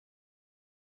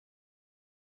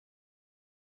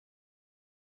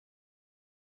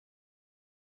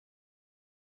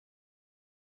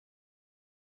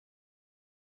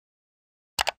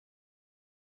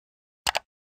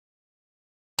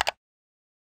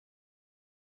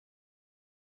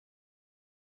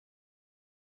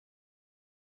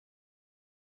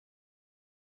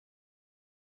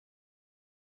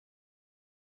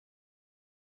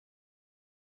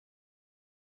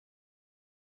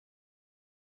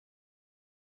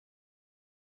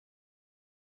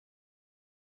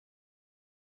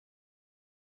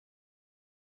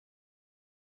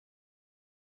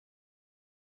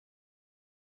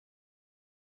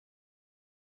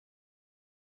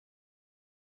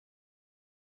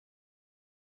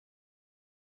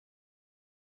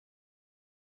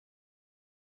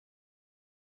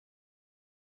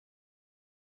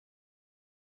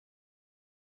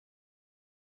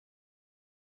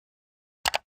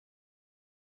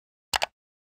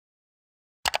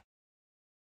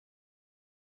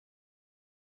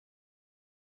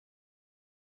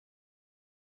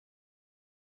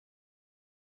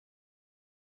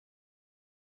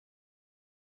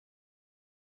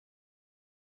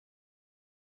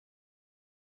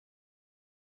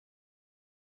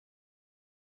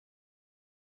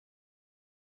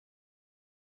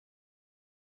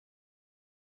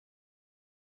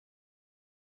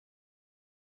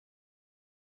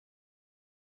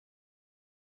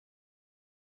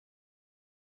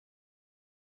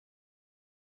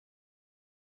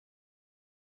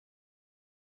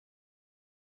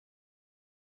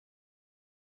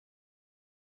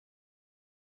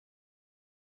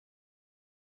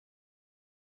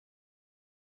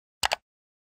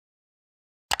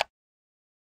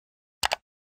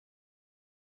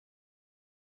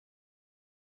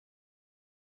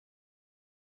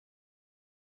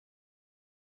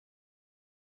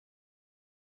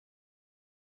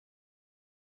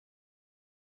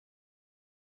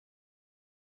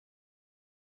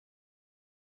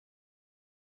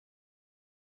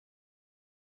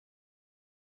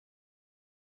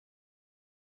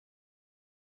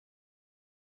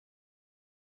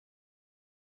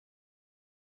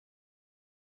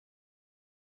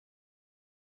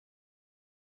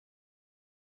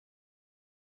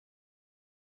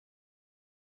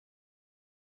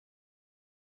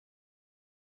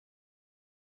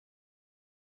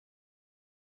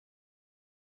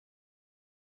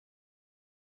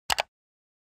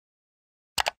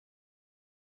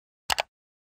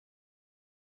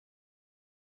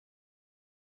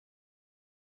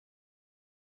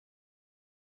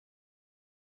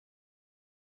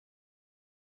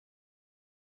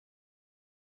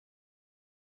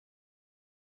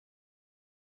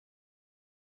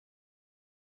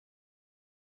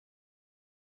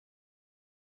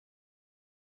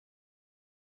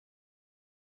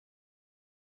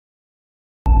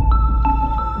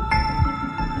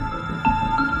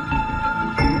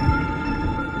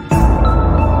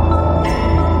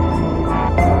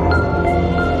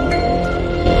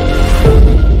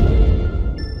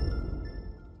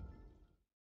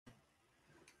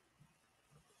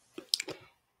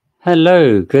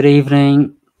Hello, good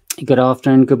evening, good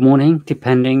afternoon, good morning,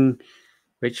 depending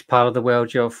which part of the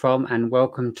world you're from, and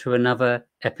welcome to another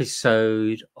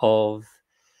episode of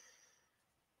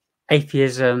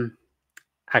Atheism,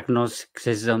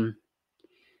 Agnosticism,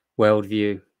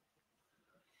 Worldview.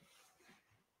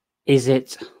 Is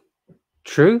it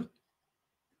true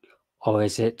or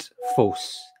is it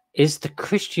false? Is the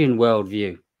Christian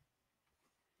worldview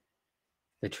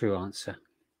the true answer?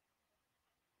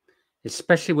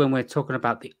 Especially when we're talking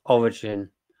about the origin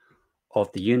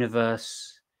of the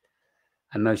universe,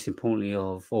 and most importantly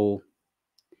of all,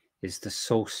 is the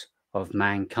source of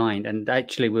mankind. And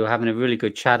actually, we were having a really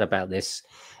good chat about this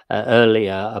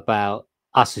earlier about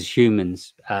us as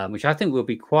humans, which I think will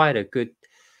be quite a good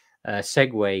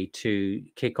segue to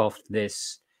kick off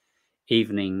this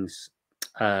evening's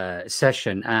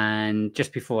session. And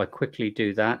just before I quickly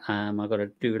do that, I've got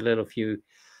to do a little few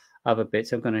other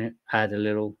bits. I'm going to add a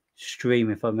little stream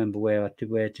if I remember where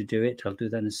to do it. I'll do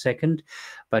that in a second,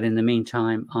 but in the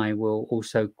meantime I will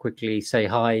also quickly say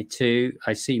hi to,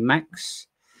 I see Max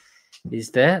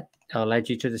is there. I'll add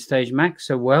you to the stage, Max.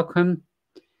 So welcome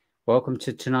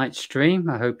to tonight's stream.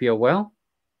 I hope you're well.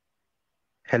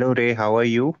 Hello, Ray. How are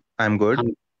you? I'm good.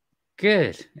 I'm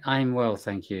good. I'm well,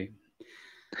 thank you.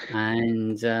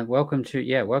 And welcome to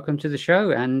the show,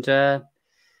 and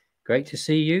great to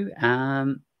see you.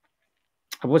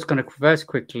 I was going to first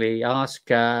quickly ask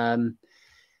from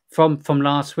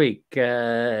last week.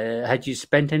 Had you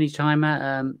spent any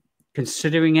time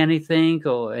considering anything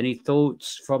or any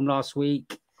thoughts from last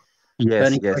week? Yes,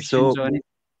 Burning yes. questions So, or anything?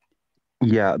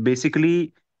 yeah,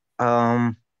 basically,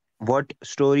 what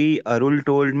story Arul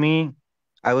told me,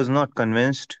 I was not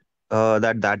convinced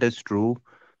that that is true.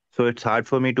 So it's hard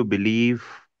for me to believe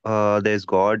there's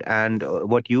God. And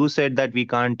what you said, that we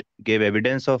can't give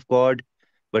evidence of God,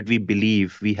 but we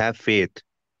believe, we have faith,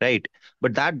 right?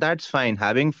 But that's fine.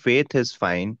 Having faith is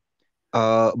fine.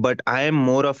 But I am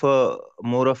more of a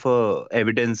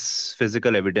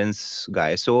physical evidence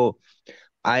guy. So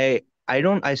I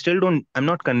still don't, I'm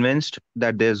not convinced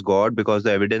that there's God because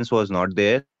the evidence was not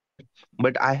there.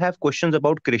 But I have questions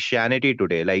about Christianity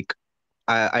today. Like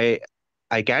I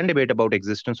I can debate about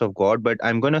existence of God, but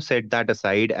I'm gonna set that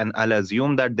aside and I'll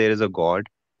assume that there is a God.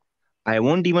 I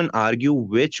won't even argue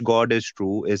which God is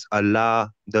true. Is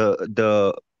Allah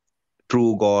the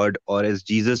true God, or is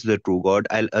Jesus the true God?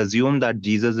 I'll assume that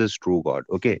Jesus is true God.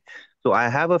 Okay. So I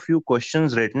have a few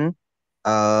questions written.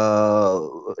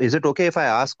 Is it okay if I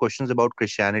ask questions about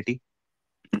Christianity?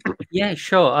 Yeah,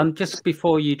 sure. Just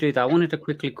before you do that, I wanted to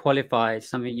quickly qualify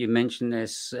something you mentioned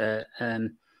this,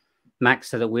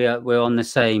 Max, so that we're on the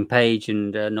same page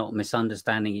and not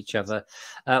misunderstanding each other.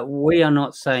 We are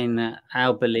not saying that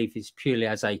our belief is purely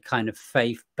as a kind of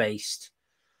faith-based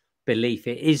belief.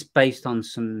 It is based on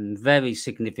some very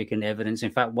significant evidence. In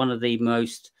fact, one of the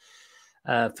most,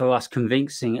 for us,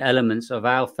 convincing elements of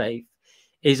our faith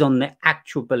is on the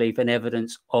actual belief and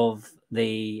evidence of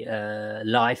the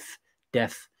life,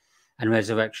 death, and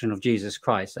resurrection of Jesus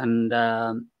Christ. And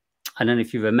I don't know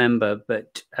if you remember,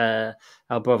 but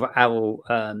our brother Errol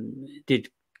did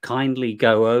kindly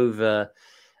go over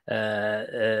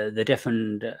the death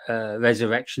and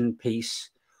resurrection piece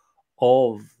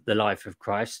of the life of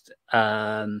Christ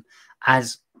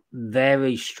as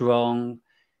very strong,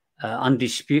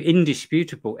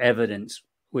 indisputable evidence.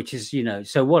 Which is,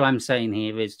 so what I'm saying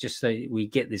here is, just so we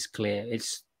get this clear,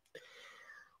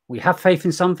 we have faith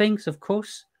in some things, of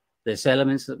course. There's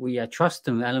elements that we trust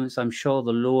and elements I'm sure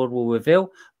the Lord will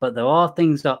reveal, but there are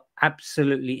things that are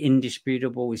absolutely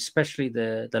indisputable, especially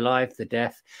the life, the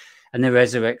death, and the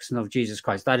resurrection of Jesus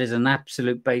Christ. That is an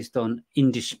absolute based on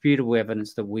indisputable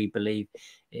evidence that we believe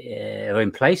are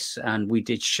in place, and we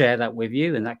did share that with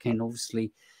you, and that can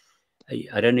obviously,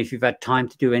 I don't know if you've had time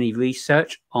to do any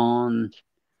research on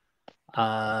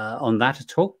that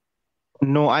at all.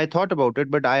 No, I thought about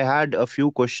it, but I had a few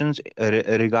questions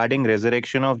regarding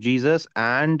resurrection of Jesus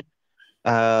and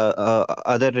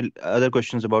other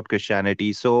questions about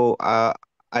Christianity. So I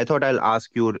thought I'll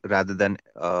ask you rather than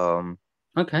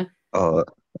Okay. uh,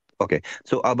 okay.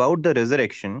 So about the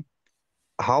resurrection,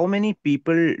 how many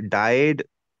people died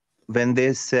when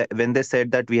they said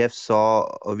that we have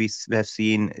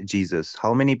seen Jesus?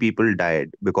 How many people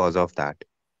died because of that?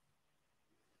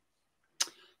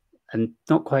 I'm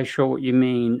not quite sure what you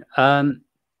mean. I mean,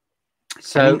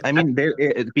 So, I mean,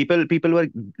 people were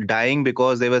dying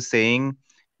because they were saying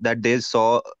that they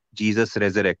saw Jesus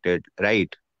resurrected,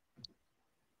 right?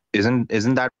 Isn't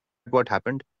that what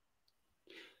happened?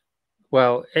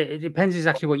 well, it depends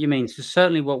exactly what you mean. So,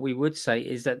 certainly, what we would say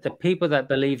is that the people that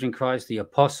believed in Christ, the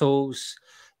apostles,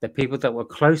 the people that were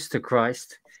close to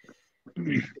Christ,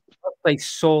 they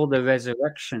saw the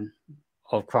resurrection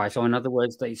of Christ, or in other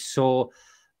words, they saw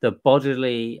the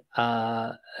bodily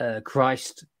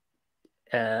Christ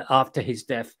after his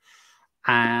death,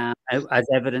 as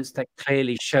evidence that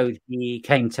clearly showed he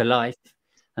came to life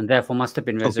and therefore must have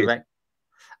been resurrected.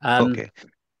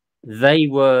 They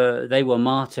were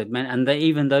martyred, and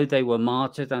even though they were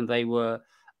martyred and they were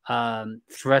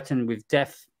threatened with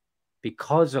death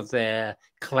because of their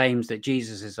claims that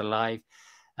Jesus is alive,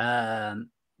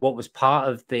 what was part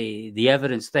of the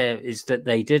evidence there is that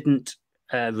they didn't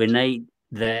renege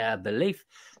their belief,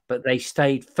 but they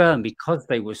stayed firm because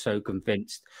they were so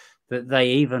convinced that they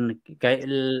even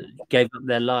gave up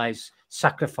their lives,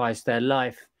 sacrificed their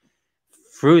life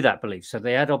through that belief. So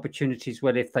they had opportunities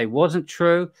where if they wasn't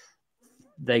true,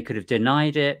 they could have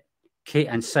denied it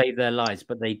and saved their lives,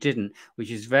 but they didn't,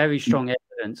 which is very strong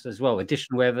evidence as well,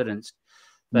 additional evidence.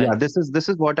 Yeah, this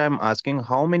is what I'm asking.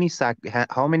 How many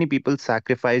people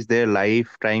sacrifice their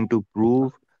life trying to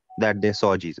prove that they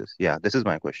saw Jesus? Yeah, this is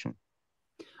my question.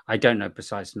 I don't know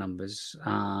precise numbers.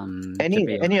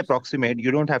 Any approximate?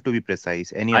 You don't have to be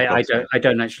precise. I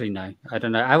don't actually know. I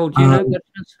don't know. Harold, do you know?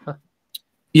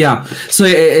 Yeah. So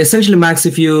essentially, Max,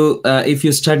 if you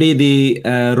study the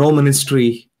Roman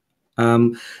history,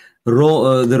 the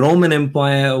Roman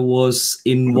Empire was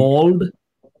involved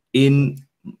in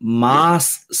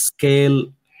mass scale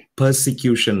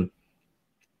persecution,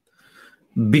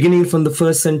 beginning from the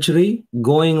 1st century,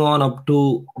 going on up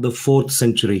to the 4th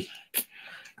century.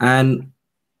 And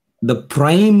the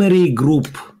primary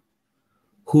group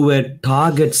who were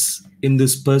targets in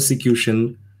this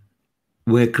persecution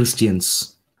were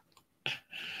Christians.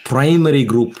 Primary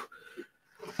group.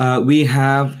 We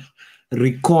have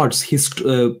records,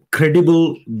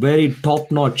 credible, very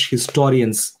top-notch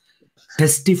historians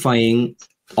testifying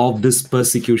of this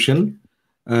persecution.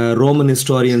 Roman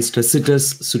historians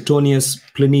Tacitus, Suetonius,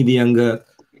 Pliny the Younger,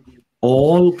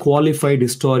 all qualified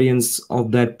historians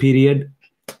of that period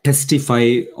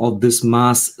testify of this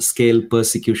mass scale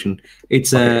persecution.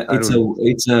 It's a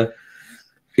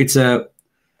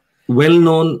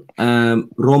well-known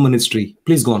Roman history.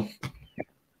 Please go on.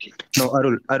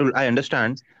 No, Arul, I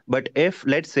understand. But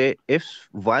let's say, if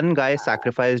one guy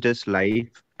sacrificed his life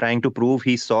trying to prove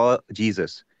he saw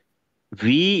Jesus,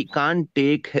 we can't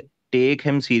take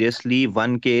him seriously.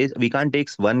 We can't take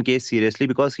one case seriously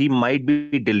because he might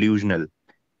be delusional.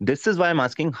 This is why I'm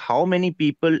asking, how many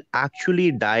people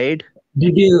actually died?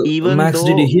 Did you, Max?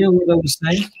 Did you hear what I was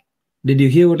saying? Did you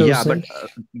hear what I was saying?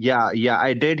 Yeah,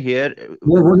 I did hear.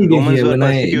 What did you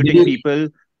hear?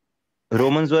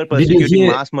 Romans were persecuting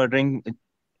mass murdering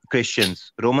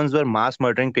Christians. Romans were mass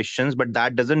murdering Christians, but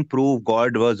that doesn't prove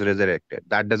God was resurrected.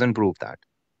 That doesn't prove that.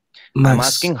 Max, I'm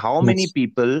asking how many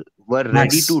people were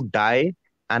ready to die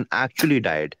and actually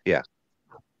died. Yeah.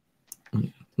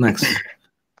 Max,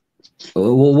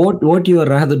 what you are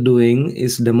rather doing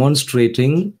is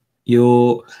demonstrating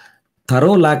your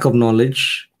thorough lack of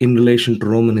knowledge in relation to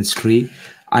Roman history.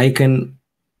 I can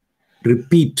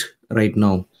repeat right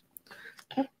now.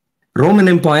 Roman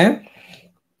Empire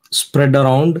spread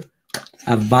around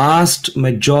a vast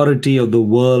majority of the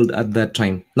world at that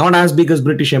time. Not as big as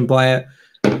British Empire,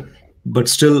 but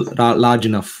still large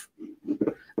enough.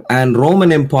 And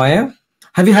Roman Empire,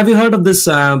 have you heard of this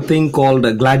thing called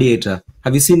Gladiator?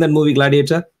 Have you seen that movie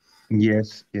Gladiator?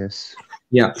 Yes.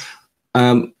 Yeah.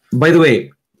 By the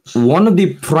way, one of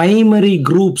the primary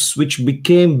groups which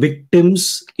became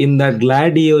victims in that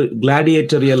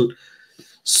gladiatorial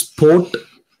sport /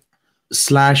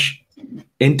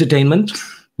 entertainment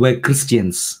were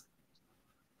Christians.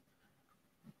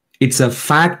 It's a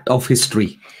fact of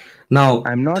history. Now,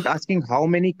 I'm not asking how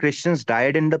many Christians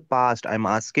died in the past. I'm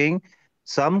asking,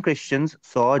 some Christians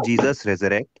saw Jesus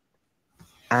resurrect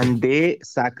and they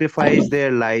sacrificed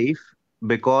their life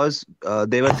because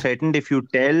they were threatened. If you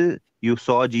tell you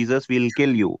saw Jesus, we'll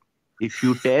kill you. If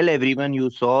you tell everyone you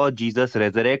saw Jesus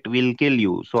resurrect, we'll kill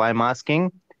you. So I'm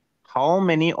asking, how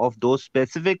many of those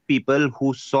specific people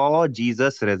who saw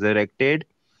Jesus resurrected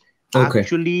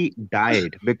actually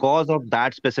died because of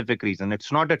that specific reason?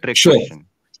 It's not a trick question.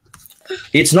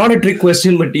 It's not a trick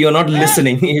question, but you're not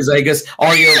listening, is I guess, or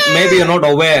maybe you're not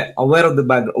aware of the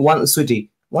background. One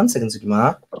second, sweetie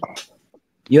ma.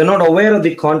 You're not aware of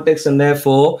the context, and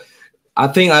therefore, I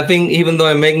think even though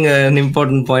I'm making an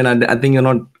important point, I think you're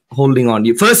not holding on.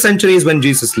 The 1st century is when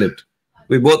Jesus lived.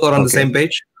 We both are on the same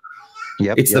page.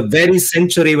 Yep. It's the very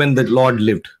century when the Lord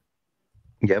lived.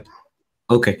 Yep.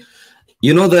 Okay.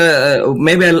 You know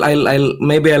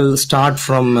maybe I'll start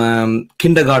from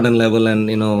kindergarten level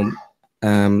and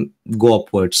go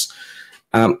upwards.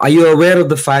 Are you aware of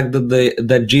the fact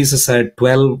that Jesus had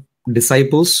 12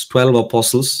 disciples, 12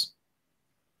 apostles?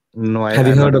 No, Have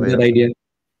you I'm heard not of aware that of it. idea?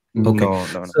 Okay. No,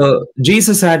 no, no. So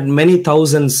Jesus had many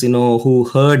thousands, who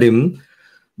heard him,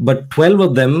 but 12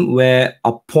 of them were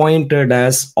appointed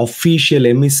as official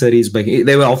emissaries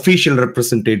they were official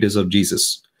representatives of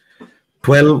Jesus.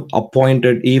 12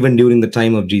 appointed even during the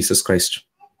time of Jesus Christ.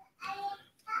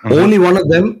 Only one of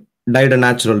them died a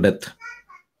natural death.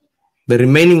 The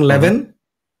remaining 11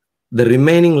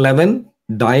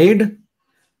 died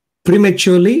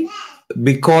prematurely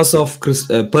because of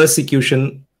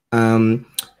persecution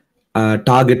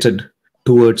targeted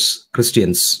towards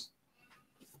Christians.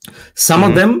 Some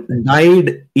of them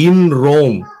died in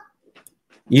Rome.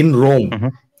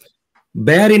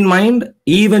 Bear in mind,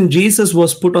 even Jesus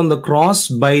was put on the cross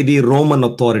by the Roman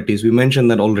authorities. We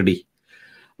mentioned that already.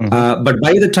 But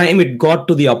by the time it got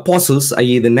to the apostles,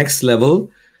 i.e. the next level,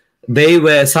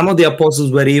 some of the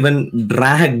apostles were even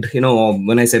dragged,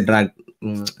 when I say dragged,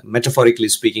 metaphorically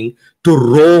speaking, to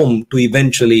Rome to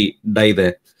eventually die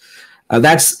there.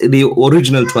 That's the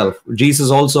original 12. Jesus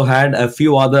also had a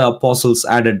few other apostles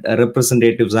added,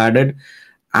 representatives added.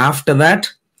 After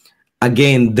that,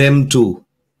 again, them too.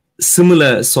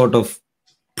 Similar sort of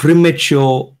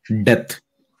premature death.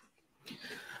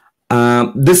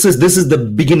 This is the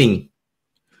beginning.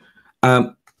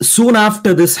 Soon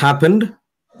after this happened,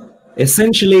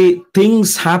 essentially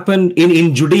things happened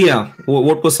in Judea,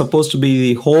 what was supposed to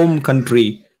be the home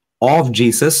country of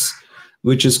Jesus,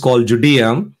 which is called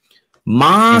Judea.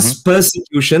 Mass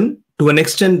persecution, to an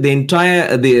extent, the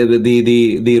entire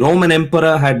the Roman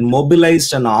emperor had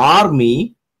mobilized an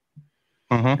army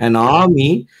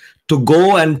to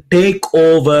go and take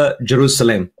over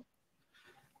Jerusalem.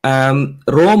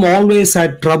 Rome always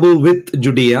had trouble with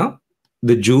Judea,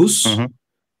 the Jews.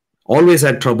 Always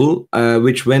had trouble,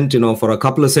 which went, for a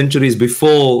couple of centuries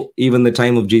before even the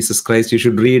time of Jesus Christ. You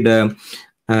should read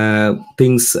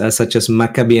things such as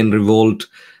Maccabean revolt,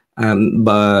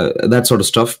 that sort of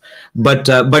stuff. But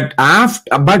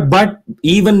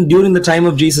even during the time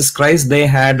of Jesus Christ, they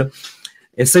had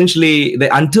essentially,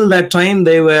 until that time,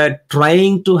 they were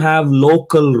trying to have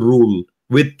local rule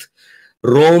with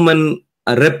Roman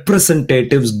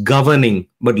representatives governing,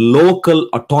 but local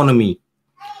autonomy.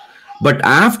 But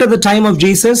after the time of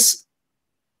Jesus,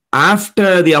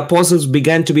 after the apostles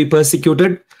began to be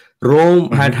persecuted,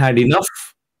 Rome had enough,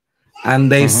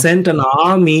 and they sent an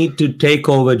army to take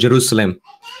over Jerusalem.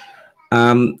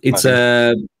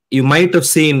 You might have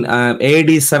seen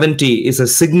AD 70 is a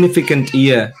significant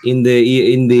year in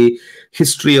the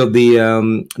history of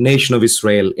the nation of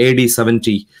Israel. AD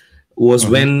 70 was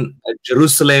when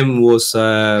Jerusalem was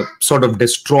sort of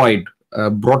destroyed,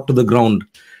 brought to the ground.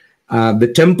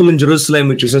 The temple in Jerusalem,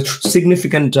 which is a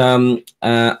significant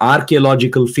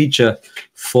archaeological feature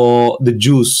for the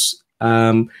Jews,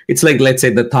 it's like, let's say,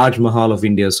 the Taj Mahal of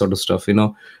India sort of stuff,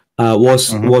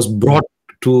 was brought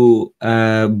to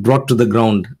the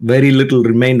ground. Very little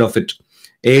remained of it.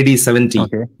 AD 70,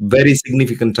 very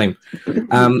significant time.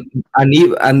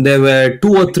 And there were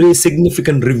 2 or 3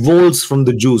 significant revolts from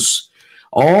the Jews.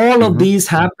 All of these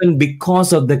happened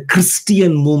because of the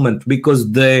Christian movement,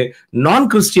 because the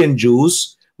non-Christian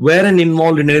Jews weren't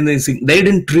involved in anything. They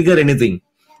didn't trigger anything.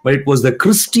 But it was the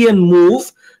Christian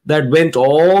move that went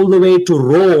all the way to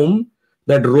Rome,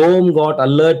 that Rome got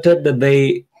alerted that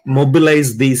they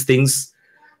mobilized these things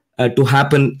to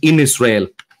happen in Israel.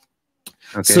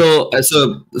 So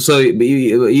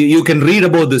you can read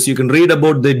about this. You can read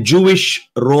about the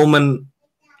Jewish-Roman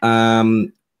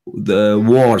the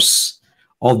wars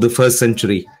of the first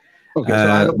century. Okay, so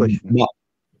I have a question.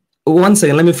 One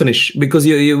second, let me finish, because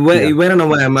you were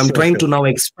unaware. I'm trying to now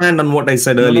expand on what I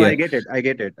said earlier. No, I get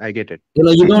it.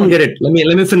 You don't get it. Let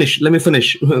me finish.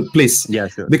 Please. Yeah,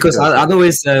 sure. Because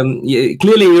otherwise,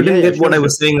 clearly you didn't get what I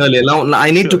was saying earlier. Now I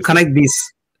need to connect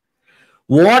these.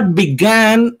 What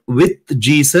began with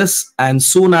Jesus and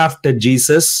soon after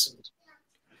Jesus,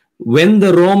 when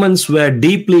the Romans were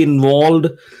deeply involved,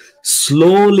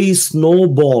 slowly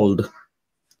snowballed.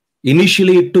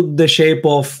 Initially, it took the shape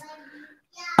of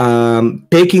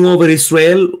taking over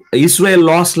Israel. Israel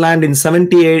lost land in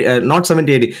 78, not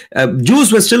 70 AD.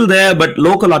 Jews were still there, but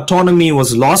local autonomy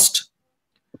was lost.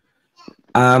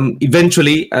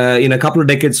 Eventually, in a couple of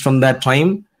decades from that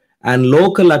time, and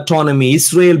local autonomy,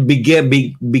 Israel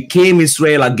became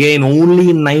Israel again only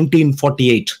in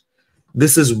 1948.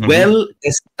 This is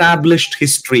well-established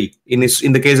history in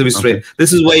the case of Israel.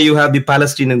 This is why you have the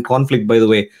Palestinian conflict, by the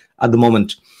way, at the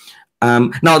moment.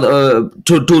 Now,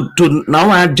 to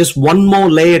now add just one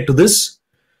more layer to this,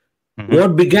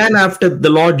 what began after the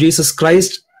Lord Jesus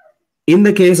Christ, in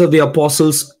the case of the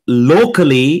apostles,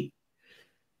 locally,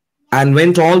 and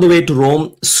went all the way to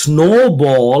Rome,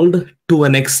 snowballed to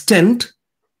an extent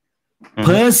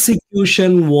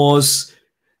Persecution was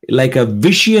like a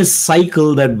vicious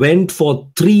cycle that went for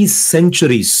 3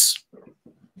 centuries.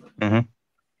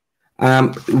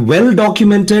 Well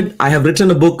documented. I have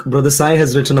written a book. Brother Sai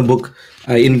has written a book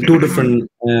in 2 different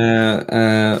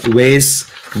ways.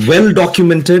 Well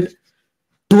documented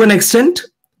to an extent.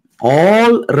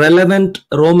 All relevant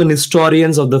Roman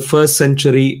historians of the 1st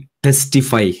century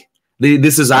testify.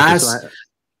 This is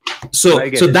so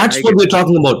that's what we're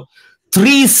talking about.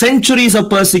 3 centuries of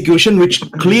persecution, which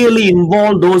clearly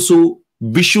involved those who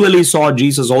visually saw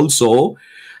Jesus also,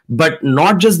 but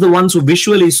not just the ones who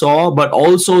visually saw, but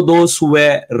also those who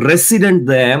were resident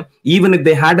there. Even if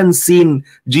they hadn't seen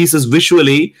Jesus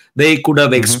visually, they could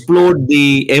have explored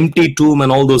the empty tomb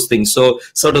and all those things. So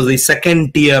sort of the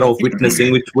second tier of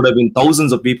witnessing, which would have been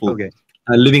thousands of people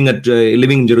living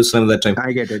in Jerusalem at that time.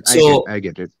 I get it. I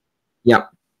get it. Yeah.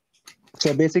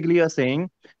 So basically you're saying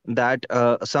that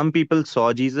some people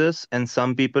saw Jesus and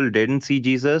some people didn't see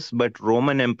Jesus, but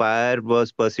Roman Empire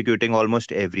was persecuting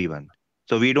almost everyone.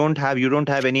 So you don't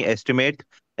have any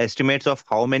estimates of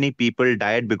how many people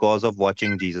died because of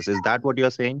watching Jesus. Is that what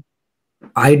you're saying?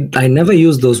 I never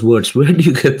use those words. Where do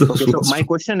you get those words? So my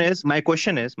question is,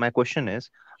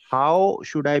 how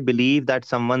should I believe that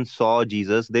someone saw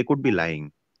Jesus? They could be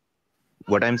lying.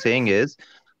 What I'm saying is,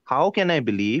 how can I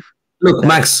believe? Look,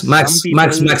 Max, 1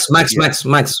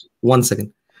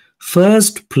 second.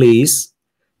 First, please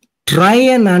try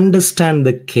and understand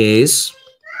the case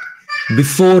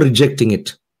before rejecting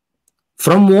it.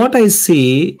 From what I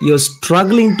see, you're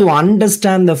struggling to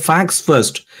understand the facts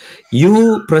first.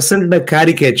 You presented a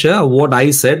caricature of what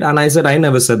I said, and I said I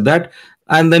never said that.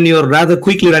 And then you're rather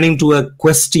quickly running to a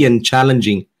question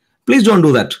challenging. Please don't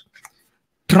do that.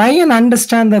 Try and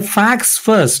understand the facts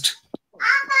first,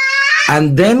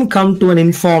 and then come to an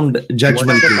informed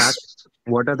judgment.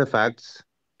 What are the facts?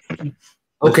 Okay.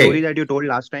 The story that you told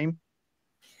last time.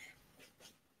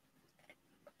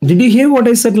 Did you hear what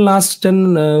I said last 10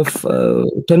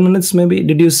 minutes maybe?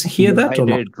 Did you hear that or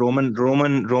did. not?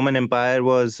 Roman Empire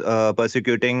was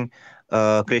persecuting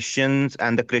Christians,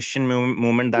 and the Christian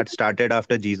movement that started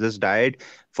after Jesus died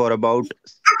for about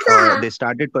they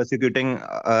started persecuting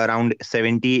around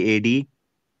 70 AD,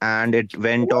 and it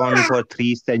went on for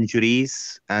 3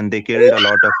 centuries, and they killed a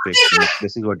lot of Christians.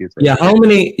 This is what you said. Yeah, how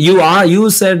many?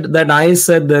 You said that I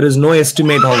said there is no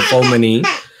estimate of how many.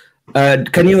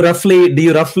 Do you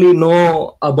roughly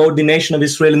know about the nation of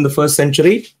Israel in the 1st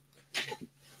century?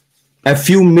 A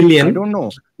few million. I don't know,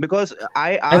 because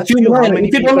I asked you how many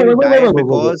people died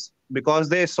because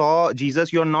they saw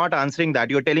Jesus. You're not answering that.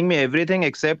 You're telling me everything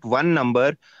except one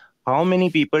number. How many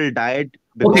people died?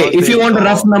 Okay, if you want a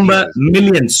rough number, Jesus.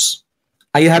 Millions.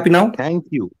 Are you happy now? Thank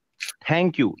you.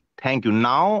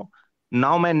 Now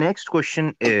my next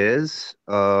question is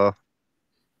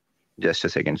just a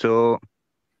second. So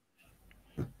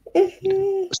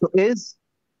is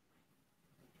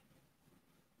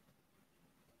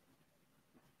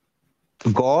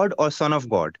God or Son of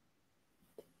God?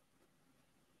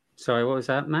 Sorry, what was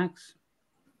that, Max?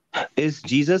 Is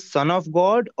Jesus Son of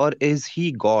God or is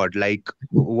he God? Like,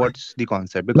 what's the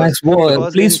concept? Max,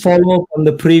 please follow up on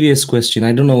the previous question.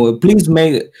 I don't know. Please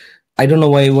make. I don't know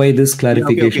why this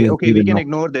clarification. Okay, we can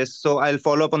ignore this. So I'll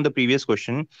follow up on the previous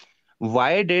question.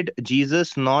 Why did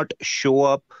Jesus not show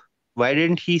up? Why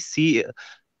didn't he see?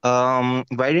 Why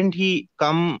didn't he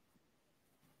come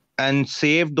and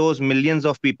save those millions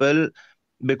of people?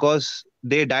 Because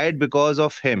they died because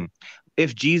of him.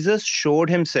 If Jesus showed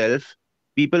himself,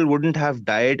 people wouldn't have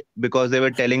died because they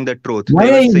were telling the truth.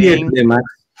 Why are you here today, Max?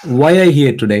 Why are you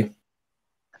here today?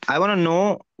 I want to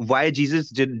know why Jesus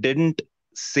didn't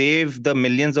save the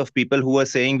millions of people who were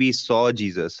saying we saw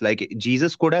Jesus. Like,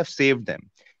 Jesus could have saved them.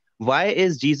 Why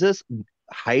is Jesus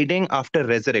hiding after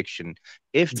resurrection?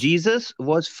 If Jesus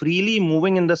was freely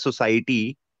moving in the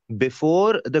society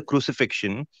before the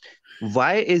crucifixion,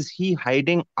 why is he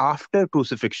hiding after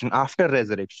crucifixion, after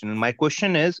resurrection? My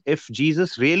question is, if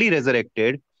Jesus really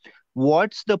resurrected,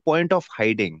 what's the point of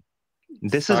hiding?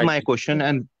 This is my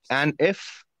question. And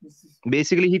if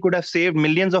basically he could have saved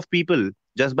millions of people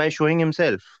just by showing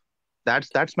himself.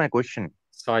 That's my question.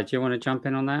 Sai, do you want to jump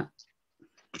in on that?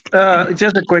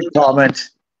 Just a quick comment.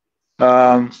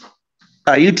 Are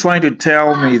you trying to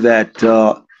tell me that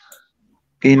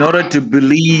in order to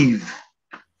believe,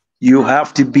 you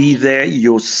have to be there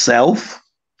yourself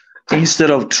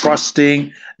instead of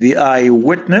trusting the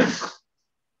eyewitness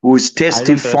who is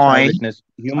testifying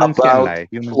about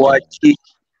what he...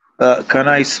 can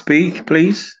I speak,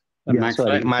 please? Yeah,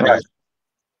 sorry, my bad.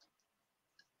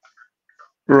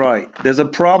 Right. There's a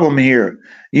problem here.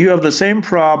 You have the same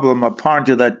problem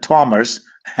apparently that Thomas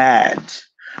had.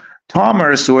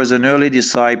 Thomas was an early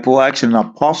disciple, actually an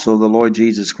apostle of the Lord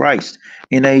Jesus Christ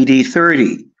in AD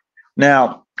 30.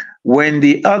 Now, when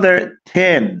the other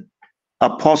 10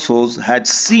 apostles had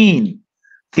seen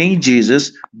King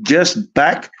Jesus just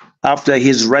back after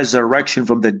his resurrection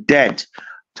from the dead,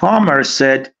 Thomas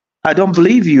said, I don't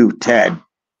believe you, Ted.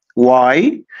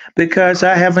 Why? Because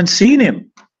I haven't seen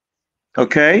him.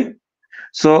 Okay?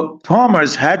 So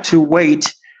Thomas had to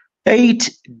wait 8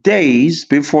 days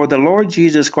before the Lord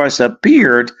Jesus Christ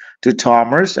appeared to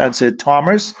Thomas and said,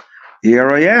 Thomas, here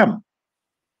I am.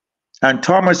 And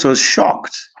Thomas was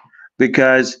shocked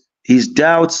because his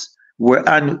doubts were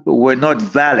not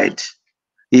valid.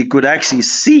 He could actually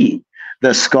see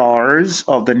the scars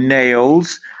of the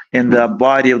nails in the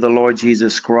body of the Lord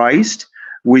Jesus Christ,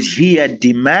 which he had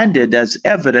demanded as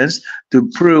evidence to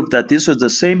prove that this was the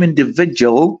same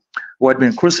individual who had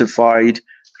been crucified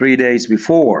 3 days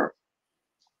before.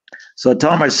 So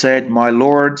Thomas said, my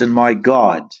Lord and my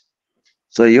God.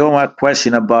 So you have a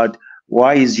question about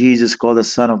why is Jesus called the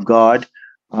Son of God,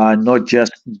 not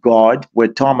just God, where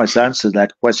Thomas answered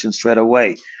that question straight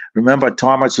away. Remember,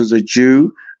 Thomas was a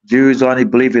Jew. Jews only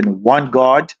believe in one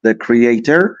God, the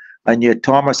Creator, and yet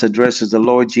Thomas addresses the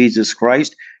Lord Jesus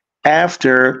Christ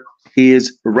after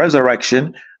his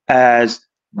resurrection as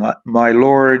my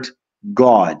Lord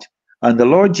God. And the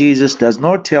Lord Jesus does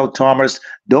not tell Thomas,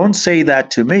 don't say that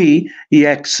to me. He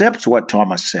accepts what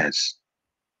Thomas says.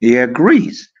 He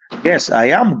agrees. Yes, I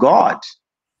am God.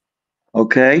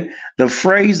 Okay? The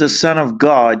phrase the Son of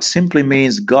God simply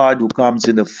means God who comes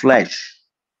in the flesh.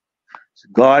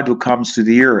 God who comes to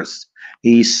the earth.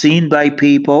 He's seen by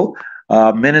people,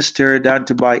 ministered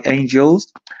unto by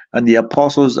angels, and the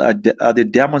apostles are the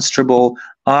demonstrable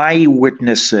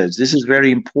eyewitnesses. This is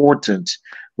very important.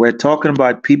 We're talking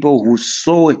about people who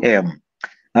saw him.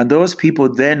 And those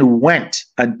people then went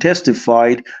and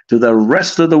testified to the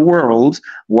rest of the world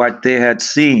what they had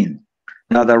seen.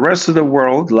 Now, the rest of the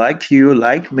world, like you,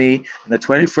 like me, in the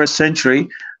 21st century,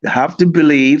 have to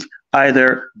believe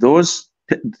either those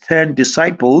 10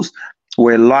 disciples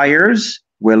were liars,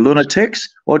 were lunatics,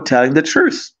 or telling the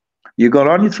truth. You got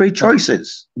only 3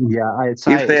 choices. Yeah,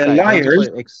 if they're liars,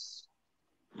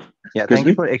 thank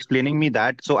you for explaining me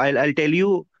that. So I'll tell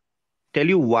you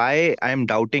why I'm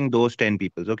doubting those 10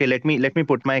 people. Okay, let me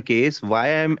put my case why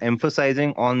I'm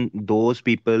emphasizing on those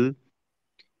people.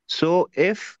 So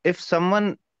if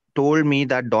someone told me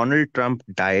that Donald Trump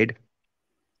died,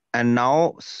 and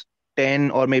now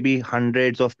 10 or maybe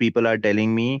hundreds of people are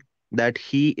telling me that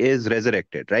he is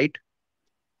resurrected, right?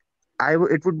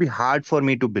 It would be hard for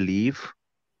me to believe,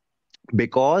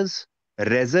 because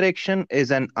resurrection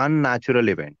is an unnatural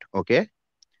event. Okay.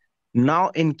 Now,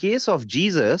 in case of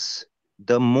Jesus,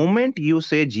 the moment you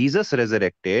say Jesus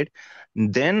resurrected,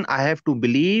 then I have to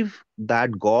believe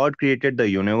that God created the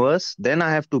universe. Then I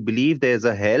have to believe there's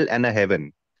a hell and a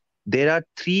heaven. There are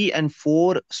 3 and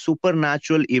 4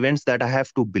 supernatural events that I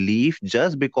have to believe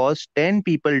just because 10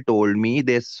 people told me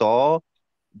they saw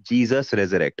Jesus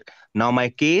resurrect. Now, my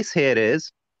case here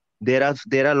is there are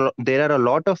a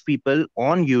lot of people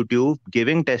on YouTube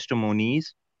giving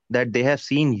testimonies that they have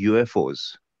seen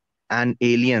UFOs and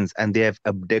aliens, and they have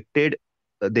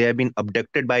been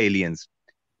abducted by aliens.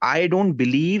 I don't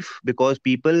believe, because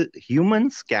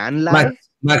humans can lie,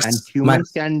 and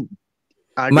humans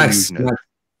are delusional.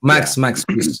 Max,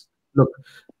 please. Look,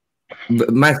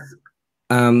 Max,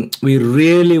 we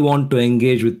really want to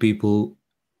engage with people,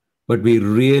 but we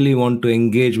really want to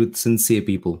engage with sincere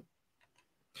people.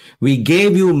 We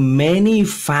gave you many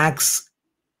facts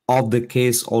of the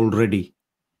case already.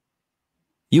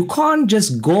 You can't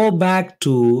just go back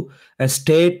to a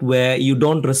state where you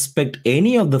don't respect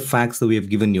any of the facts that we have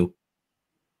given you.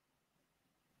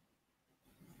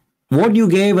 What you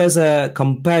gave as a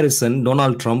comparison,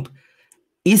 Donald Trump,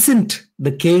 isn't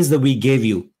the case that we gave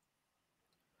you.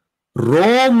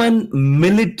 Roman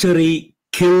military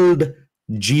killed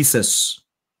Jesus.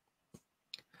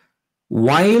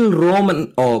 While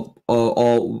Roman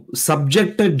or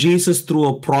subjected Jesus through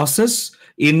a process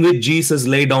in which Jesus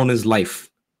laid down his life.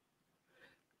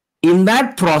 In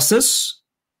that process,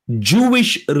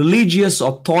 Jewish religious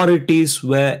authorities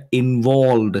were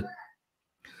involved.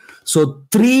 So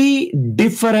 3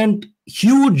 different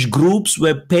huge groups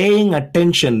were paying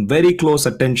attention, very close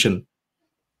attention.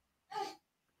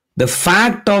 The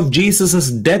fact of Jesus'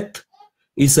 death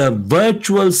is a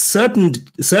virtual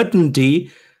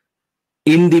certainty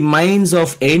in the minds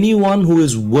of anyone who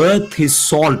is worth his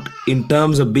salt in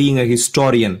terms of being a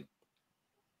historian.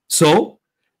 So,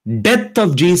 death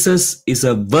of Jesus is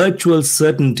a virtual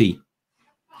certainty.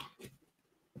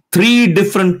 3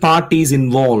 different parties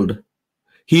involved.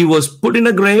 He was put in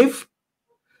a grave.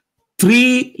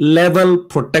 3-level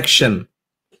protection.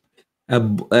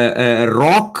 A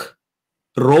rock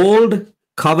rolled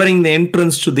covering the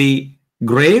entrance to the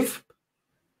grave,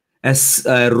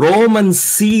 a Roman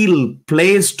seal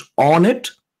placed on it,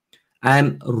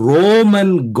 and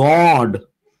Roman guard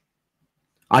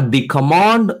at the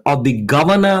command of the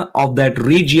governor of that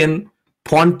region,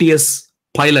 Pontius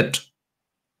Pilate.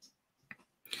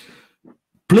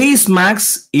 Please,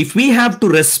 Max, if we have to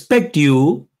respect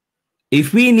you,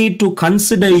 if we need to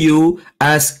consider you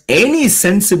as any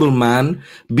sensible man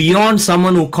beyond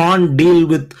someone who can't deal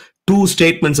with 2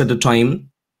 statements at a time,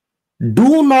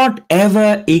 do not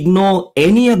ever ignore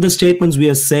any of the statements we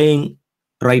are saying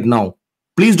right now.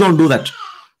 Please don't do that.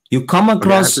 You come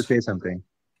across... I have to say something.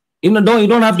 You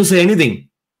don't have to say anything.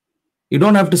 You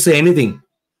don't have to say anything.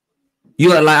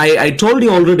 You are like, I told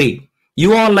you already,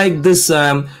 you are like this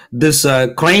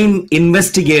crime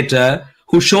investigator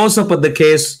who shows up at the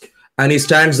case and he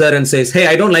stands there and says, hey,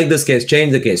 I don't like this case,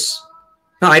 change the case.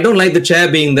 No, I don't like the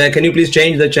chair being there, can you please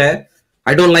change the chair?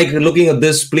 I don't like looking at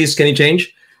this, please can you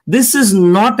change? This is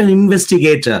not an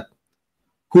investigator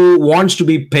who wants to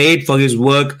be paid for his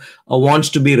work or wants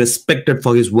to be respected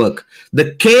for his work.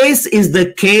 The case is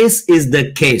the case is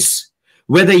the case.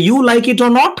 Whether you like it or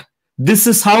not, this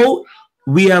is how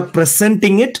we are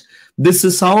presenting it. This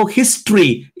is how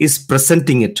history is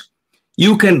presenting it.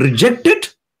 You can reject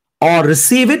it or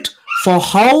receive it for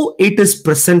how it is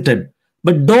presented.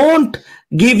 But don't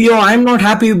give your, I'm not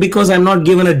happy because I'm not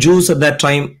given a juice at that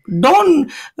time. Don't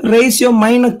raise your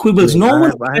minor quibbles. No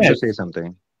one I have to say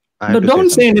something. No, don't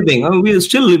say anything.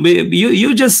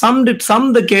 You just summed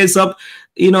the case up,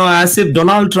 as if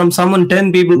Donald Trump,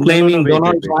 10 people claiming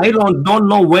Donald Trump. I don't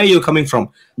know where you're coming from.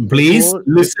 Please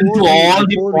listen to all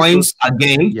the points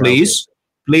again, please.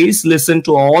 Please listen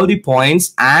to all the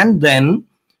points, and then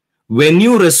when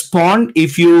you respond,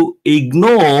 if you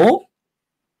ignore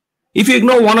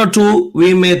 1 or 2,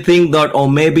 we may think that, oh,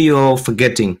 maybe you're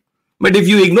forgetting. But if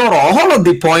you ignore all of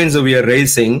the points that we are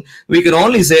raising, we can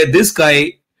only say this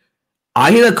guy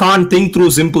either can't think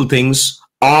through simple things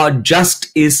or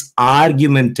just is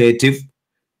argumentative,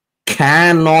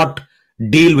 cannot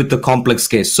deal with the complex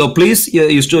case. So please,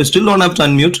 you still don't have to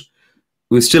unmute.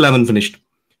 We still haven't finished.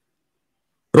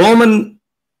 Roman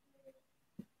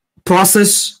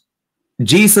process,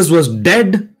 Jesus was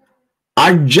dead,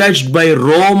 adjudged by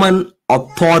Roman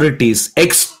authorities,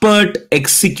 expert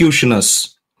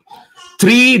executioners.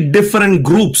 3 different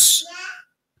groups,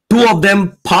 2 of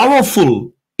them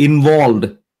powerful,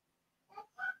 involved.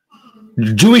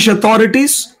 Jewish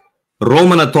authorities,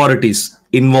 Roman authorities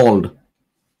involved.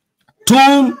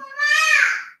 Tomb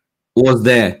was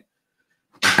there.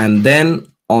 And then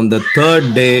on the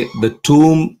 3rd day, the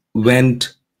tomb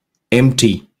went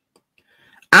empty.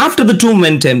 After the tomb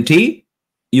went empty,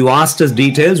 you asked us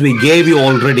details, we gave you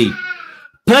already.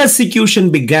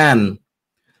 Persecution began.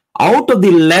 Out of the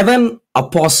 11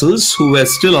 apostles who were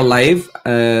still alive,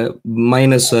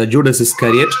 minus Judas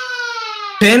Iscariot,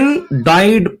 10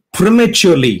 died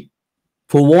prematurely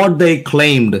for what they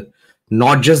claimed.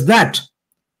 Not just that,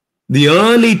 the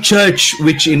early church,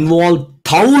 which involved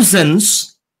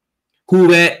thousands who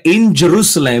were in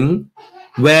Jerusalem,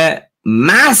 were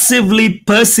massively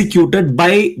persecuted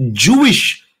by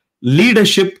Jewish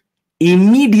leadership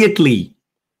immediately.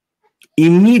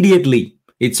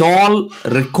 It's all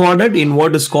recorded in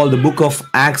what is called the book of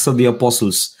Acts of the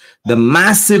Apostles. The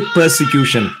massive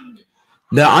persecution.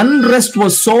 The unrest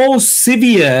was so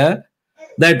severe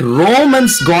that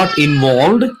Romans got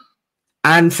involved,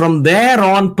 and from there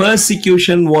on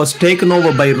persecution was taken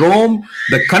over by Rome.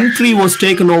 The country was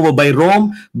taken over by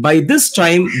Rome. By this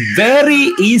time,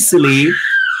 very easily,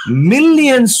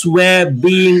 millions were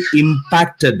being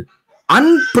impacted.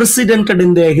 Unprecedented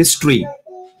in their history.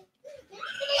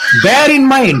 Bear in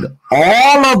mind,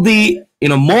 all of the,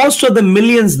 most of the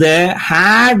millions there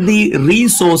had the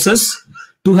resources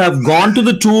to have gone to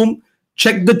the tomb,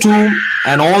 checked the tomb,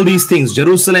 and all these things.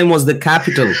 Jerusalem was the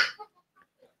capital.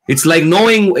 It's like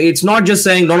knowing, it's not just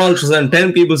saying Donald Trump,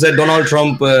 10 people said Donald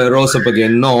Trump rose up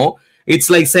again. No, it's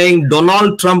like saying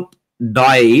Donald Trump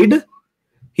died.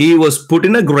 He was put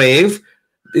in a grave.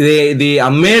 The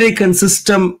American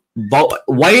system,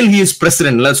 while he is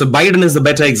president, so Biden is the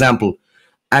better example.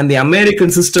 And the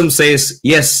American system says,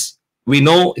 yes, we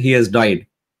know he has died.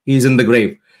 He's in the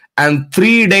grave. And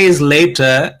 3 days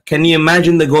later, can you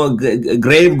imagine the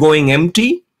grave going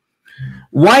empty?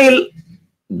 While,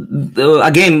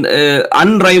 again,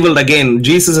 unrivaled again,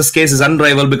 Jesus' case is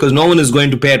unrivaled because no one is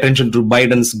going to pay attention to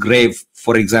Biden's grave,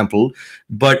 for example.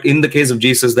 But in the case of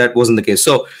Jesus, that wasn't the case.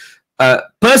 So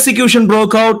persecution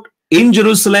broke out in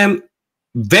Jerusalem.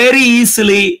 very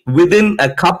easily within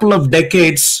a couple of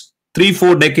decades, 3,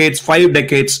 4 decades, 5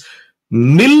 decades,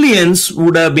 millions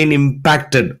would have been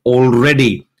impacted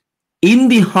already in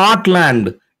the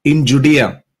heartland in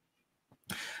Judea.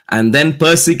 And then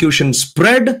persecution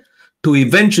spread to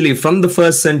eventually, from the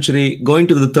 1st century going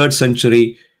to the 3rd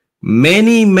century,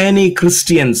 many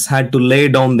Christians had to lay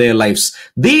down their lives.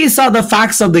 These are the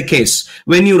facts of the case.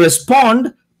 When you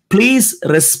respond, please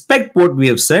respect what we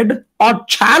have said or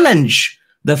challenge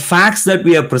the facts that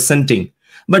we are presenting.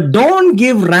 But don't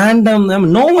give random,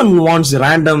 no one wants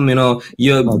random,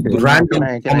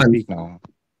 random comments.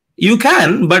 You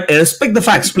can, but respect the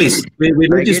facts, please. We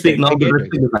need to speak now, but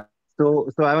respect the facts.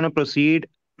 So I want to proceed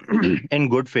in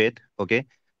good faith. Okay.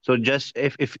 So just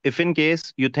if in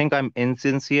case you think I'm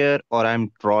insincere or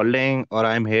I'm trolling or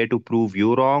I'm here to prove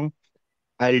you wrong,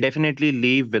 I'll definitely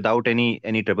leave without any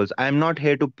troubles. I'm not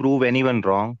here to prove anyone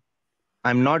wrong.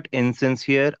 I'm not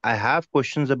insincere. I have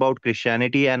questions about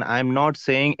Christianity, and I'm not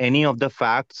saying any of the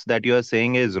facts that you're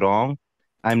saying is wrong.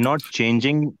 I'm not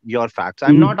changing your facts.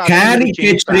 I'm not asking you to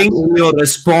change facts. In your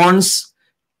response.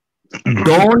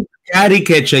 Don't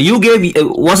caricature. You gave,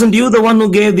 wasn't you the one who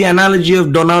gave the analogy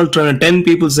of Donald Trump? 10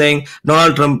 people saying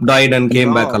Donald Trump died and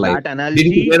came back alive. That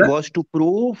analogy was to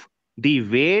prove the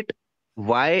weight.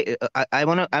 Why I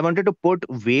wanted to put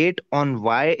weight on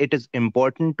why it is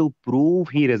important to prove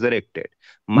he resurrected.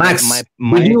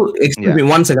 Excuse me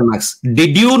 1 second, Max.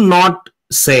 Did you not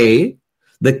say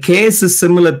the case is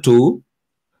similar to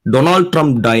Donald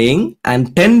Trump dying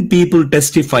and 10 people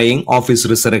testifying of his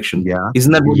resurrection? Yeah.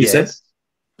 Isn't that what you said?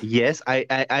 Yes,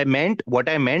 I meant, what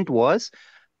I meant was,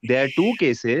 there are 2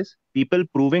 cases, people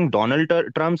proving Donald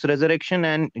Trump's resurrection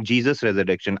and Jesus'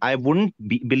 resurrection. I wouldn't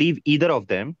believe either of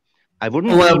them. I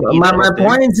wouldn't. My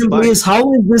point simply is,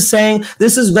 how is this saying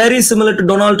this is very similar to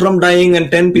Donald Trump dying and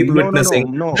 10 people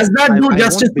witnessing? No. Does that do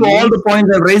justice to all the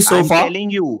points I've raised so far?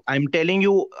 I'm telling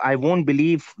you, I won't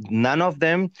believe none of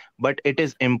them, but it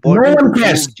is important. No one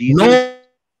cares.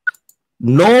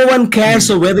 No one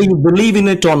cares whether you believe in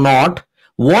it or not.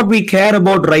 What we care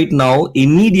about right now,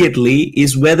 immediately,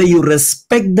 is whether you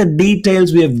respect the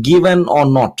details we have given or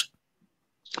not.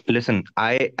 Listen,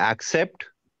 I accept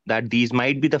that these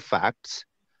might be the facts,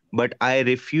 but I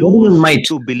refuse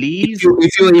to believe.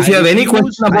 If you have any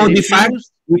question about the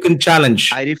facts, you can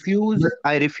challenge. I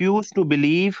refuse to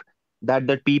believe that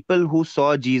the people who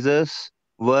saw Jesus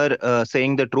were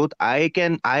saying the truth. I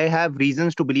have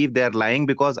reasons to believe they're lying,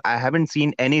 because I haven't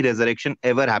seen any resurrection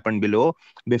ever happen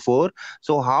before.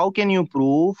 So how can you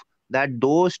prove that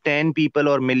those 10 people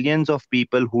or millions of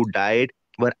people who died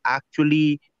were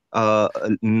actually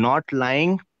not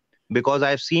lying? Because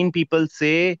I've seen people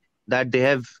say that they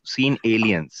have seen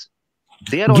aliens.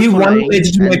 They are give also one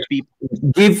legitimate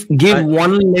give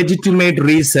one legitimate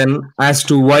reason as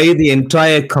to why the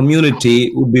entire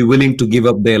community would be willing to give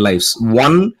up their lives.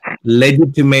 One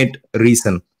legitimate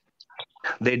reason.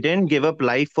 They didn't give up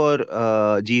life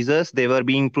for Jesus. They were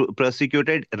being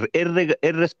persecuted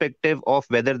irrespective of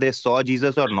whether they saw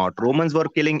Jesus or not. Romans were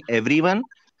killing everyone.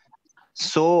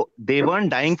 So they weren't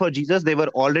dying for Jesus. They were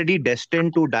already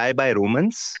destined to die by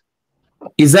Romans.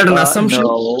 Is that an assumption?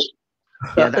 No.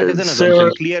 Yeah, that is an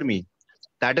assumption. Clear me.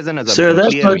 That is an assumption. Sir,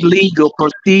 that's not legal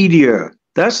procedure.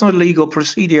 That's not legal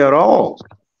procedure at all.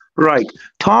 Right.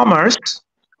 Thomas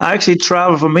actually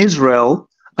traveled from Israel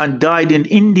and died in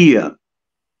India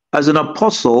as an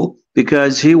apostle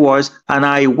because he was an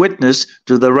eyewitness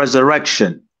to the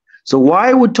resurrection. So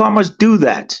why would Thomas do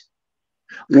that?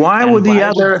 Why would the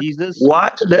other?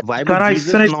 Can I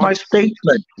finish my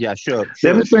statement? Yeah, sure.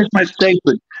 Let me finish my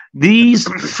statement. These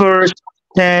first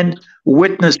 10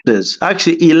 witnesses,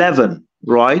 actually 11,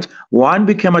 right? One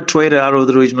became a traitor out of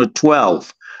the original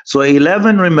 12. So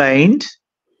 11 remained,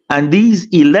 and these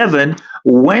 11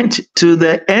 went to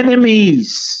the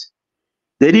enemies.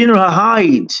 They didn't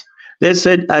hide. They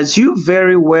said, as you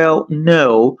very well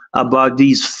know about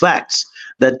these facts,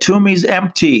 the tomb is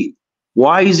empty.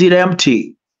 Why is it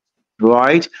empty?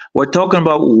 Right? We're talking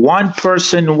about one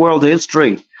person in world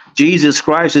history. Jesus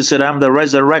Christ, he said, I'm the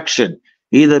resurrection.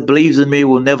 He that believes in me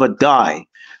will never die.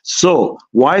 So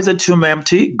why is the tomb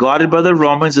empty? Guarded by the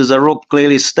Romans, as I wrote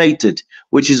clearly stated,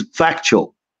 which is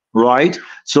factual, right?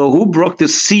 So who broke the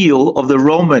seal of the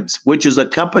Romans, which is a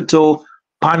capital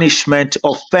punishment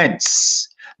offense?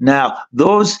 Now,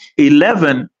 those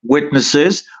 11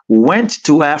 witnesses went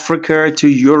to Africa, to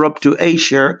Europe, to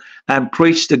Asia, and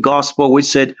preached the gospel, which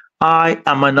said, I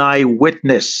am an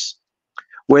eyewitness.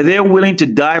 Were they willing to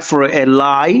die for a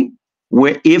lie?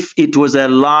 Where if it was a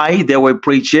lie they were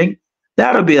preaching,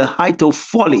 that would be a height of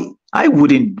folly. I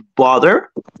wouldn't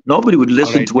bother. Nobody would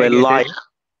listen to a lie.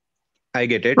 I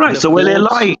get it. Right. The So where they're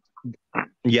courts, lying,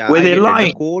 yeah, where I they're get it. The lying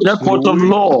in courts a court of ruled.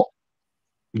 law.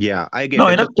 Yeah, I get No,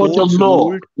 it. in a The court of courts law,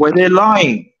 ruled. where they're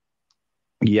lying.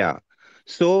 Yeah.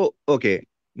 So, okay.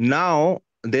 Now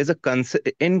there's a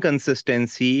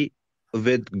inconsistency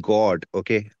with God.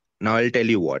 Okay. Now I'll tell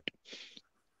you what.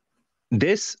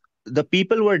 This The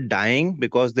people were dying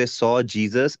because they saw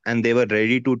Jesus and they were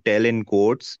ready to tell in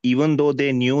courts, even though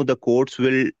they knew the courts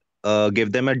will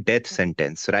give them a death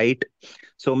sentence, right?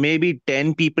 So maybe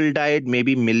 10 people died,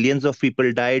 maybe millions of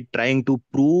people died trying to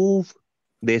prove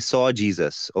they saw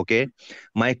Jesus. Okay.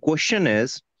 My question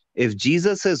is, if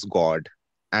Jesus is God,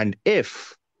 and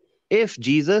if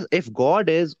God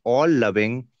is all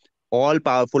loving, all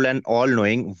powerful, and all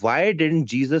knowing, why didn't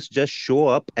Jesus just show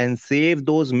up and save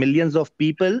those millions of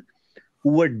people who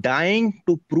were dying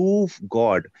to prove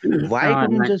God? All Why right,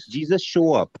 couldn't Max. just Jesus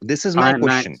show up? This is All my right,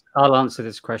 question. Max. I'll answer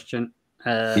this question,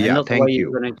 and Yeah, not the way thank you're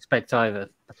you. going to expect either.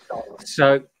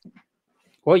 So,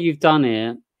 what you've done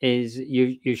here is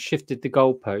you've shifted the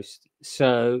goalpost.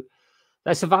 So,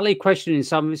 that's a valid question in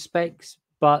some respects,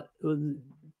 but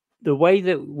the way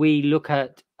that we look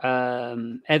at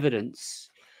evidence,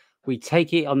 we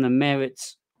take it on the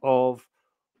merits of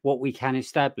what we can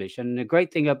establish. And the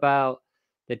great thing about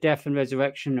the death and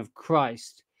resurrection of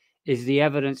Christ is the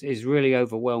evidence is really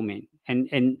overwhelming, and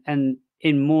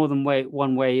in more than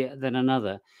one way than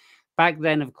another. Back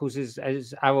then, of course,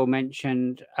 as Errol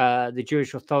mentioned, the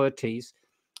Jewish authorities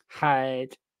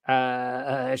had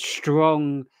a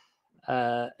strong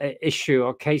issue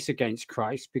or case against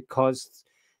Christ because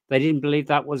they didn't believe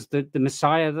that was the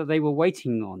Messiah that they were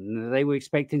waiting on. They were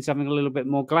expecting something a little bit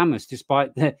more glamorous,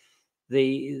 despite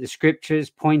the scriptures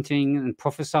pointing and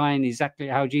prophesying exactly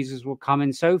how Jesus will come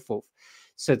and so forth.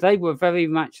 So they were very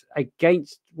much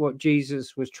against what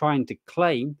Jesus was trying to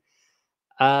claim,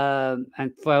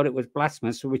 and felt it was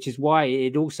blasphemous, which is why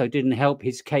it also didn't help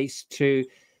his case to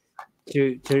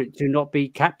not be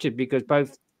captured, because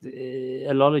both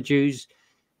a lot of Jews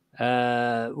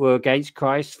were against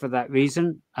Christ for that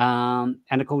reason, and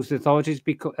of course the authorities,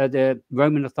 because the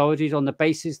Roman authorities, on the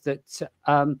basis that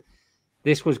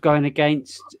this was going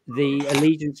against the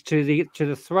allegiance to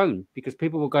the throne, because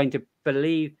people were going to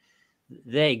believe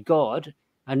their God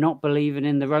and not believing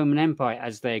in the Roman Empire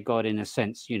as their God, in a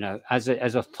sense, as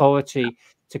authority,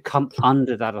 to come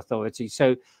under that authority.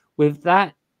 So with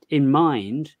that in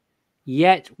mind,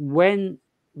 yet when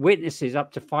witnesses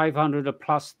up to 500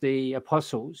 plus the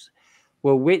apostles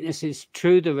were witnesses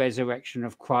to the resurrection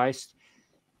of Christ,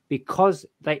 because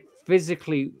they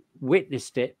physically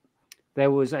witnessed it, there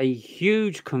was a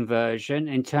huge conversion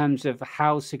in terms of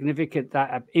how significant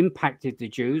that impacted the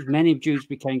Jews. Many Jews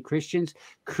became Christians.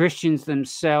 Christians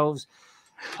themselves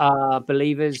are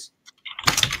believers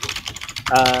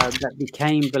that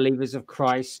became believers of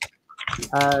Christ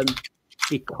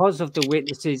because of the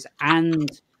witnesses and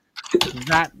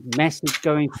that message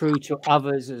going through to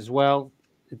others as well,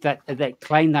 that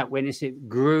claim that witness. It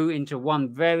grew into one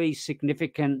very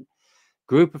significant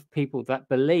group of people that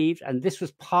believed, and this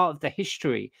was part of the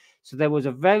history. So there was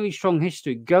a very strong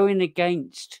history going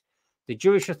against the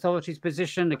Jewish authorities'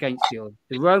 position, against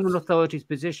the Roman authorities'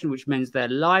 position, which means their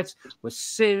lives were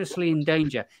seriously in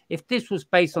danger. If this was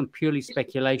based on purely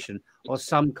speculation or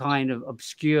some kind of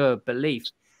obscure belief,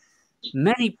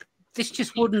 this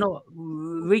just would not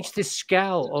reach this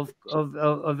scale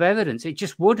of evidence. It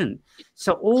just wouldn't.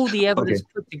 So all the evidence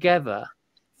put together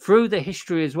through the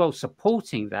history as well,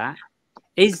 supporting that,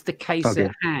 is the case at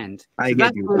hand. I So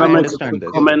get you. Can I make a quick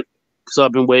comment? Because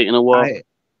I've been waiting a while.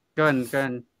 Go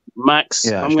on. Max,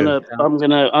 Yeah,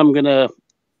 I'm gonna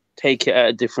take it at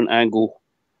a different angle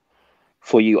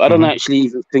for you. I don't actually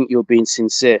even think you're being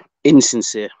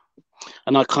insincere.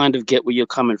 And I kind of get where you're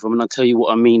coming from, and I'll tell you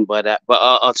what I mean by that. But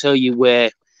I'll tell you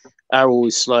where Errol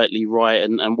is slightly right,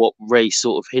 and what Ray's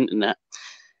sort of hinting at.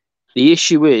 The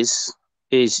issue is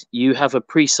you have a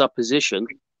presupposition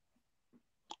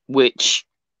which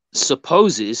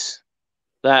supposes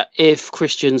that if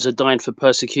Christians are dying for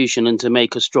persecution and to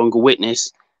make a stronger witness,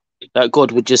 that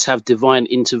God would just have divine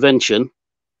intervention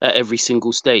at every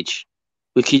single stage.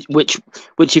 Which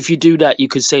if you do that, you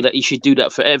could say that you should do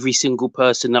that for every single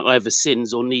person that either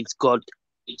sins or needs God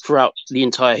throughout the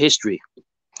entire history.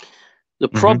 The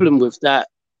problem with that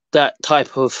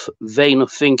type of vein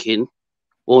of thinking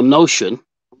or notion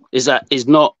is that is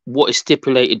not what is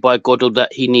stipulated by God or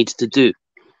that he needs to do.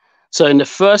 So in the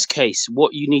first case,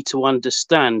 what you need to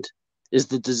understand is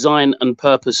the design and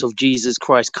purpose of Jesus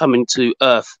Christ coming to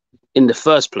earth in the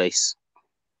first place,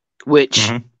 which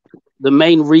the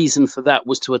main reason for that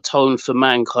was to atone for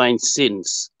mankind's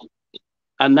sins.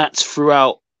 And that's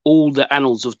throughout all the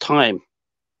annals of time.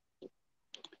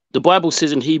 The Bible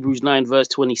says in Hebrews 9 verse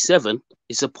 27,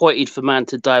 it's appointed for man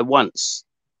to die once,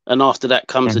 and after that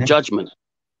comes a judgment.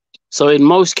 So in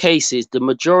most cases, the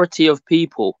majority of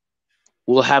people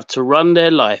will have to run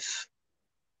their life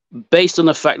based on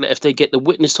the fact that if they get the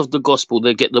witness of the gospel,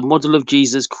 they get the model of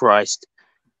Jesus Christ,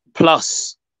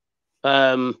 plus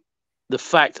the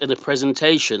fact and the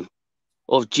presentation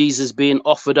of Jesus being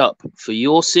offered up for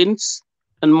your sins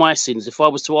and my sins. If I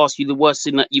was to ask you the worst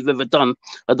sin that you've ever done,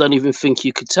 I don't even think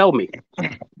you could tell me.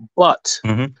 But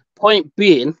point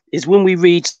being is, when we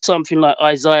read something like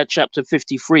Isaiah chapter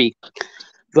 53,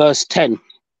 verse 10,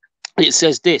 it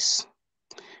says this: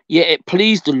 "Yet it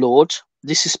pleased the Lord,"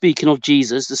 this is speaking of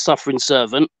Jesus, the suffering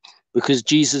servant, because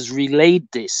Jesus relayed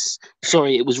this.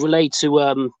 Sorry, it was relayed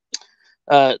to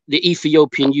the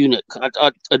Ethiopian eunuch.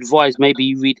 I'd advise maybe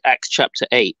you read Acts chapter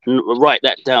 8 and write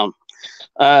that down.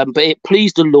 But it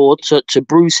pleased the Lord to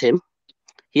bruise him.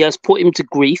 He has put him to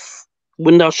grief.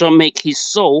 When thou shalt make his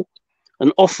soul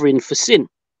an offering for sin,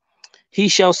 he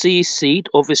shall see his seed,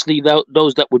 obviously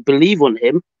those that would believe on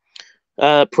him,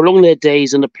 prolong their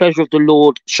days, and the pleasure of the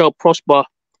Lord shall prosper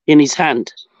in his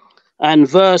hand. And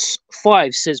verse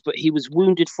 5 says, "But he was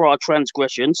wounded for our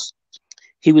transgressions,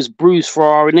 he was bruised for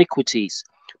our iniquities.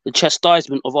 The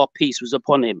chastisement of our peace was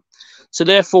upon him." So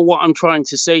therefore, what I'm trying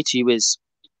to say to you is,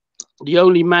 the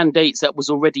only mandates that was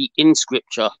already in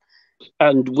Scripture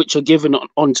and which are given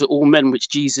unto all men, which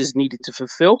Jesus needed to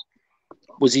fulfill,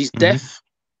 was his death,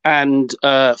 and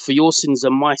for your sins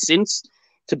and my sins,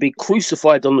 to be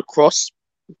crucified on the cross,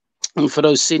 and for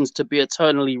those sins to be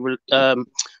eternally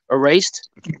erased.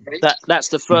 That's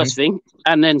the first thing.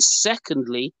 And then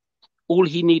secondly, all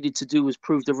he needed to do was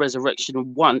prove the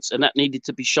resurrection once, and that needed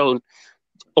to be shown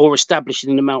or established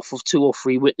in the mouth of 2 or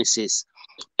 3 witnesses.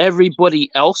 Everybody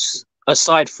else,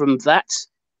 aside from that,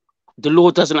 the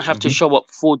Lord doesn't have to show up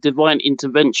for divine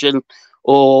intervention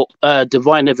or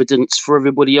divine evidence for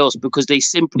everybody else, because they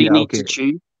simply need to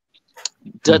choose.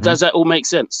 Does that all make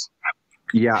sense?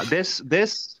 Yeah, this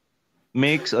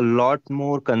makes a lot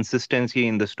more consistency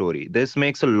in the story. This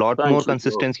makes a lot more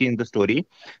consistency in the story.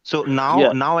 So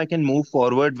now I can move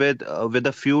forward with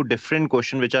a few different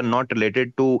questions which are not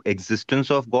related to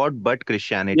existence of God but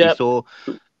Christianity. So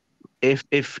if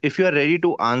you are ready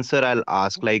to answer, I'll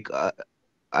ask. Like,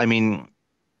 I mean,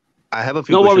 I have a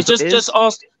few. No worries. questions. Just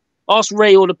ask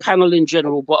Ray or the panel in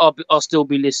general, but I'll still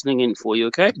be listening in for you.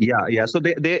 Okay? Yeah. So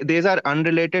these are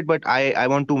unrelated, but I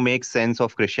want to make sense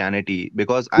of Christianity,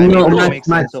 because I need to make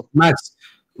sense of Max.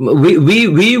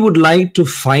 We would like to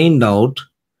find out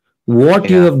what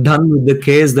you have done with the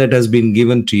case that has been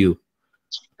given to you.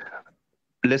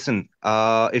 Listen,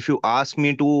 if you ask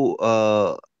me to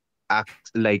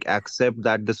accept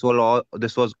that this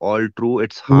was all true,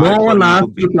 it's hard. No one asked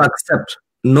you to accept.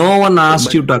 No one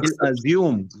asked you to accept.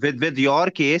 Assume with your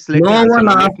case. Let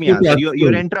me answer.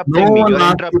 You're interrupting me.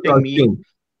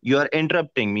 You're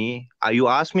interrupting me. You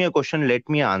asked me a question. Let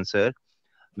me answer.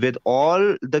 With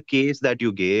all the case that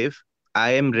you gave,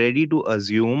 I am ready to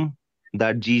assume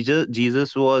that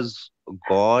Jesus was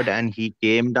God, and he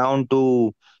came down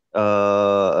to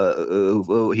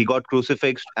he got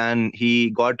crucified and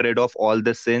he got rid of all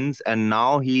the sins, and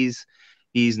now he's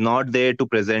not there to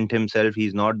present himself.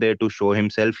 He's not there to show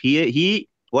himself.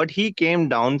 What he came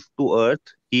down to earth,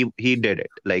 he did it.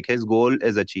 Like, his goal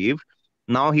is achieved.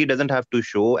 Now he doesn't have to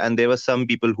show. And there were some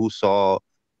people who saw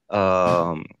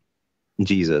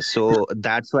Jesus. So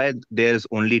that's why there's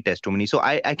only testimony. So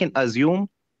I can assume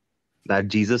that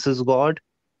Jesus is God.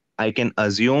 I can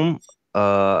assume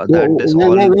that this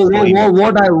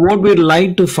what we'd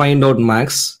like to find out,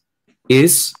 Max,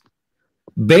 is,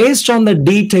 based on the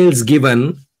details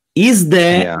given, is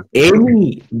there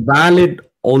any valid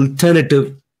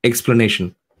alternative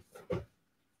explanation?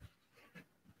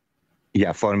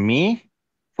 Yeah, for me,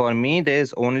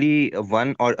 there's only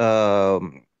one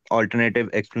alternative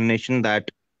explanation,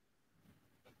 that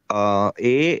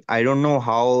I don't know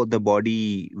how the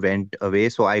body went away,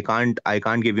 so I can't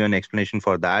give you an explanation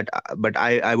for that. But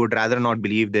I would rather not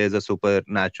believe there's a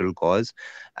supernatural cause.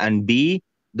 And B,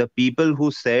 the people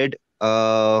who said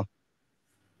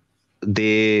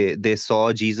they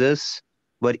saw Jesus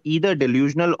were either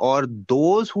delusional, or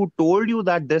those who told you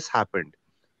that this happened.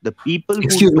 The people who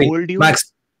told you,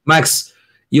 Max,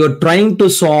 you're trying to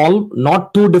solve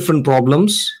not 2 different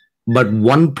problems, but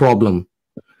one problem.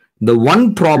 The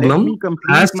one problem. Let me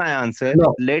complete my answer.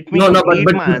 Let me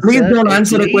complete my answer. Please don't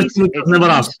answer a question which was never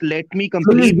asked. Let me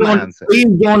complete my answer. Please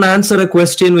don't answer a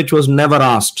question which was never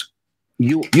asked.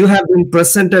 You have been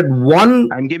presented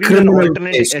one. I'm giving you an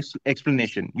alternate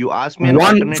explanation. You asked me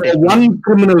one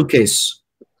criminal case.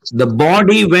 The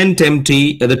body went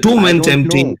empty. The tomb went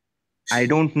empty. I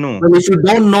don't know. Well, if you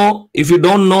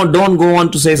don't know, don't go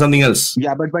on to say something else.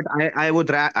 Yeah, but I would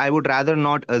rather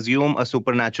not assume a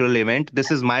supernatural event.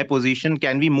 This is my position.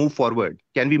 Can we move forward?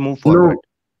 Can we move forward? No.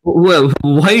 Well,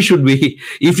 why should we?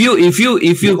 If you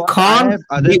Because I can't have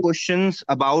other questions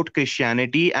about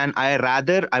Christianity, and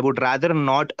I would rather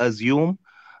not assume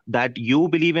that you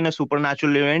believe in a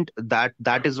supernatural event.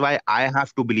 That is why I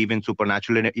have to believe in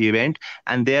supernatural event.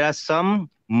 And there are some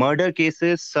murder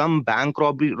cases, some bank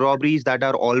robberies that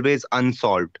are always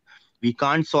unsolved. We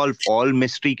can't solve all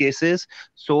mystery cases,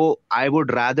 so I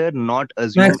would rather not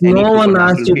assume Max, any no one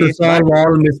asked supernatural you to case. solve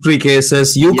all mystery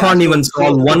cases. You Yeah, can't so even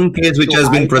solve one case which has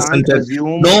been I can't presented.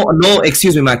 assume. No,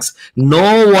 excuse me, Max.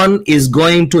 No one is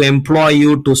going to employ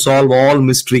you to solve all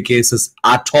mystery cases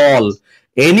at all.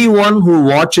 Anyone who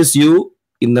watches you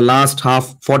in the last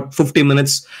 50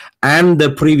 minutes and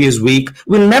the previous week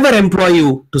will never employ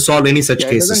you to solve any such Yeah,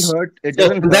 cases. It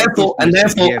doesn't hurt.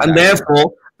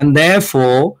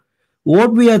 Therefore,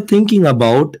 what we are thinking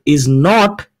about is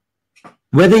not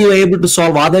whether you're able to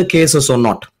solve other cases or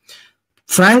not.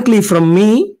 Frankly, from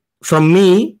me,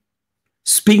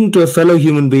 speaking to a fellow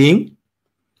human being,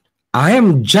 I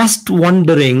am just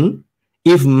wondering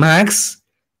if Max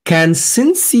can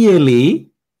sincerely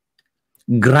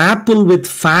grapple with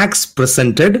facts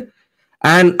presented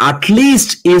and at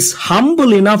least is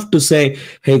humble enough to say,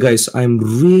 hey guys, I'm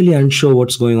really unsure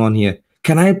what's going on here.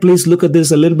 Can I please look at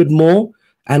this a little bit more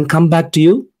and come back to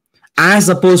you? As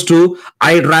opposed to,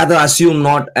 I'd rather assume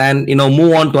not and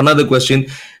move on to another question.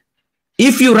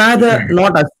 If you rather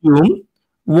not assume,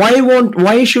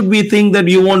 why should we think that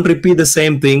you won't repeat the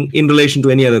same thing in relation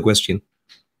to any other question?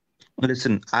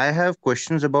 Listen, I have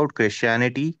questions about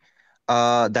Christianity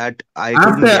that I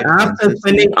after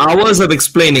spending hours of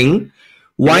explaining,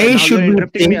 why should we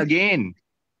interrupting me again?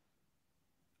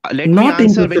 Let me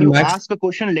answer. When you ask a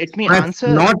question, let me answer.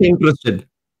 Not interested.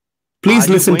 Please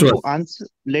listen to us.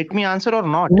 Let me answer or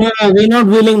not? No, we're not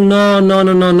willing.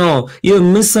 No. You've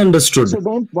misunderstood. So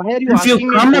why are you asking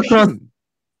me a question?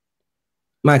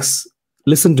 Max,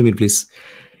 listen to me, please.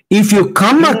 If you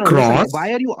come across...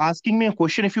 Why are you asking me a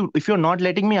question if you're not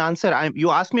letting me answer?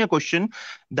 You ask me a question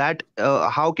that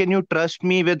how can you trust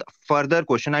me with further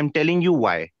question? I'm telling you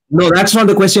why. No, that's not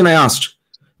the question I asked.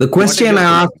 The question I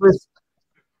asked was...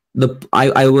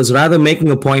 I was rather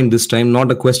making a point this time, not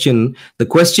a question. The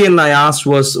question I asked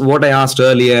was what I asked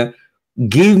earlier.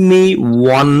 Give me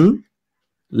one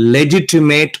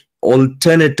legitimate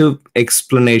alternative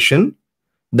explanation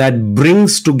that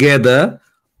brings together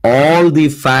all the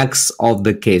facts of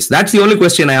the case. That's the only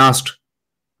question I asked,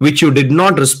 which you did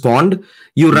not respond.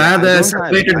 You rather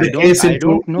separated the case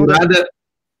into...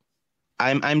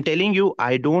 I'm telling you,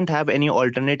 I don't have any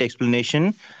alternate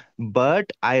explanation. But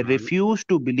I refuse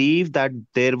to believe that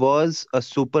there was a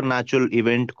supernatural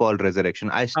event called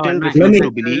resurrection. I still refuse to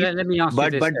believe. Let me ask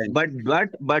you this.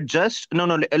 But just no.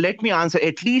 Let me answer.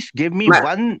 At least give me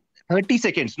 30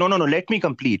 seconds. No. Let me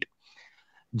complete.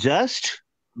 Just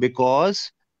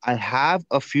because I have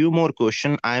a few more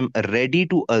questions, I'm ready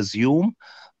to assume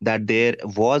that there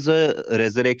was a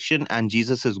resurrection and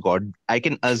Jesus is God. I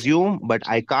can assume, but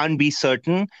I can't be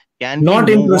certain. Can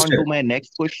we move on to my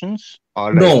next questions?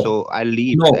 All right, so I'll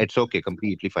leave. No. It's okay.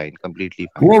 Completely fine.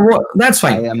 Well, that's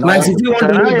fine. Max, if you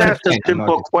want to I ask a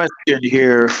simple question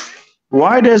here.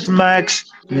 Why does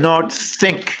Max not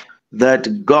think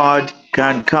that God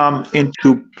can come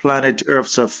into planet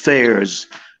Earth's affairs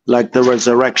like the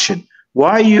resurrection?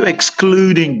 Why are you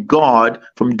excluding God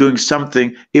from doing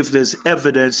something if there's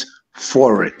evidence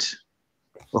for it?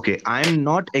 Okay, I'm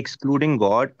not excluding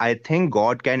God. I think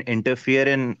God can interfere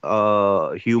in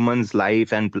humans'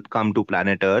 life and come to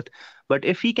planet Earth. But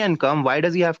if he can come, why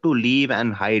does he have to leave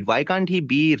and hide? Why can't he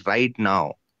be right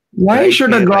now? Why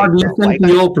should a God listen to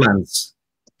your plans?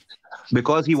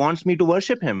 Because he wants me to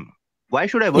worship him. Why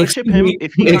should I worship him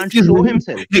if he can't show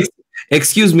himself?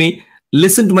 Excuse me.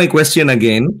 Listen to my question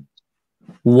again.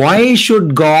 Why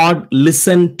should God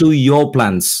listen to your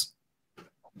plans?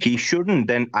 He shouldn't.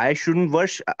 Then I shouldn't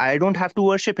worship. I don't have to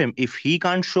worship him. If he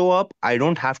can't show up, I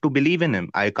don't have to believe in him.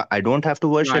 I don't have to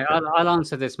worship him. I'll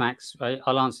answer this, Max. Right?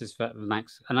 I'll answer this for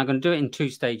Max. And I'm going to do it in 2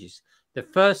 stages. The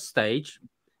first stage,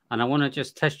 and I want to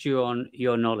just test you on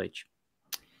your knowledge.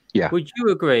 Yeah. Would you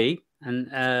agree, and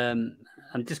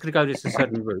I'm just going to go this a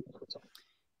certain route.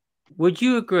 Would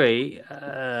you agree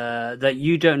that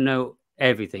you don't know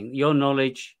everything? Your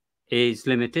knowledge is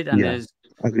limited and there's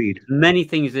many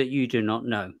things that you do not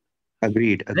know.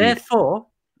 Agreed. Therefore,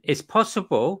 it's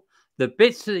possible the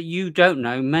bits that you don't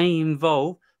know may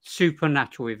involve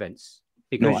supernatural events.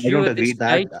 Because I don't agree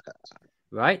that.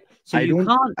 Right? So you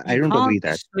can't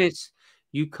dismiss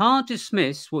You can't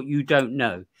dismiss what you don't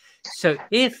know. So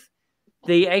if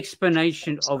the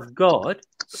explanation of God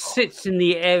sits in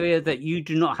the area that you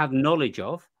do not have knowledge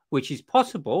of, which is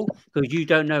possible because you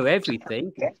don't know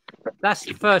everything, that's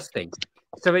the first thing.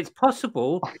 So it's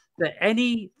possible that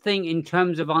anything in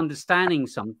terms of understanding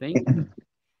something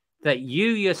that you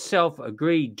yourself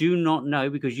agree do not know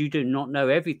because you do not know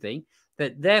everything,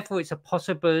 that therefore it's a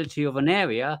possibility of an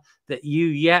area that you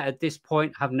yet at this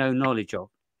point have no knowledge of.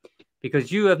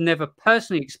 Because you have never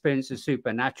personally experienced the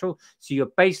supernatural, so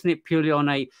you're basing it purely on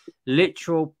a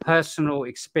literal personal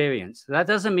experience. That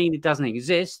doesn't mean it doesn't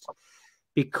exist,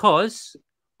 because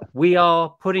we are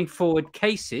putting forward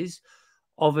cases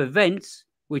of events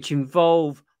which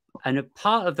involve, and a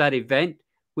part of that event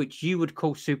which you would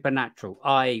call supernatural,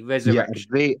 i.e. resurrection.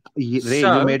 Yeah, Ray,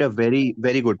 you made a very,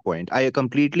 very good point. I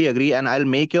completely agree, and I'll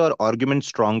make your argument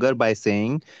stronger by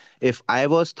saying, if I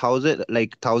was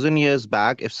 1,000 years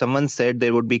back, if someone said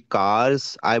there would be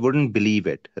cars, I wouldn't believe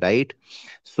it, right?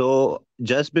 So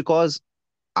just because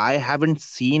I haven't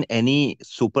seen any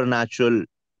supernatural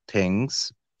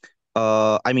things,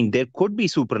 I mean, there could be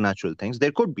supernatural things.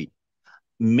 There could be.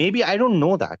 Maybe I don't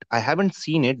know that. I haven't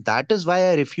seen it. That is why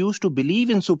I refuse to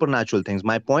believe in supernatural things.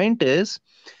 My point is,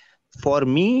 for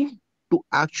me to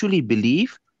actually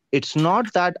believe, it's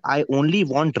not that I only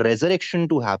want resurrection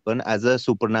to happen as a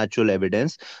supernatural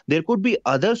evidence. There could be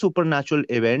other supernatural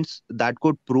events that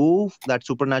could prove that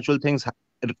supernatural things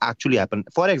actually happen.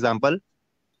 For example,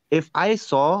 if I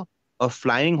saw a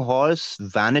flying horse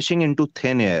vanishing into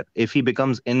thin air, if he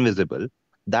becomes invisible,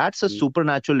 that's a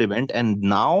supernatural event. And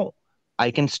now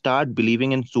I can start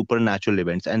believing in supernatural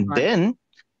events. And then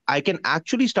I can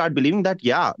actually start believing that,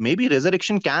 yeah, maybe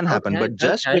resurrection can happen. But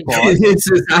just because... This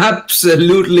is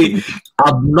absolutely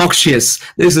obnoxious.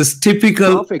 This is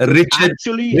typical Richard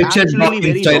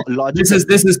Dawkins style.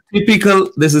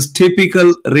 This is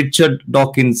typical Richard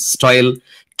Dawkins style,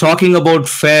 talking about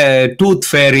tooth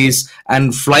fairies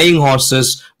and flying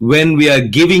horses when we are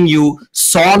giving you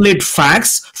solid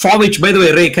facts, for which, by the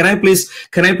way, Ray, can I please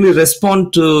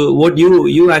respond to what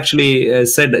you actually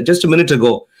said just a minute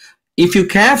ago? If you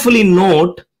carefully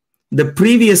note the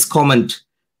previous comment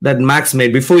that Max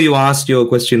made before you asked your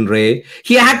question, Ray,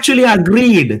 he actually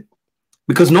agreed.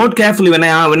 Because note carefully, when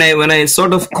I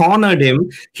sort of cornered him,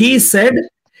 he said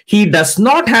he does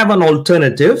not have an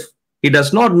alternative. He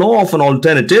does not know of an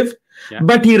alternative,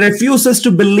 but he refuses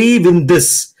to believe in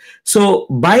this. So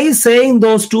by saying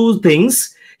those two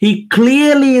things, he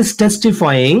clearly is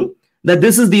testifying that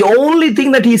this is the only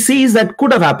thing that he sees that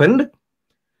could have happened,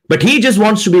 but he just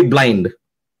wants to be blind.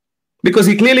 Because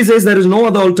he clearly says there is no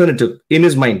other alternative in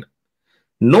his mind.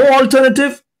 No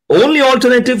alternative, only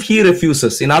alternative he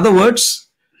refuses. In other words,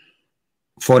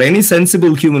 for any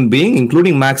sensible human being,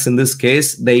 including Max in this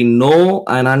case, they know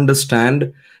and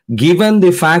understand, given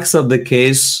the facts of the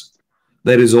case,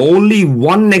 there is only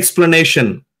one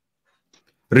explanation.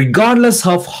 Regardless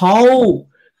of how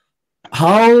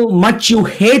much you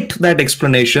hate that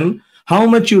explanation, how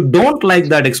much you don't like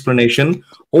that explanation,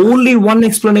 only one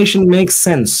explanation makes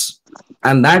sense.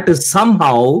 And that is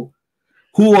somehow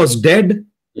who was dead,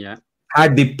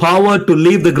 had the power to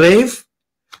leave the grave,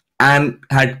 and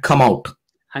had come out.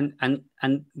 And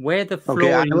where the floor...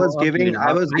 Okay, I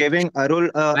was giving Arul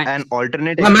an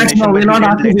alternate Max, no, we're not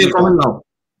asking for your comment now.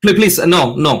 Please,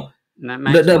 no.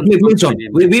 Please don't.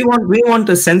 We want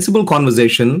a sensible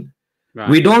conversation. Right.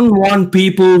 We don't want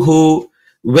people who,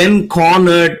 when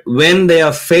cornered, when they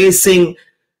are facing,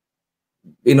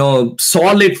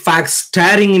 solid facts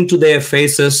staring into their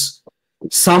faces,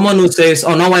 someone who says,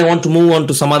 oh, now I want to move on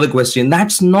to some other question.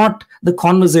 That's not the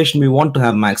conversation we want to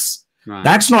have, Max. Right.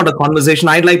 That's not a conversation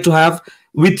I'd like to have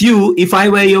with you if I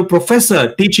were your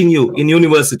professor teaching you in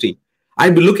university.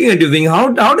 I'd be looking at you thinking,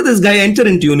 how did this guy enter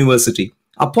into university?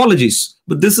 Apologies,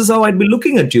 but this is how I'd be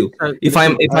looking at you. If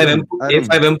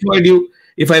I've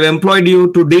employed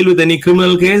you to deal with any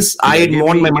criminal case, I'd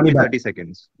want my money back. 30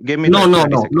 seconds. Give me no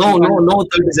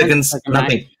 30 seconds.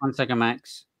 Nothing. 1 second,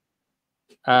 Max.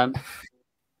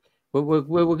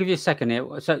 We'll give you a second here.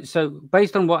 So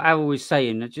based on what Arul was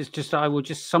saying, I will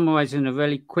just summarize in a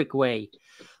really quick way.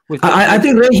 I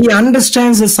think Ray, he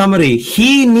understands the summary.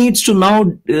 He needs to now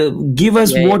give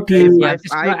us what he...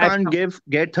 If I can't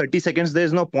get 30 seconds,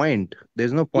 there's no point.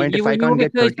 There's no point if I can't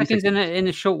get 30 seconds. In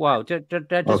a short while. Just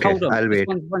hold on. I'll wait.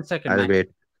 1 second, I'll wait.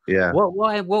 Yeah.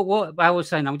 What I was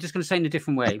saying, I'm just going to say in a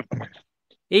different way.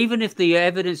 Even if the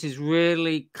evidence is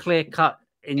really clear-cut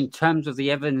in terms of the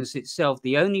evidence itself,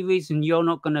 the only reason you're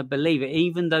not going to believe it,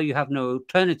 even though you have no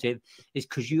alternative, is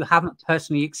because you haven't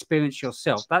personally experienced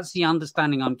yourself. That's the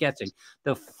understanding I'm getting.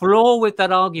 The flaw with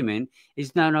that argument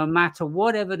is no matter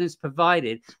what evidence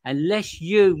provided, unless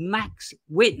you, Max,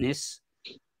 witness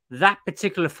that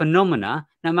particular phenomena,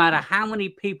 no matter how many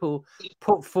people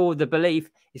put forward the belief,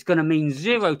 is going to mean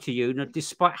zero to you,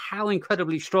 despite how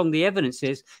incredibly strong the evidence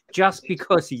is, just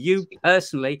because you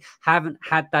personally haven't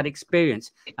had that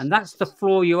experience. And that's the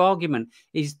flaw of your argument,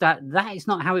 is that is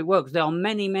not how it works. There are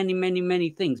many, many, many, many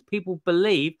things. People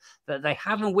believe that they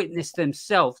haven't witnessed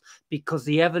themselves because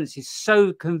the evidence is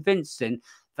so convincing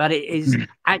that it is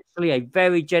actually a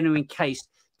very genuine case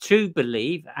to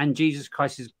believe, and Jesus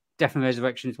Christ's death and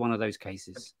resurrection is one of those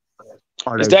cases.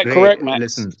 All Is right, that great. correct, Max?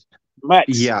 Listen,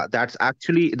 Max. yeah, that's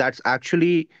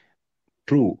actually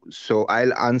true. So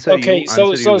I'll answer Okay, you with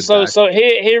that. so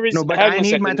here is. No, but Hang I on a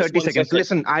need my second. Just 30 1 seconds. second.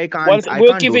 Listen, I We'll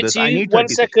can't give do it this. to I you. need 1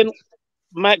 30 second, seconds.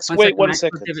 Max. One Wait second, 1 Max,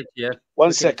 second. we'll give it to you.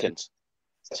 1 second.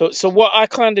 So what I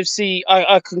kind of see,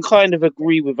 I can kind of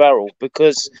agree with Errol,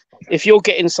 because if you're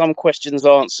getting some questions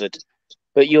answered,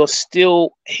 but you're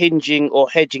still hinging or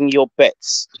hedging your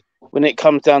bets when it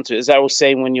comes down to it, as Errol's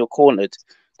saying, when you're cornered,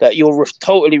 that you'll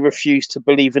totally refuse to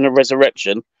believe in a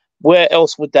resurrection, where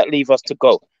else would that leave us to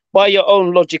go? By your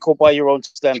own logic or by your own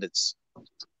standards?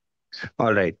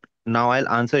 All right. Now I'll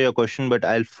answer your question, but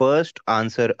I'll first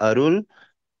answer Arul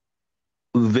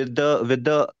with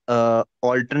the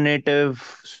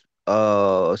alternative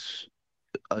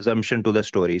assumption to the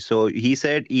story. So he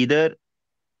said either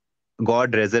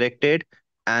God resurrected,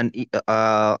 and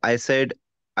I said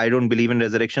I don't believe in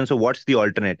resurrection. So what's the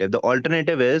alternative? The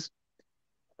alternative is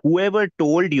whoever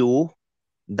told you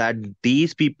that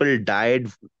these people died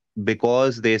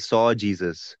because they saw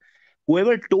Jesus.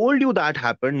 Whoever told you that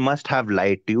happened must have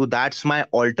lied to you. That's my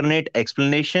alternate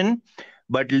explanation.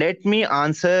 But let me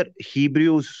answer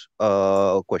Hebrew's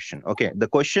question. Okay, the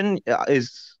question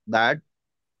is that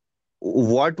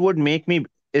what would make me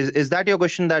is that your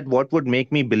question, that what would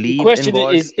make me The believe in question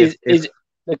God if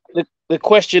the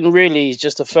question really is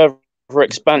just a further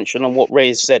expansion on what Ray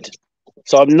has said.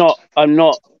 So I'm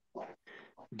not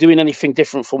doing anything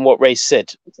different from what Ray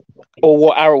said or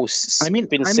what Errol's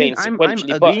been saying I'm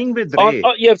sequentially. agreeing with Ray.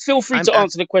 Yeah, feel free to I'm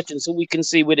answer the question so we can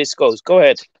see where this goes. Go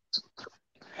ahead.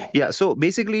 Yeah, so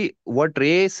basically what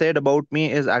Ray said about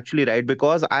me is actually right,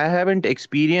 because I haven't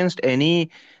experienced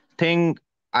anything.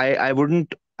 I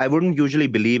wouldn't usually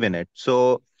believe in it.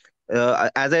 So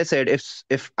as I said, if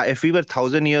we were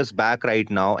 1,000 years back right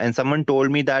now and someone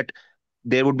told me that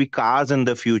there would be cars in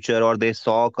the future or they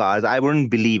saw cars, I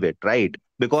wouldn't believe it, right?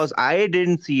 Because I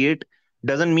didn't see it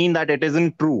doesn't mean that it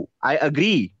isn't true. I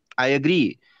agree.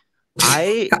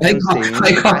 I am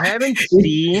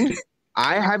saying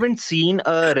I haven't seen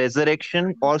a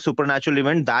resurrection or supernatural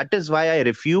event. That is why I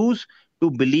refuse to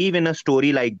believe in a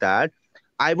story like that.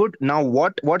 I would now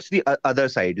what's the other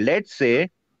side? Let's say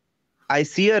I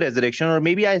see a resurrection, or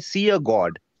maybe I see a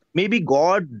God. Maybe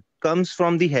God comes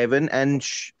from the heaven and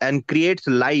creates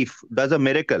life, does a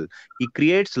miracle. He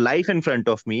creates life in front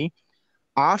of me.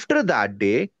 After that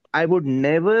day, I would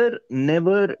never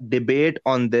debate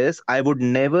on this. I would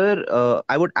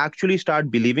actually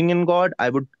start believing in God. I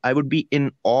would be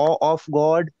in awe of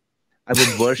God. I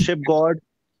would worship God.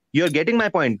 You're getting my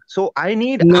point. So I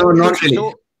need No, actual, not really.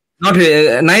 so Not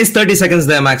really. Nice 30 seconds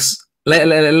there, Max. Let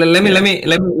me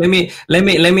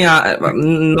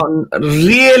not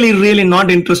really not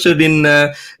interested in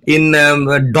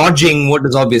dodging what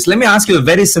is obvious. Let me ask you a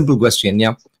very simple question.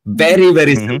 Yeah,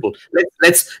 very simple.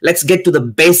 Let's get to the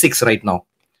basics right now.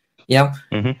 Yeah,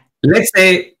 let's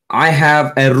say I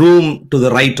have a room to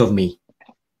the right of me.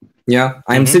 Yeah,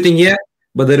 I'm sitting here,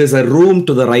 but there is a room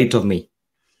to the right of me.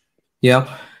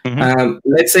 Yeah.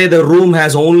 Let's say the room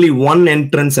has only one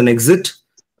entrance and exit,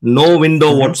 no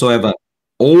window whatsoever,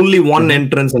 only one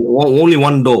entrance and only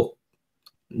one door,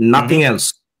 nothing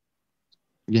else.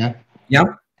 Yeah.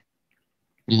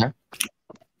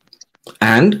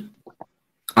 And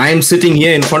I am sitting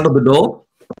here in front of the door.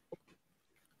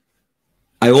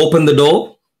 I open the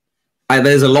door. There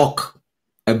is a lock,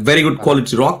 a very good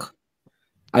quality lock.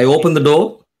 I open the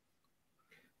door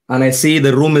and I see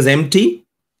the room is empty.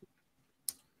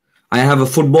 I have a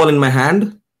football in my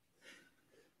hand,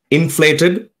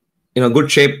 inflated, in a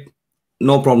good shape,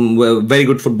 no problem, very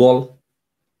good football.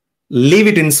 Leave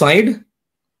it inside,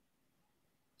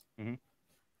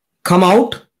 come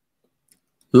out,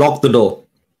 lock the door.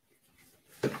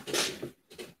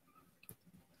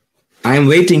 I am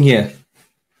waiting here,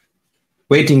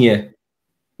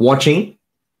 watching.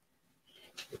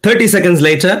 30 seconds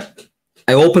later,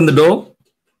 I open the door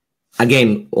again,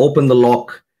 open the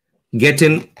lock, get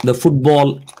in, the football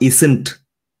isn't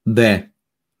there.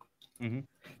 Mhm.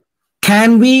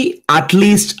 Can we at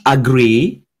least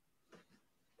agree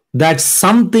that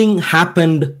something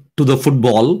happened to the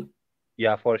football,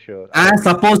 Yeah, for sure. as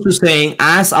opposed to saying,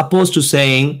 I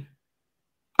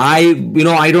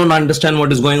don't understand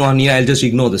what is going on here, I'll just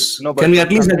ignore this. No, Can but we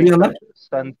at least agree on that?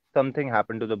 something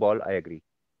happened to the ball. I agree.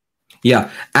 Yeah.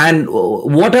 And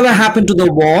whatever happened to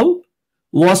the wall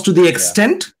was to the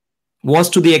extent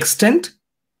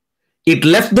it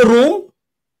left the room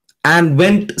and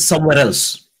went somewhere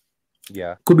else.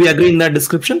 Yeah. Could we agree in that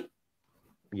description?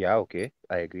 Yeah, okay.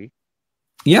 I agree.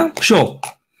 Yeah, sure.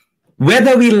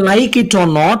 Whether we like it or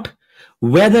not,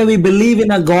 whether we believe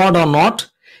in a God or not,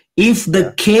 if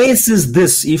the case is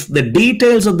this, if the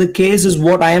details of the case is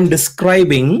what I am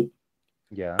describing,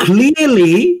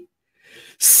 clearly,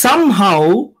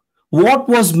 somehow, what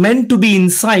was meant to be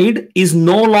inside is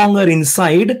no longer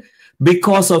inside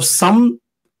because of some,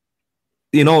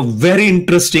 very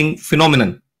interesting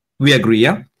phenomenon. We agree,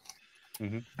 yeah?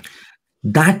 Mhm.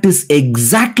 That is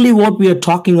exactly what we are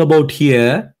talking about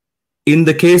here in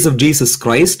the case of Jesus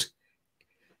Christ.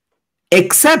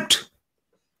 Except,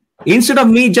 instead of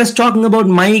me just talking about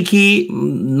my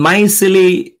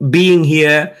silly being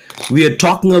here, we are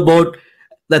talking about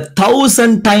the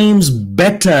 1,000 times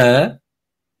better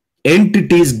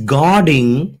entities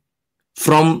guarding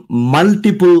from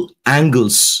multiple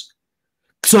angles.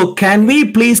 So can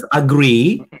we please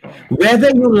agree, whether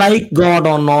you like God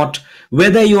or not,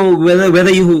 whether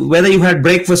you had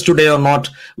breakfast today or not,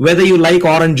 whether you like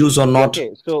orange juice or not?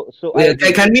 Okay, so I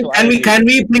agree. Can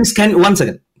we please, 1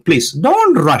 second, please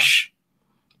don't rush.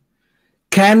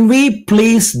 Can we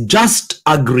please just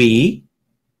agree,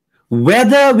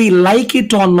 whether we like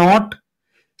it or not,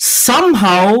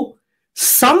 somehow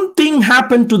something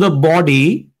happened to the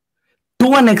body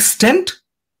to an extent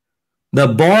the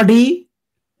body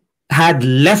had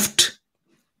left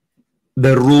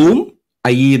the room,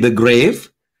 i.e. the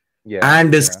grave,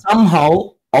 and is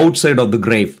somehow outside of the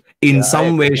grave in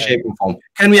some way, shape, or form.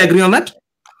 Can we agree on that?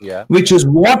 Yeah. Which is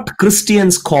what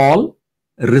Christians call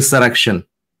resurrection.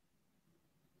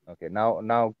 Okay. Now,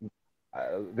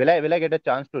 will I get a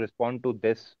chance to respond to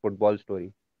this football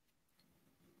story?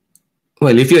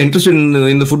 Well, if you're interested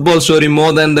in the football story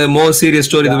more than the more serious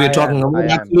story that we're talking about,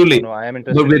 absolutely. No, I am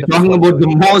interested. But we're talking about the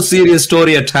more serious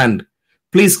story at hand.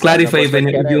 Please clarify if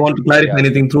you want to clarify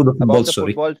anything through the football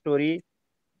story. Football story,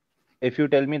 if you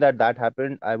tell me that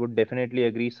happened, I would definitely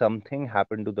agree something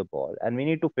happened to the ball, and we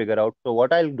need to figure out. So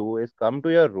what I'll do is come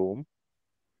to your room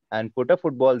and put a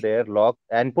football there, lock,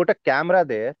 and put a camera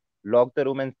there, lock the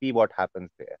room and see what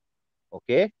happens there.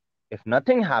 Okay? If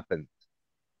nothing happens,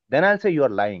 then I'll say you are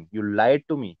lying. You lied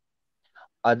to me.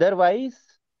 Otherwise,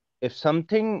 if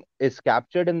something is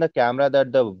captured in the camera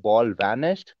that the ball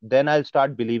vanished, then I'll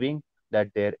start believing that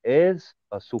there is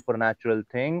a supernatural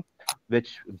thing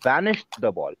which vanished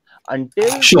the ball.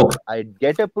 Until I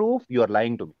get a proof, you are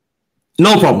lying to me.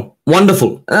 No problem.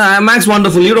 Wonderful. Max,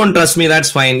 wonderful. You don't trust me.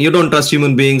 That's fine. You don't trust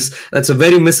human beings. That's a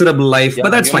very miserable life, but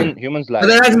that's fine. Humans lie.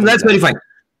 That's very fine.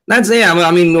 That's,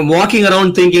 I mean, walking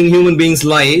around thinking human beings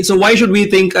lie. So why should we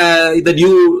think that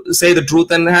you say the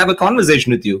truth and have a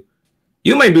conversation with you?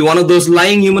 You might be one of those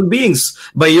lying human beings.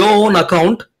 By your own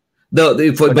account, human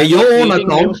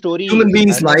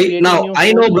beings lie. Now,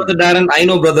 I know Brother Darren, I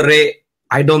know Brother Ray.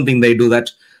 I don't think they do that.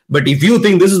 But if you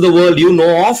think this is the world you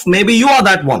know of, maybe you are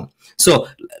that one. So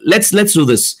let's do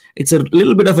this. It's a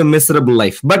little bit of a miserable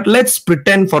life. But let's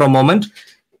pretend for a moment,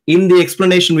 in the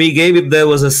explanation we gave, if there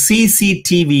was a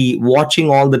CCTV watching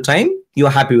all the time,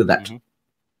 you're happy with that?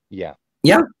 Yeah.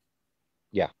 Yeah?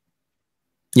 Yeah.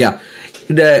 Yeah.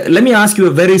 Let me ask you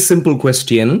a very simple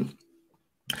question.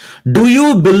 Do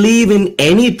you believe in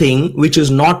anything which is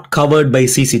not covered by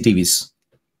CCTVs?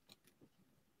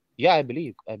 Yeah, I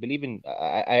believe in.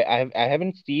 I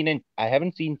haven't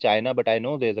seen China, but I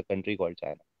know there's a country called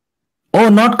China. Oh,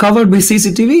 not covered by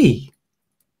CCTV.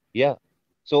 Yeah.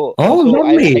 So,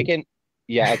 lovely. I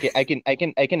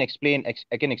can explain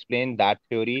that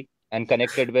theory and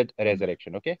connect it with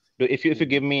resurrection. Okay. If you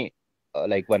give me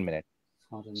like 1 minute.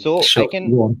 So sure. I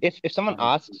can, if someone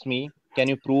asks me, can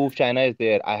you prove China is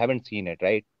there? I haven't seen it,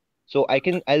 right? So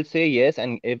I'll say yes,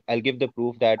 and if I'll give the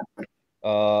proof that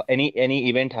any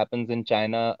event happens in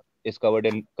China is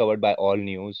covered by all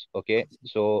news. Okay.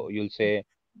 So you'll say,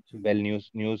 well,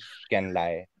 news can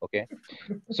lie. Okay.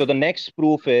 So the next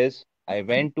proof is I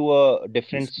went to a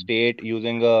different state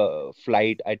using a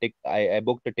flight. I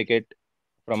booked a ticket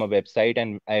from a website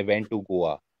and I went to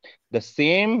Goa. The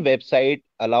same website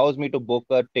allows me to book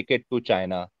a ticket to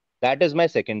China. That is my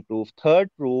second proof. Third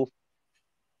proof,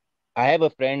 I have a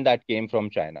friend that came from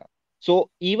China. So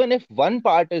even if one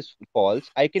part is false,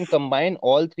 I can combine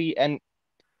all three and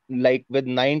like with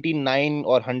 99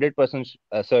 or 100%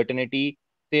 certainty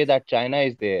say that China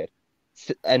is there.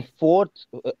 And fourth,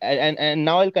 and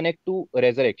now I'll connect to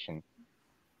resurrection.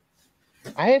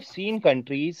 I have seen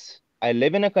countries. I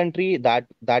live in a country that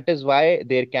is why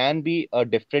there can be a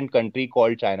different country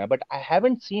called China, but I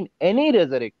haven't seen any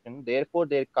resurrection. Therefore,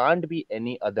 there can't be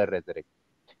any other resurrection.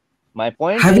 My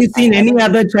point Have is, you seen any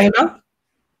other China?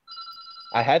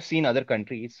 I have seen other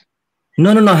countries.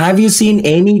 No. Have you seen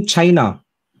any China?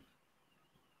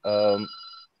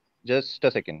 Just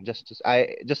a second. Just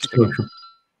a Sure, second.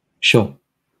 sure.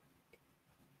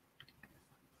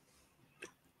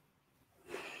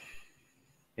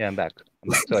 Yeah, I'm back.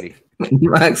 Sorry.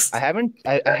 Max.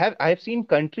 I have seen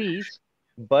countries,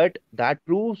 but that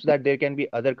proves that there can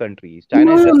be other countries.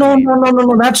 China is just a name.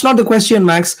 No. That's not the question,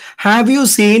 Max. Have you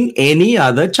seen any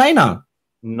other China?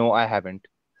 No, I haven't.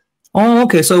 Oh,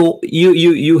 okay. So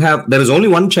you have, there is only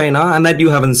one China and that you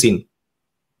haven't seen.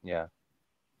 Yeah.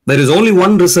 There is only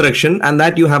one resurrection and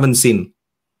that you haven't seen.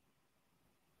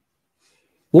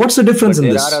 What's the difference in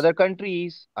this? There are other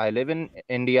countries. I live in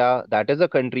India. That is a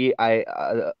country. I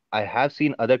have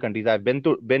seen other countries. I've been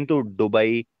to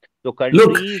Dubai. So countries.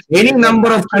 Look, any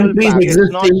number of countries existing.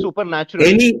 It's not supernatural.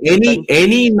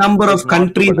 Any number of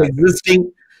countries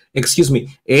existing. Excuse me.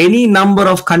 Any number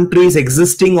of countries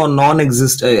existing or not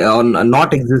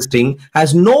existing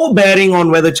has no bearing on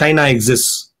whether China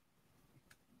exists.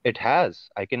 It has.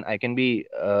 I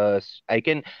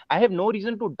have no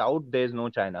reason to doubt there's no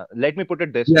China. Let me put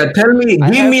it this way. Tell me,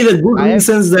 give me the good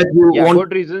reasons that you want.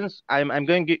 Good reasons. I'm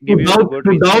going to give you the good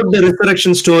reasons. To doubt the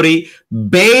resurrection story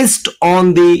based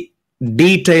on the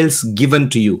details given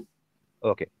to you.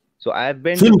 Okay. So I have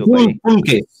been to Dubai. Full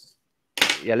case.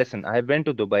 Yeah, listen, I have been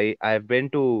to Dubai. I have been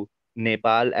to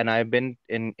Nepal, and I've been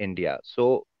in India.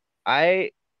 So I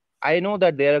know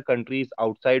that there are countries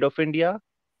outside of India,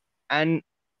 and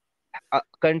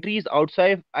countries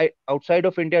outside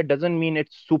of India doesn't mean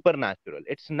it's supernatural.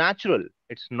 It's natural.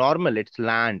 It's normal. It's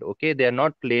land. Okay, they are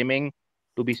not claiming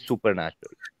to be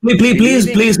supernatural. Please,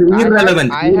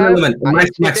 irrelevant.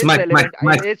 Max.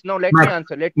 No, let me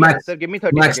answer. Give me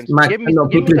 30 seconds. Give me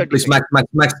 30 seconds.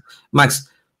 Max,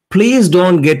 please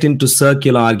don't get into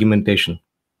circular argumentation.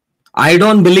 I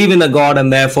don't believe in a God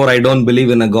and therefore I don't believe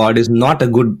in a God is not a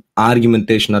good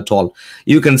argumentation at all.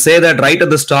 You can say that right at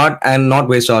the start and not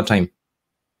waste our time.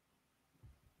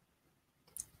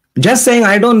 Just saying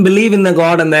I don't believe in the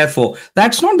God and therefore,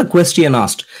 that's not the question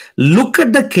asked. Look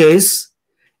at the case,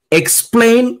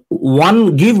 explain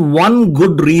give one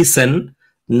good reason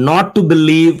not to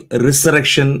believe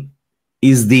resurrection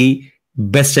is the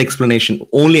best explanation,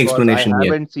 only explanation. I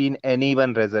haven't seen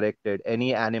anyone resurrected,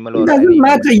 any animal or. It doesn't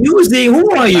matter. You say, who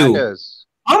are you? Matters.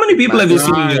 How many people have you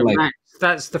seen in your life? Max,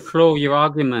 that's the flaw of your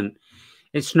argument.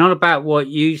 It's not about what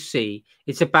you see.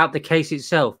 It's about the case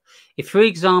itself. If, for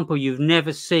example, you've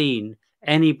never seen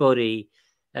anybody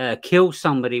kill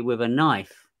somebody with a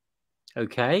knife,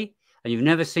 okay, and you've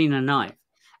never seen a knife,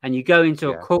 and you go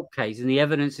into a court case and the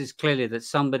evidence is clearly that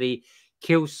somebody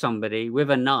kills somebody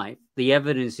with a knife, the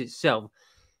evidence itself,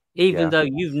 even though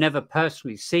you've never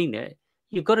personally seen it,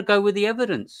 you've got to go with the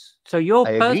evidence. So your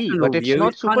personal view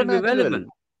is kind of irrelevant.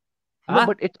 No,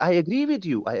 but I agree with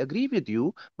you.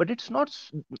 But it's not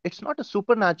a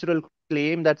supernatural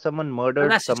claim that someone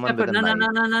murdered someone with a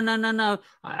knife. No.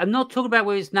 I'm not talking about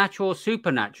whether it's natural or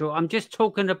supernatural. I'm just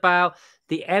talking about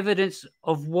the evidence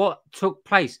of what took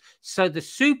place. So the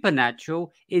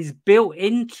supernatural is built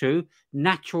into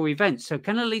natural events. So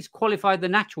can at least qualify the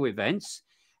natural events.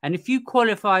 And if you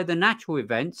qualify the natural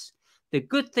events, the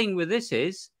good thing with this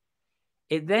is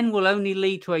it then will only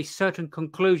lead to a certain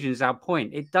conclusion is our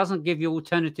point. It doesn't give you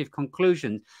alternative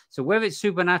conclusions. So whether it's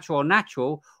supernatural or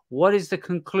natural, what is the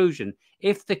conclusion?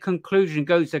 If the conclusion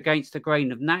goes against the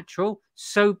grain of natural,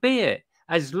 so be it.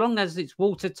 As long as it's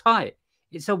watertight.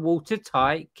 It's a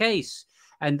watertight case.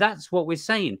 And that's what we're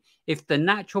saying. If the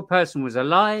natural person was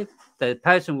alive, the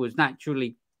person was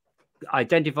naturally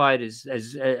identified as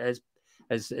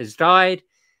died,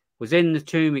 was in the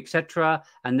tomb, etc.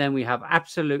 And then we have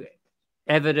absolute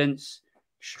evidence,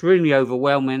 extremely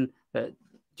overwhelming, that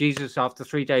Jesus after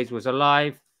 3 days was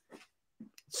alive,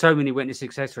 so many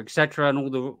witnesses, etc., and all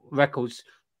the records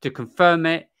to confirm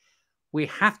it. We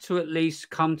have to at least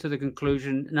come to the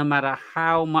conclusion, no matter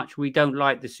how much we don't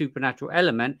like the supernatural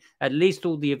element, at least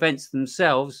all the events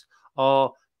themselves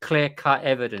are clear-cut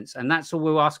evidence. And that's all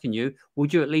we're asking you.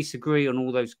 Would you at least agree on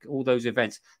all those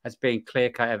events as being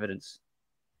clear-cut evidence?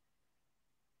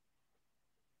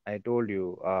 I told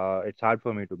you, it's hard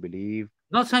for me to believe.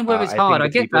 Not saying whether it's I hard. think I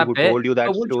the get people that who bit. told you that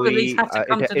But would you at least story, have to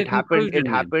come to the conclusion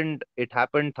then? it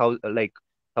happened like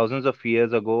thousands of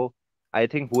years ago. I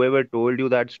think whoever told you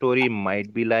that story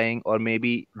might be lying, or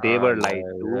maybe they were lied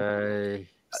to.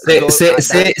 So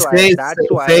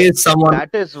Someone. that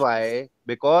is why,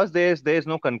 because there's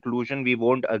no conclusion, we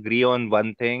won't agree on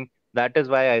one thing. That is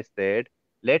why I said,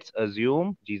 let's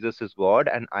assume Jesus is God,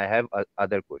 and I have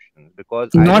other questions, because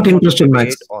I Not don't want to interested,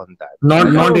 Max. debate on that.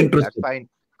 Not That's interested. fine.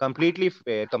 Completely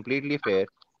fair. Completely fair.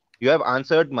 You have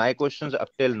answered my questions up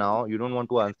till now. You don't want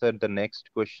to answer the next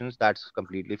questions. That's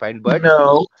completely fine. But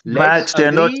No, let's Max,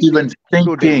 they're not agree even to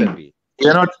thinking. disagree.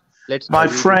 You're not, Let's my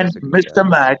agree to friend,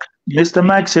 disagree. Yeah. Mr.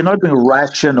 Max, you're not being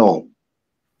rational.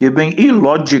 You're being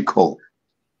illogical,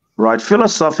 right?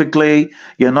 Philosophically,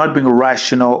 you're not being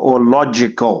rational or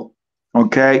logical.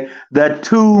 Okay? The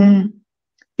tomb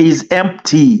is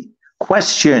empty.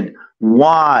 Question,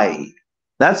 why?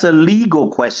 That's a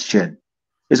legal question.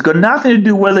 It's got nothing to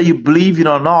do whether you believe it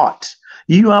or not.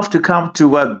 You have to come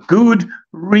to a good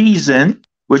reason,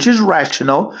 which is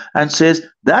rational, and says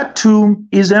that tomb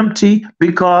is empty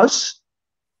because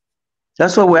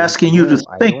that's what we're asking you to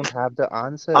think. I don't have the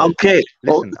answer. Okay.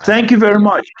 Listen, thank you very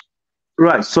much.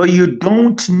 Right. So you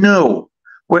don't know.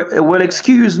 Well,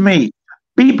 excuse me.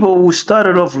 People who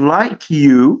started off like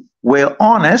you were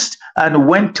honest and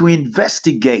went to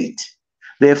investigate.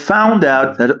 They found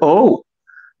out that, oh,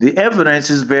 the evidence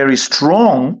is very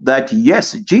strong that,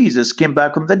 yes, Jesus came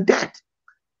back from the dead.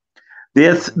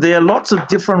 There are lots of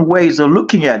different ways of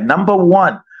looking at it. Number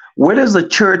one, where does the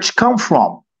church come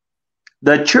from?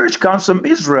 The church comes from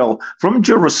Israel, from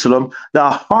Jerusalem, the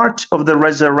heart of the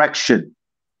resurrection.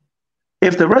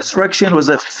 If the resurrection was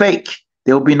a fake,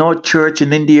 there will be no church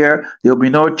in India, there will be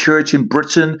no church in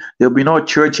Britain, there will be no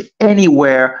church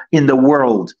anywhere in the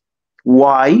world.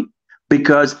 Why?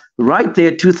 Because right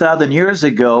there 2,000 years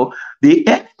ago, the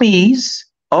enemies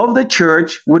of the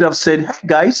church would have said, hey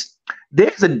guys,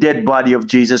 there's a dead body of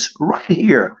Jesus right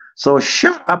here. So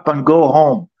shut up and go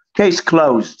home. Case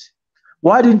closed.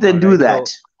 Why didn't they do that?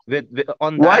 So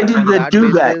why didn't they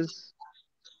do that?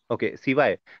 Okay, see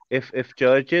why. If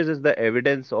churches is the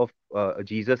evidence of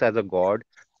Jesus as a God,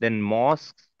 then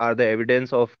mosques are the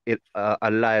evidence of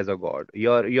Allah as a God.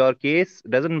 Your case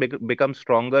doesn't become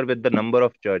stronger with the number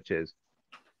of churches.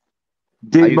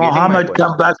 Did Muhammad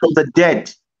come back from the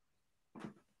dead?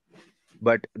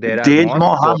 But there are Did mosques,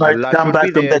 Muhammad so come back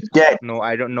from the dead? No,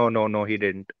 I don't know. No, he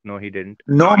didn't. No, he didn't.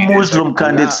 No Muslim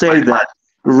can say that.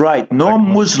 Right. No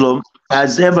Muslim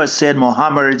has ever said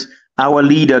Muhammad, our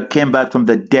leader, came back from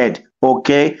the dead.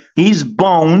 Okay? His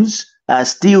bones are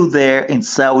still there in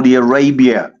Saudi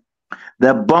Arabia.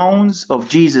 The bones of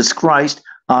Jesus Christ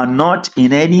are not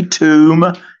in any tomb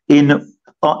in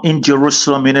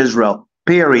Jerusalem, in Israel.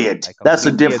 Period. That's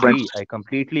the difference. I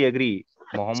completely agree.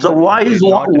 Muhammad, so why is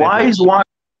one?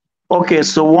 Okay,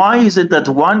 so why is it that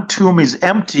one tomb is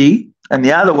empty and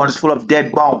the other one is full of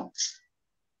dead bones?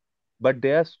 But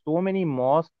there are so many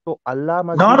mosques, so Allah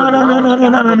must.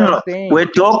 No. We're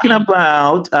talking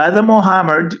about either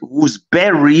Muhammad, who's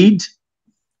buried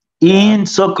in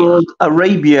so-called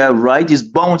Arabia, right? His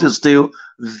bones are still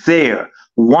there.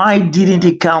 Why didn't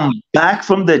he come back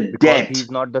from the dead? He's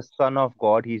not the son of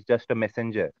God. He's just a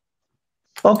messenger.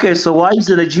 Okay, so why is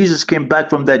it that Jesus came back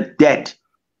from the dead?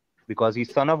 Because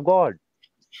he's son of God.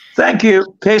 Thank you.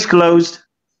 Case closed.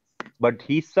 But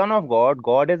he's son of God.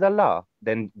 God is Allah.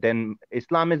 Then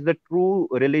Islam is the true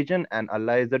religion and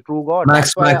Allah is the true God.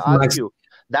 That's why I asked you.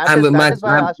 That is why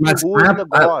I asked you, who is the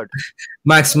God?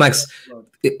 Max,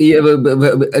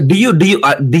 do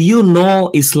you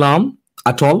know Islam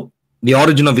at all? The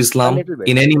origin of Islam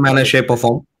in any manner, shape, or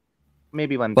form?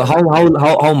 Maybe 1%. But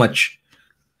how much?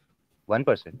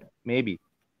 1%, maybe.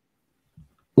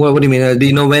 What do you mean? Do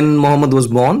you know when Muhammad was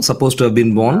born? Supposed to have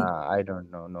been born? I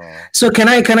don't know. No. So can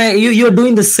I? You're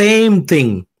doing the same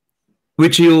thing,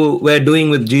 which you were doing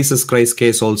with Jesus Christ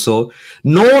case also.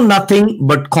 Know nothing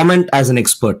but comment as an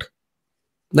expert.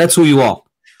 That's who you are.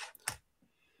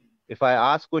 If I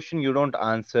ask question, you don't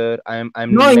answer. I'm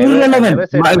no, irrelevant.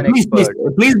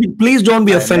 Please don't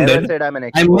be offended.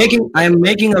 I am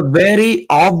making a very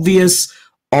obvious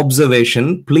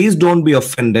observation. Please don't be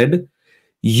offended.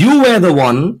 You were the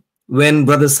one when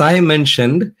Brother Sai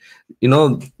mentioned,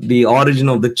 the origin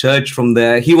of the church from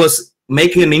there. He was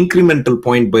making an incremental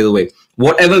point, by the way.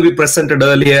 Whatever we presented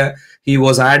earlier, he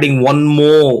was adding one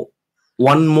more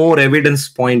evidence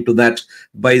point to that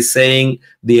by saying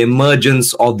the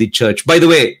emergence of the church. By the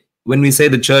way, when we say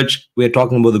the church, we're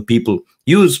talking about the people.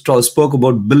 You spoke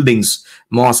about buildings,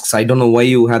 mosques. I don't know why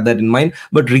you had that in mind.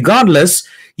 But regardless,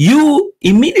 you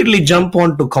immediately jump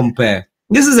on to compare.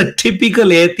 This is a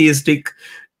typical atheistic,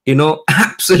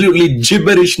 absolutely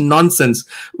gibberish nonsense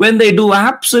when they do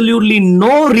absolutely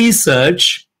no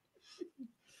research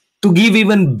to give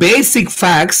even basic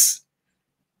facts.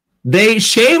 They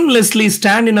shamelessly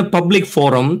stand in a public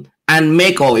forum and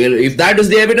make, if that is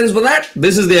the evidence for that,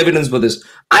 this is the evidence for this.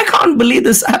 I can't believe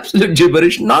this absolute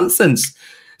gibberish nonsense.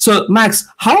 So, Max,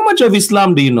 how much of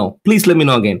Islam do you know? Please let me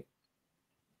know again.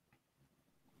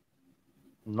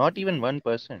 Not even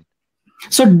 1%.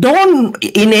 So don't,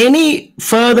 in any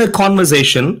further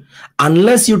conversation,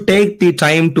 unless you take the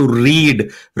time to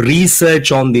read,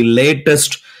 research on the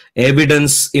latest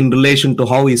evidence in relation to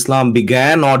how Islam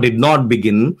began or did not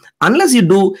begin, unless you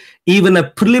do even a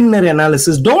preliminary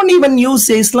analysis, don't even use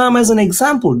Islam as an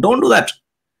example. Don't do that.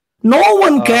 No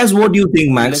one cares what you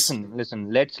think, Max.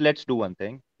 Listen. Let's do one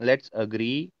thing. Let's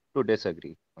agree to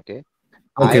disagree. Okay.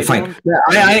 Okay, fine.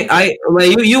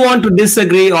 You want to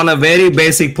disagree on a very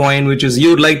basic point, which is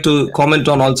you'd like to comment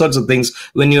on all sorts of things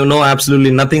when you know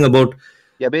absolutely nothing about.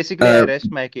 Yeah, basically, I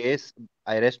rest my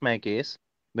case.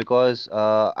 Because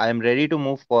I am ready to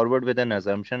move forward with an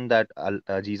assumption that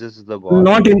Jesus is the God.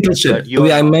 Not interested. We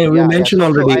mentioned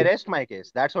already. So I rest my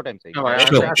case. That's what I'm saying. No,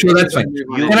 sure, that's fine.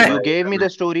 You gave me the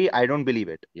story. I don't believe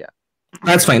it. Yeah.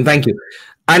 That's fine. Thank you.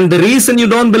 And the reason you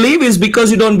don't believe is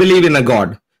because you don't believe in a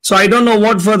God. So I don't know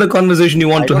what further conversation you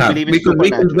want to have. We could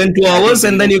spend 2 hours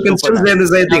and then you can still say the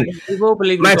same thing. We will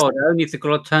believe in God only if the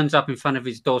God turns up in front of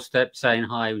his doorstep saying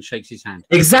hi and shakes his hand.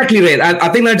 Exactly right. I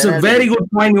think that's a very good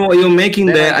point you're making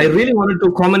there. I really wanted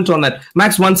to comment on that.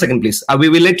 Max, 1 second, please. We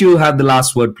will let you have the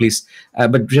last word, please.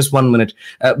 But just 1 minute.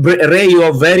 Ray, you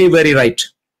are very, very right.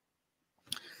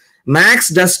 Max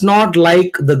does not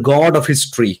like the God of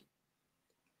history.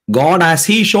 God as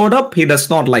he showed up, he does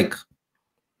not like.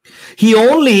 He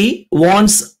only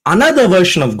wants another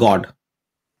version of God.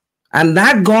 And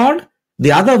that God,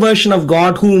 the other version of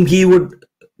God whom he would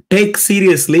take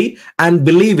seriously and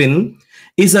believe in,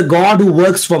 is a God who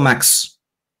works for Max.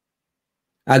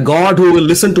 A God who will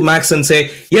listen to Max and say,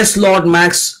 yes, Lord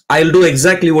Max, I'll do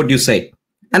exactly what you say.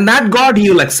 And that God he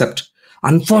will accept.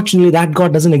 Unfortunately, that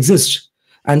God doesn't exist.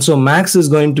 And so Max is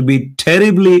going to be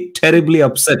terribly, terribly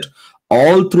upset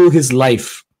all through his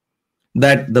life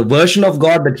that the version of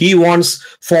God that he wants,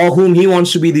 for whom he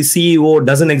wants to be the CEO,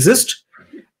 doesn't exist,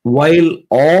 while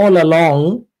all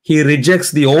along he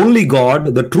rejects the only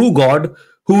God, the true God,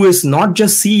 who is not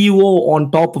just CEO on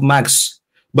top of Max,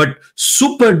 but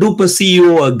super duper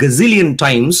CEO a gazillion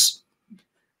times,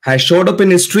 has showed up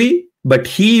in history, but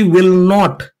he will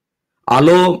not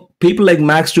allow people like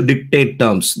Max to dictate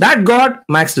terms. That God,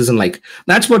 Max doesn't like.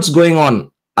 That's what's going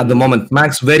on at the moment,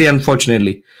 Max, very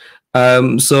unfortunately.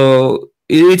 So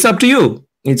it's up to you.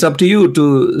 It's up to you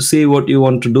to see what you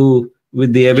want to do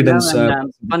with the evidence.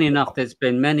 Funny enough, there's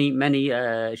been many,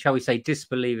 shall we say,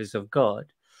 disbelievers of God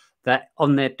that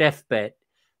on their deathbed,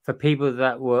 for people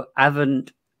that were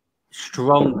avid,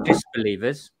 strong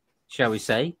disbelievers, shall we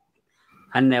say,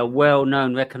 and they're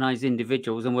well-known, recognized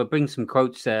individuals, and we'll bring some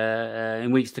quotes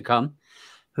in weeks to come,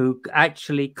 who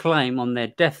actually claim on their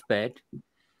deathbed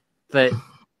that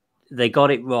they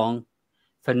got it wrong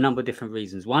for a number of different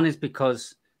reasons. One is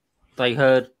because they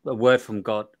heard a word from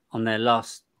God on their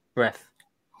last breath.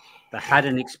 They had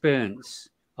an experience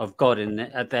of God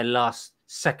at their last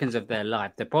seconds of their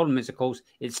life. The problem is, of course,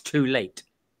 it's too late.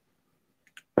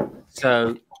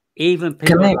 So even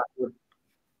people...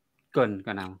 Go on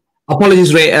now.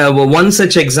 Apologies, Ray. One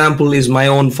such example is my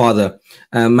own father.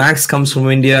 Max comes from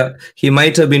India. He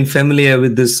might have been familiar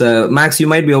with this. Max, you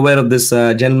might be aware of this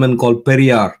gentleman called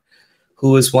Periyar,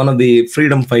 who is one of the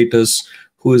freedom fighters,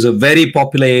 who is a very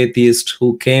popular atheist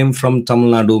who came from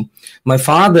Tamil Nadu. My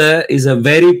father is a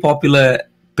very popular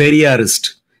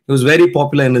Periyarist. He was very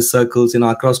popular in his circles,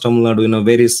 across Tamil Nadu,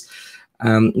 various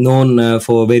known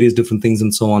for various different things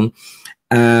and so on.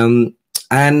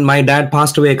 And my dad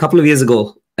passed away a couple of years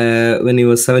ago when he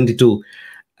was 72.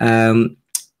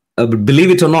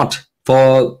 Believe it or not,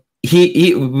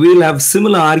 he will have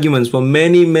similar arguments for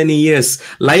many, many years.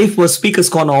 Life was speaker's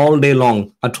corner all day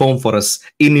long at home for us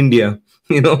in India,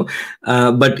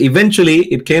 but eventually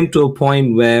it came to a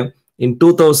point where in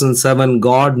 2007,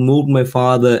 God moved my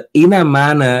father in a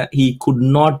manner he could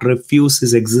not refuse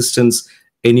his existence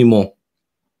anymore.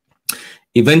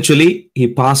 Eventually, he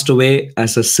passed away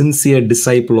as a sincere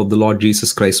disciple of the Lord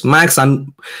Jesus Christ. Max,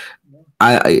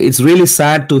 it's really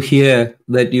sad to hear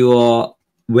that you are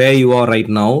where you are right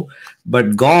now,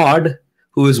 but God,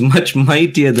 who is much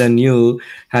mightier than you,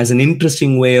 has an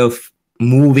interesting way of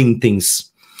moving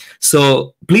things.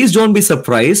 So please don't be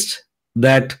surprised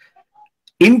that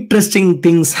interesting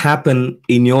things happen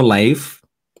in your life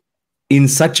in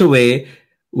such a way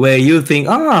where you think,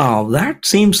 that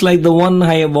seems like the one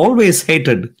I have always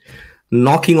hated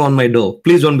knocking on my door.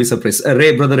 Please don't be surprised.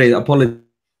 Brother Ray, apologize.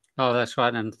 Oh, that's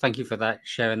right. And thank you for that,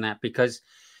 sharing that, because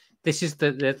this is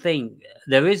the thing.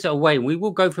 There is a way, we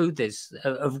will go through this,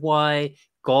 of why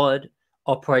God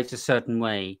operates a certain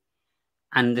way.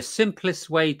 And the simplest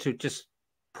way to just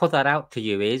put that out to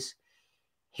you is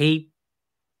he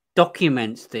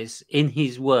documents this in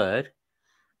his word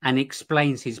and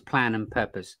explains his plan and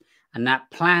purpose. And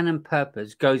that plan and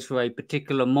purpose goes through a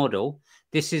particular model.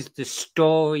 This is the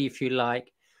story, if you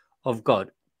like, of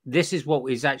God. This is what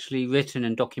is actually written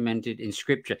and documented in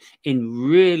scripture in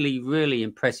really, really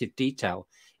impressive detail.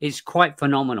 It's quite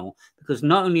phenomenal, because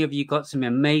not only have you got some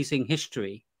amazing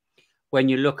history when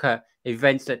you look at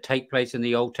events that take place in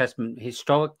the Old Testament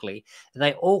historically,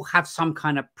 they all have some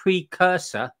kind of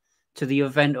precursor to the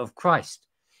event of Christ.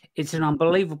 It's an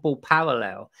unbelievable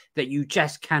parallel that you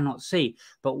just cannot see.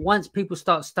 But once people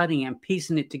start studying it and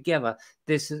piecing it together,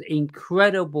 this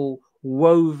incredible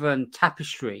woven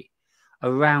tapestry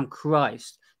around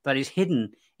Christ that is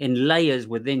hidden in layers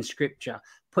within Scripture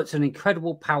puts an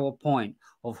incredible PowerPoint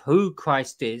of who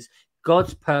Christ is,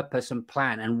 God's purpose and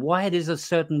plan, and why it is a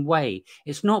certain way.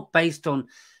 It's not based on,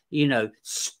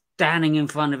 standing in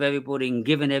front of everybody and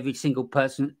giving every single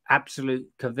person absolute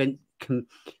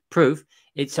proof.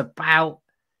 It's about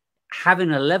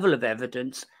having a level of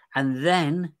evidence, and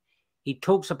then he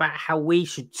talks about how we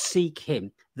should seek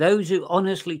him. Those who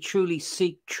honestly, truly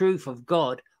seek truth of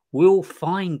God will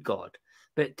find God.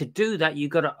 But to do that,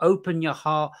 you've got to open your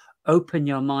heart, open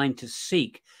your mind to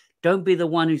seek. Don't be the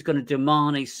one who's going to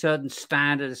demand a certain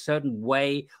standard, a certain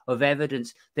way of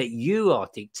evidence that you are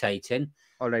dictating.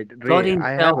 All right, Ray, God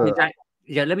himself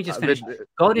let me just finish.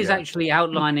 God is actually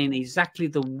outlining exactly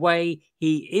the way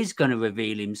he is going to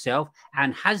reveal himself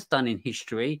and has done in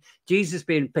history. Jesus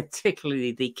being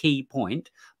particularly the key point,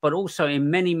 but also in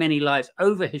many, many lives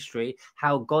over history,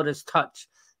 how God has touched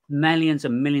millions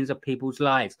and millions of people's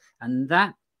lives. And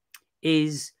that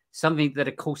is something that,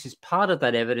 of course, is part of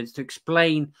that evidence to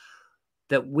explain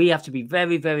that we have to be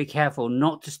very, very careful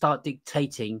not to start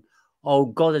dictating, oh,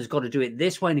 God has got to do it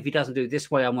this way, and if he doesn't do it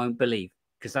this way, I won't believe.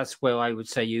 Because that's where I would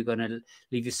say you're going to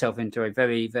leave yourself into a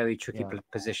very, very tricky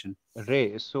position.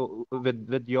 Ray, so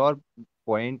with your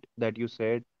point that you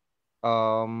said,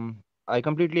 I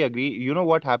completely agree. You know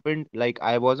what happened? Like,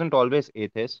 I wasn't always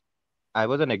atheist. I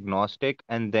was an agnostic,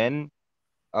 and then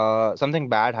something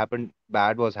bad happened.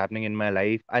 Bad was happening in my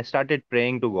life. I started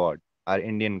praying to God, our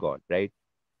Indian God, right?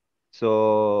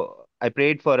 So I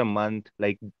prayed for a month,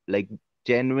 like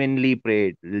genuinely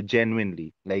prayed,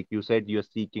 genuinely. Like you said, you're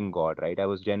seeking God, right? I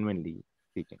was genuinely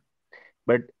seeking,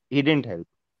 but he didn't help.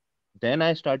 Then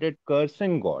I started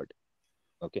cursing God.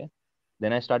 Okay.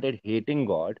 Then I started hating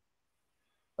God.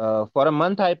 For a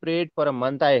month I prayed, for a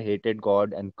month I hated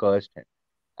God and cursed him.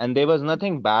 And there was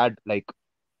nothing bad, like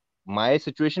my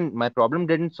situation, my problem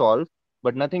didn't solve,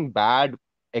 but nothing bad,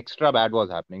 extra bad was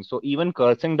happening. So even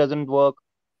cursing doesn't work,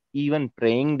 even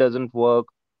praying doesn't work.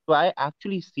 So I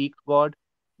actually seeked God,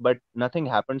 but nothing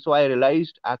happened. So I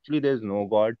realized actually there's no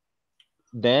God.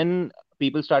 Then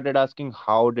people started asking,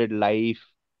 how did life,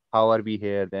 how are we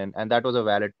here then? And that was a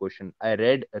valid question. I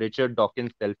read Richard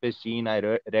Dawkins' Selfish Gene. I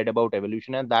read about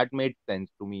evolution, and that made sense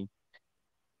to me.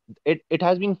 It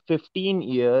has been 15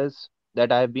 years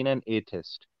that I've been an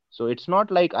atheist. So it's not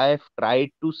like I've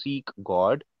tried to seek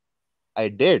God. I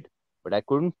did, but I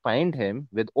couldn't find him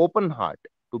with open heart.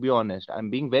 To be honest, I'm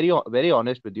being very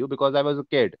honest with you, because I was a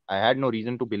kid. I had no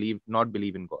reason to not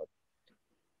believe in God.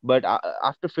 But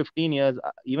after 15 years,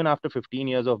 even after 15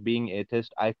 years of being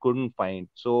atheist, I couldn't find.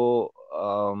 So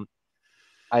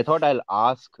I thought I'll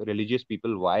ask religious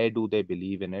people, why do they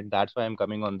believe in it? That's why I'm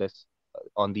coming on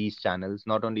on these channels,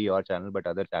 not only your channel but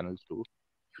other channels too.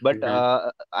 But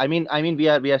I mean, we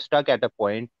are stuck at a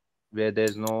point where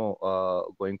there's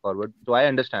no going forward. So I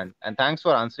understand, and thanks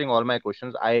for answering all my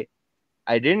questions.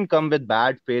 I didn't come with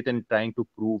bad faith in trying to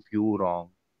prove you wrong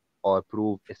or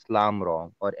prove Islam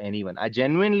wrong or anyone. I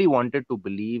genuinely wanted to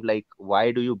believe, like,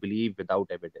 why do you believe without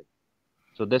evidence?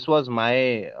 So this was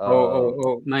my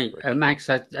mate, Max,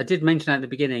 I did mention at the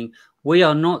beginning, we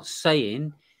are not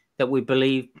saying that we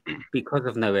believe because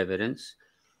of no evidence.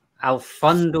 Our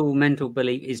fundamental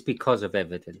belief is because of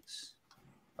evidence.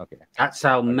 Okay. That's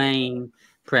our main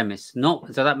premise.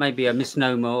 Not so that may be a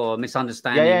misnomer or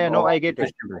misunderstanding. Yeah, no, I get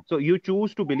it. So you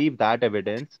choose to believe that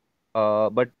evidence,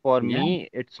 but for me,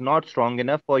 it's not strong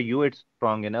enough. For you, it's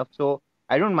strong enough. So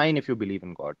I don't mind if you believe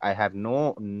in God. I have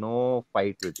no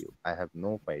fight with you. I have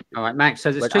no fight with All right, Max.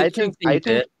 So there's I think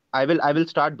I will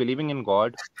start believing in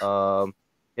God.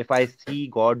 if I see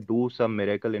God do some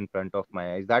miracle in front of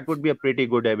my eyes. That would be a pretty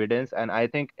good evidence. And I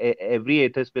think every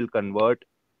atheist will convert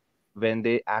when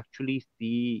they actually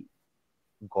see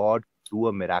God do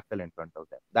a miracle in front of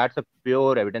them. That's a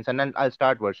pure evidence. And then I'll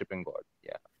start worshipping God.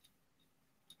 Yeah.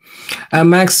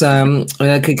 Max, can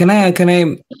I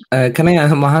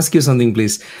ask you something,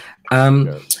 please?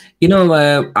 Sure.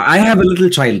 I have a little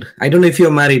child. I don't know if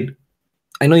you're married.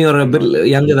 I know you're a I'm bit not.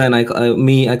 younger than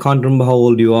me. I can't remember how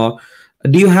old you are.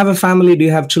 Do you have a family? Do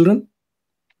you have children?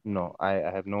 No, I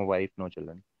have no wife, no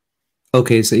children.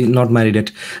 Okay, so you're not married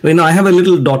yet. I have a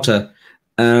little daughter.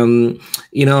 Or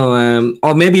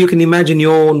maybe you can imagine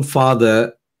your own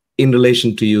father in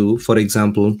relation to you, for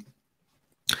example.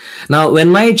 Now, when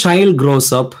my child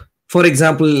grows up, for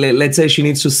example, let's say she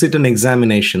needs to sit an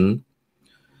examination.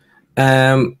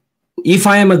 If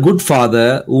I am a good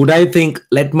father, would I think,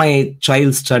 let my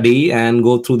child study and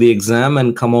go through the exam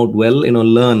and come out well,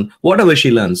 learn whatever she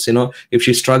learns, if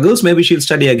she struggles, maybe she'll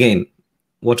study again,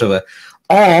 whatever.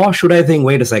 Or should I think,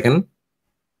 wait a second,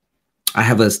 I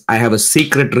have a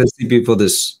secret recipe for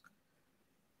this.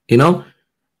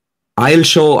 I'll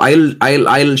show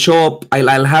up,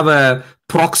 I'll have a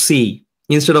proxy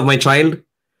instead of my child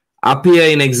appear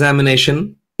in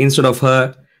examination instead of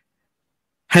her,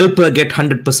 help her get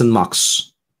 100%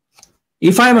 marks.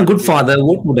 If I am a good father,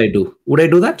 what would I do? Would I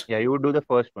do that? Yeah, you would do the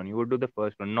first one. You would do the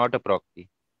first one, not a proxy.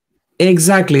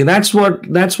 Exactly. That's what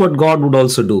God would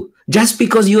also do. Just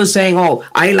because you are saying, oh,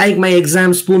 I like my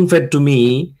exam spoon fed to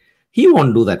me, he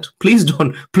won't do that. Please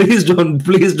don't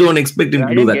expect him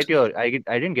to do that. I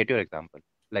didn't get your example.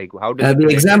 Like, how does the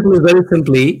example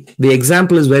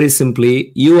is very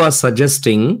simply, you are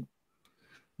suggesting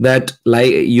that,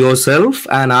 like yourself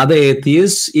and other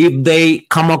atheists, if they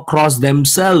come across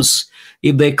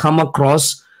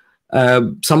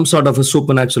some sort of a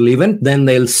supernatural event, then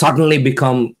they'll suddenly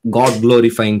become God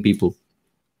glorifying people.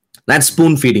 That's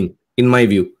spoon feeding, in my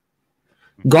view.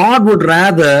 God would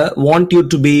rather want you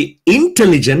to be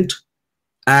intelligent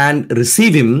and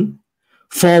receive him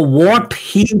for what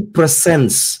he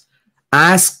presents,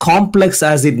 as complex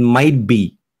as it might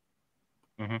be.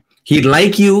 He'd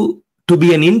like you to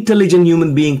be an intelligent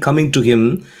human being coming to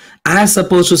him, as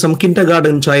opposed to some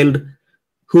kindergarten child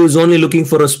who is only looking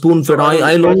for a spoon fed.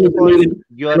 I'll only believe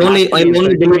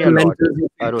in mentors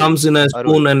if it comes in a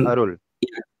spoon. Arul,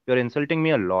 you're insulting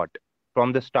me a lot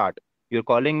from the start. You're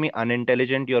calling me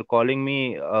unintelligent. You're calling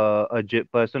me a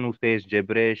person who says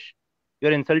gibberish.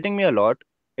 You're insulting me a lot.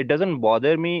 It doesn't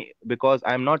bother me because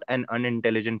I'm not an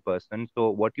unintelligent person. So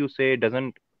what you say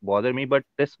doesn't bother me, but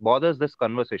this bothers this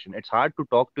conversation. It's hard to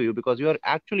talk to you because you're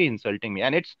actually insulting me.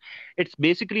 And it's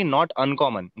basically not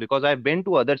uncommon, because I've been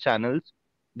to other channels.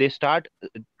 They start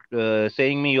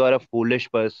saying me, you are a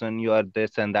foolish person, you are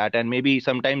this and that, and maybe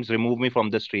sometimes remove me from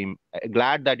the stream.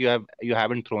 Glad that you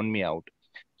haven't thrown me out.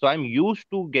 So I'm used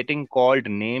to getting called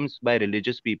names by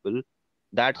religious people.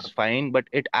 That's fine, but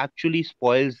it actually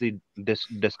spoils this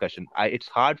discussion. It's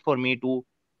hard for me to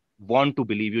want to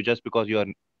believe you just because you're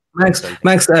Max.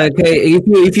 Okay,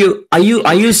 are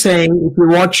you saying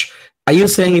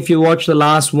if you watch the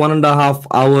last 1.5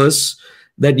 hours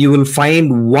that you will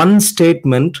find one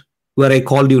statement where I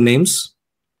called you names?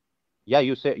 Yeah,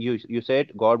 you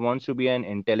said God wants to be an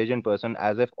intelligent person,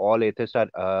 as if all atheists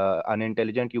are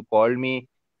unintelligent. You called me.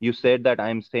 You said that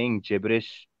I'm saying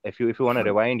gibberish. If you want to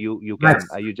rewind, you can. Max,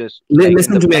 You just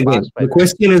listen to me again. The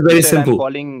question is very simple.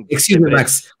 Excuse me,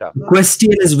 Max. The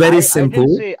question is very simple.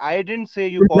 I didn't say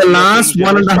you. In the last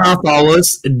 1.5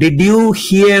 hours, did you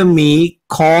hear me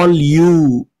call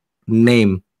you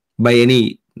name by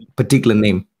any particular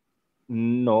name?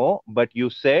 No, but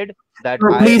you said that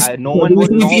no one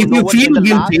would know. If you feel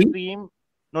guilty.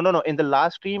 No. In the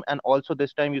last stream, and also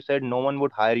this time, you said no one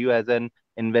would hire you as an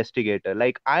investigator.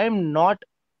 Like, I'm not.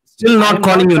 Still not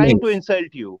calling you trying to insult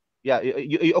you. Yeah,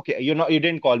 okay. You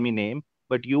didn't call me name,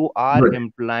 but you are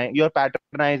implying, you're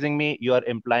patronizing me. You're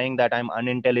implying that I'm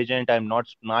unintelligent. I'm not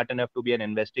smart enough to be an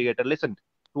investigator. Listen,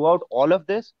 throughout all of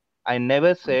this, I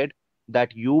never said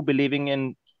that you believing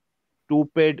in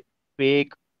stupid,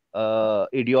 fake,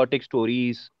 idiotic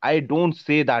stories. I don't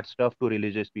say that stuff to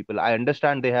religious people. I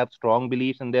understand they have strong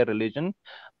beliefs in their religion.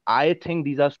 I think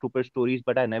these are stupid stories,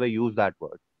 but I never use that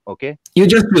word. Okay, you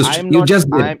just used. You just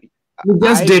did.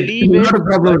 Not a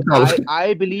problem at all.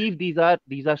 I believe these are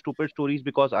stupid stories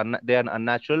because they are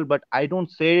unnatural, but I don't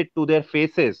say it to their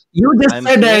faces. You just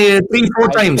said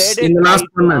 3-4 times in the last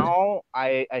 1 minute.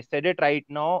 I said it right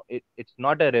now. It's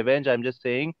not a revenge. I'm just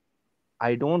saying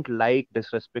I don't like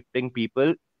disrespecting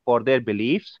people for their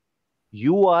beliefs.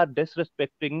 You are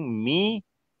disrespecting me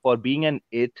for being an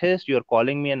atheist, you're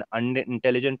calling me an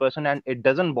unintelligent person, and it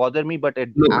doesn't bother me, but it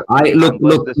Look, actually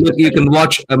hampers this you discussion. can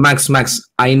watch Max.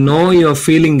 I know you're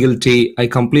feeling guilty. I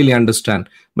completely understand.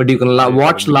 But you can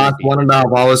watch the last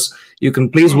 1.5 hours. You can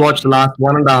please watch the last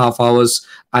 1.5 hours,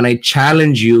 and I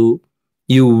challenge you.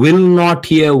 You will not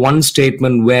hear one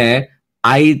statement where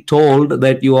I told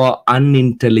that you are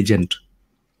unintelligent.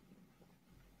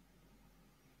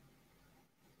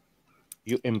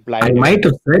 You implied. I might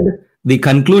have said the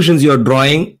conclusions you're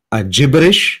drawing are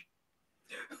gibberish.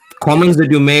 Comments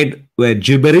that you made were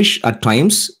gibberish at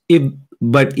times.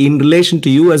 But in relation to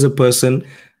you as a person,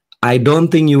 I don't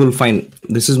think you will find.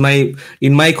 This is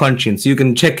in my conscience. You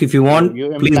can check if you want.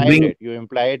 You Please bring it. You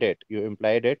implied it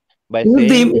by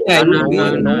saying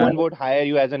no one would hire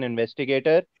you as an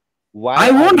investigator. Why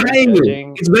I won't hire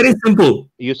you. It's very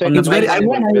simple. You said I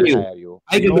won't hire you.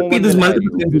 I can repeat this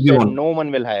multiple times if you want. No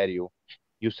one will hire you.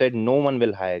 You said no one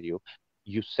will hire you.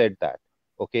 You said that.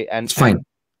 Okay, and it's fine.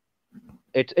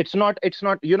 It's not.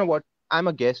 You know what? I'm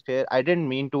a guest here. I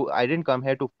didn't come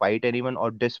here to fight anyone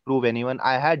or disprove anyone.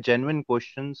 I had genuine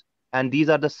questions, and these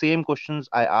are the same questions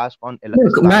I asked on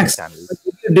Max channel.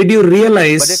 Did you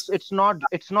realize? But it's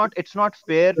not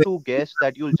fair to guess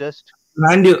that you'll just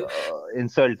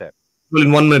insult them. Well,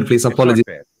 in 1 minute, please. Apologies.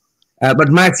 But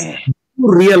Max,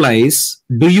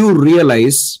 do you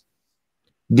realize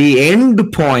the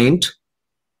end point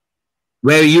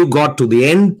where you got to? The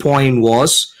end point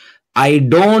was, I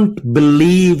don't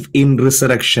believe in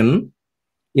resurrection.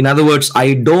 In other words,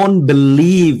 I don't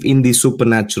believe in the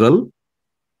supernatural,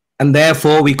 and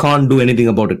therefore we can't do anything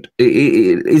about it.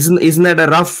 Isn't that a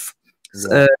rough?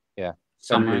 Yeah.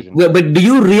 But do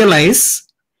you realize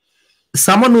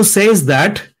someone who says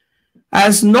that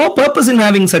has no purpose in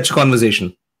having such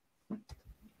conversation?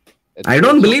 I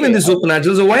don't believe in the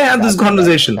supernatural, so why have this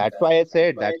conversation? That's why I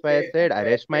said I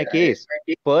rest my case.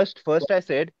 First I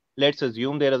said, let's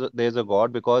assume there's a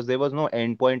God, because there was no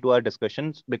end point to our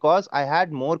discussions, because I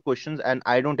had more questions and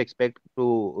I don't expect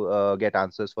to get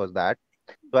answers for that.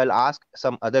 So I'll ask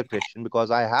some other Christian, because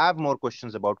I have more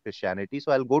questions about Christianity.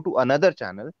 So I'll go to another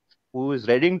channel who is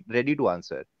ready to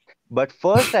answer. But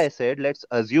first I said, let's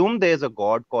assume there's a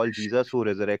God called Jesus who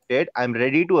resurrected. I'm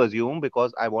ready to assume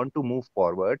because I want to move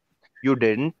forward. You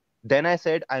didn't. Then I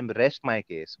said, I'm rest my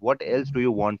case. What else do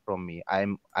you want from me? I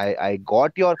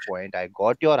got your point. I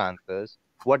got your answers.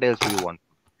 What else do you want?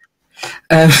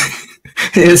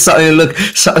 Look,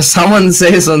 someone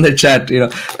says on the chat,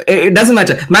 it doesn't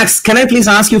matter. Max, can I please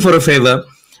ask you for a favor?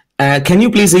 Can you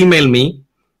please email me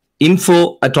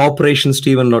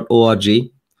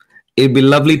info@operationsteven.org? It'd be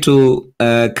lovely to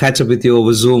catch up with you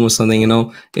over Zoom or something.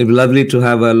 It'd be lovely to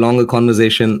have a longer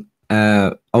conversation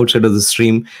outside of the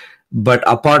stream. But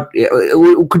apart,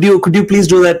 could you please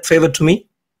do that favor to me?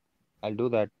 I'll do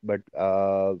that, but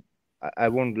I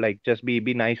won't just be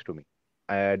nice to me.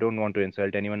 I don't want to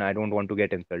insult anyone. I don't want to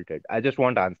get insulted. I just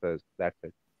want answers. That's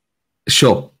it.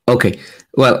 Sure. Okay.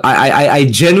 Well, I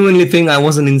genuinely think I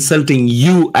wasn't insulting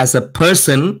you as a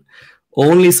person.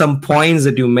 Only some points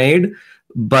that you made,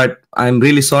 but I'm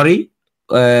really sorry.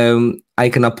 I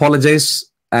can apologize,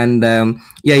 and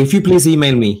if you please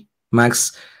email me,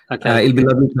 Max. Okay. It'll be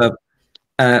lovely to have.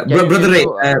 Brother Ray.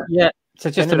 So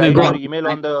just to move on. Email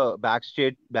on the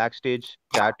backstage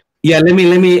chat. Yeah, let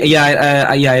me.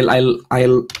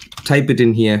 I'll type it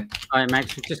in here. Hi,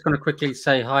 Max. We're just going to quickly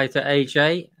say hi to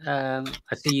AJ. I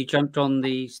see you jumped on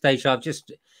the stage. I've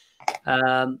just.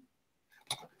 Hello.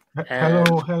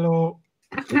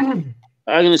 Hang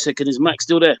on a second. Is Max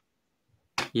still there?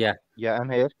 Yeah, I'm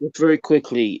here. Very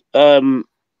quickly,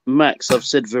 Max. I've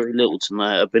said very little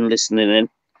tonight. I've been listening in,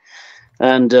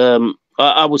 and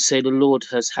I would say the Lord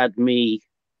has had me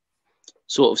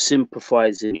sort of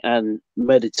sympathizing and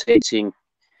meditating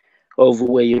over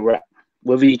where you're at.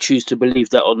 Whether you choose to believe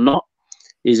that or not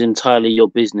is entirely your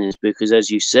business, because as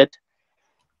you said,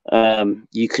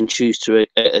 you can choose to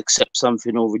accept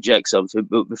something or reject something.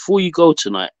 But before you go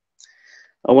tonight,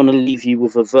 I want to leave you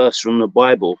with a verse from the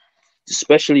Bible,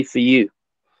 especially for you.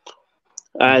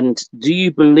 And do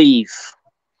you believe,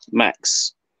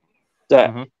 Max,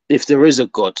 that if there is a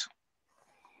God,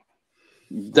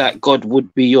 that God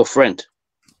would be your friend?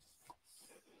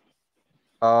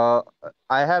 I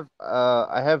have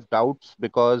doubts,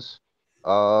 because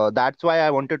that's why I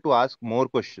wanted to ask more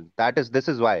questions. This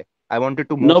is why I wanted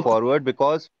to move forward,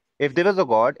 because if there was a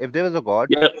God,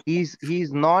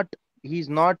 he's not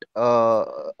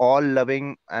all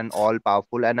loving and all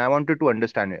powerful, and I wanted to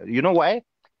understand it. You know why?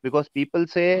 Because people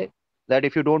say that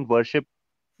if you don't worship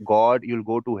God, you'll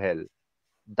go to hell.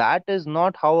 That is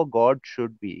not how a God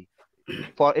should be,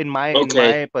 in my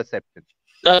perception.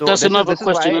 That's another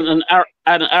question, and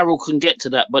Errol can get to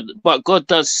that. But God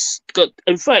does.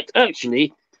 In fact,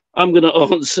 actually, I'm going to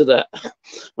answer that.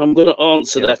 I'm going to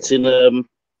answer that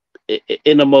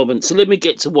in a moment. So let me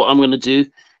get to what I'm going to do.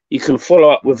 You can follow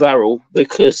up with Errol,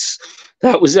 because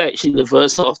that was actually the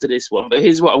verse after this one. But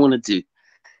here's what I want to do.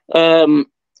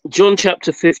 John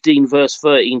chapter 15, verse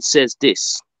 13 says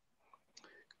this: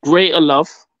 "Greater love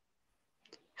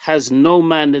has no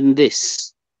man than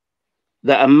this,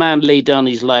 that a man lay down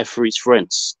his life for his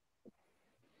friends."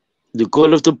 The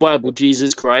God of the Bible,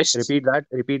 Jesus Christ. Repeat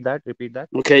that.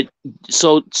 Okay,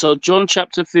 so John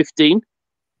chapter 15,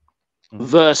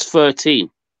 verse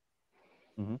 13.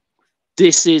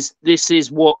 This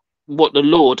is what the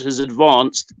Lord has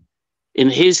advanced in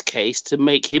his case to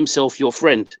make himself your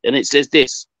friend. And it says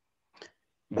this: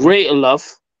 "Greater love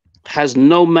has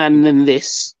no man than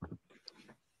this,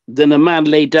 than a man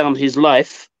lay down his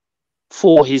life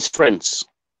for his friends."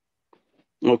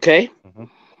 Okay?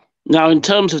 Now, in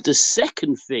terms of the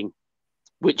second thing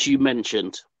which you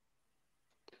mentioned,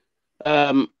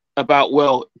 about,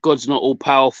 well, God's not all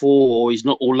powerful, or he's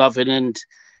not all loving, and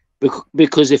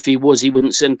because if he was, he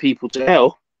wouldn't send people to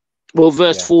hell. Well,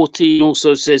 verse 14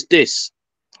 also says this: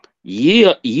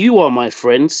 you are my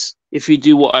friends if you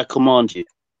do what I command you."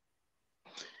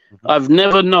 I've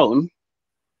never known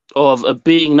of a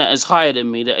being that is higher than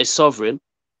me, that is sovereign,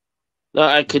 that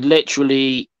I could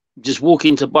literally just walk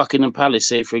into Buckingham Palace,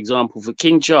 say, for example, for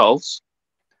King Charles,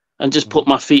 and just put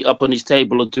my feet up on his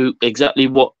table and do exactly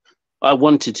what I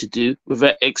wanted to do,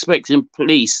 without expecting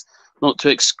police not to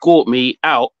escort me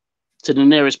out to the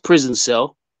nearest prison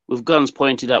cell with guns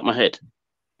pointed at my head.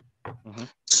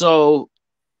 So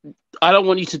I don't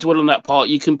want you to dwell on that part.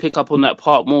 You can pick up on that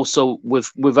part more so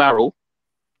with Errol.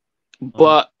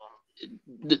 But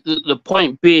the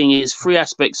point being is three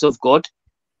aspects of God.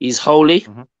 He's holy,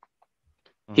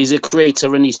 he's a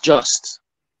creator, and he's just.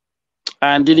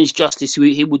 And in his justice,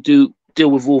 he will deal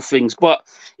with all things. But,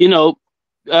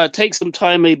 take some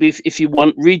time, maybe if you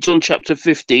want, read John chapter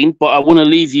 15. But I want to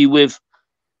leave you with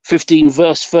 15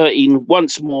 verse 13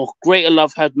 once more. "Greater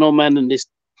love had no man than this,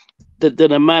 that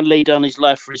a man lay down his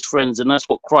life for his friends." And that's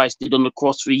what Christ did on the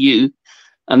cross for you.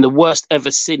 And the worst ever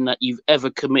sin that you've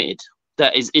ever committed,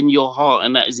 that is in your heart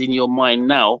and that is in your mind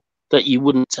now, that you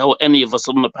wouldn't tell any of us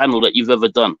on the panel that you've ever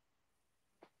done.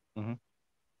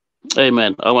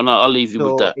 Amen. I'll leave you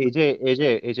with that.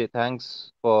 AJ,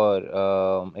 thanks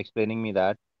for explaining me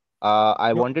that.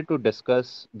 I wanted to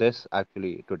discuss this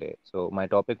actually today. So my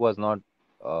topic was not.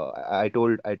 I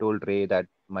told Ray that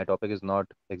my topic is not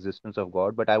existence of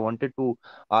God, but I wanted to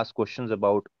ask questions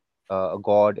about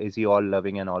God. Is he all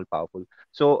loving and all powerful?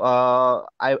 So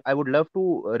I would love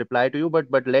to reply to you,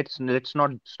 but let's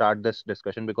not start this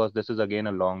discussion, because this is again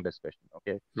a long discussion.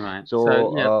 Okay. Right.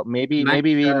 So maybe Max,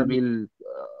 we'll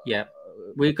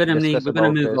we're gonna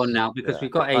move on now, because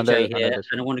we've got AJ here,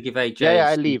 and I want to give AJ.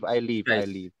 I leave.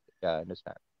 Yeah, I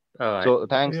understand. All right. So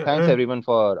thanks everyone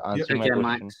for answering my question.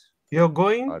 Max. You're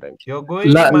going. All right. You're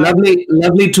going.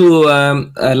 Lovely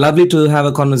to have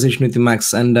a conversation with you,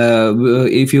 Max. And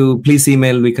if you please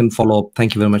email, we can follow up.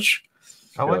 Thank you very much.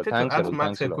 I wanted to ask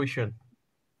Max a question.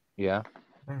 Yeah.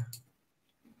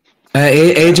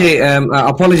 AJ,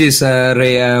 apologies,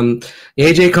 Ray.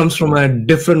 AJ comes from a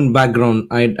different background.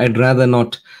 I'd rather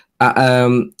not.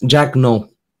 Jack, no.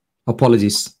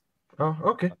 Apologies. Oh,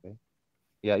 okay.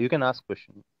 Yeah, you can ask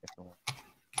questions.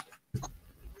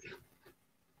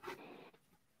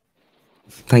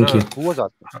 Thank you. Who was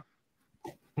asking?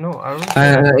 No, I don't.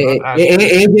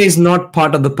 AJ is not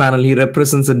part of the panel. He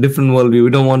represents a different worldview. We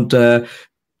don't want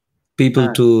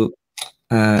people to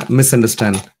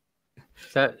misunderstand.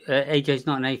 So AJ is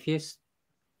not an atheist?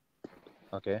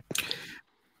 Okay.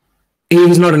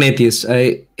 He's not an atheist.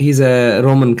 He's a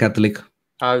Roman Catholic.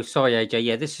 Oh, sorry, AJ.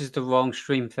 Yeah, this is the wrong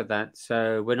stream for that.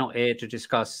 So we're not here to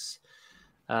discuss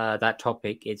that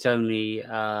topic. It's only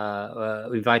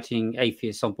inviting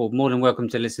atheists on board. More than welcome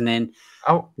to listen in.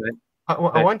 I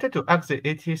wanted to ask the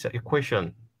atheist a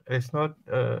question. It's not...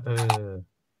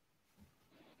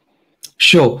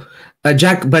 Sure,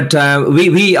 Jack, but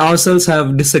we ourselves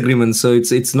have disagreements, so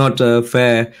it's not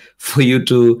fair for you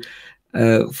to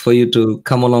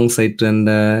come alongside, and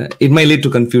it may lead to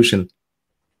confusion.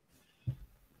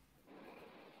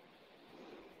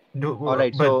 All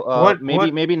right, so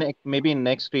maybe in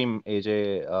next stream,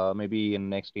 AJ, maybe in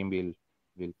next stream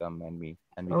we'll come and we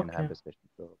can have discussion.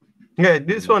 So yeah,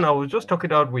 this one I was just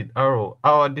talking out with Arrow.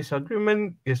 Our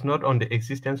disagreement is not on the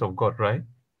existence of God, right?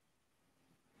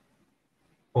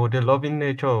 Or the loving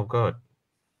nature of God.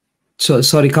 So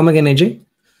sorry, come again, AJ.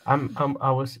 I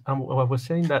was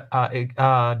saying that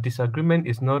our disagreement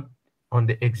is not on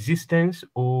the existence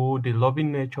or the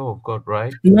loving nature of God,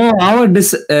 right? No,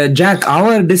 Jack,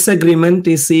 our disagreement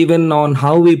is even on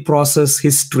how we process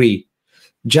history.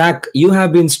 Jack, you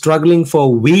have been struggling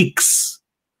for weeks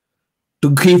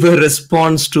to give a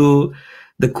response to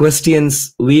the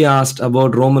questions we asked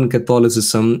about Roman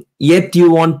Catholicism, yet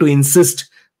you want to insist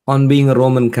on being a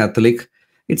Roman Catholic.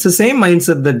 It's the same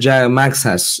mindset that Max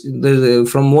has.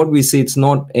 From what we see, it's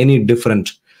not any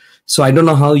different. So I don't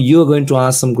know how you're going to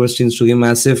ask some questions to him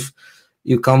as if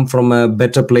you come from a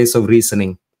better place of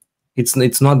reasoning. It's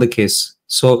not the case.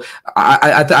 So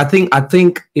I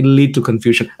think it'll lead to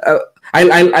confusion.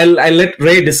 I'll let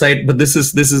Ray decide, but this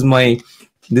is my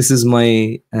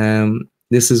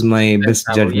best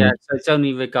judgment. Yeah, so it's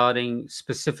only regarding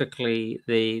specifically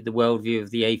the worldview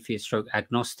of the atheist stroke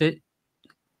agnostic.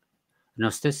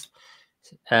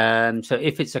 So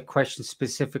if it's a question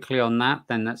specifically on that,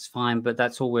 then that's fine. But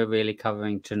that's all we're really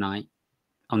covering tonight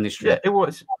on this stream. Yeah, it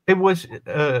was.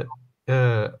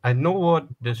 I know what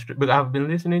the stream, but I've been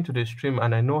listening to the stream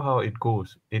and I know how it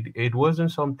goes. It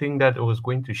wasn't something that was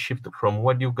going to shift from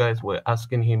what you guys were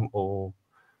asking him or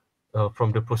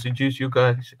from the procedures you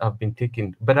guys have been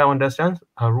taking. But I understand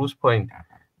Haru's point.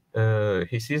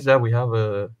 He sees that we have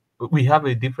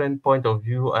a different point of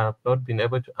view. I have not been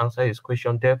able to answer his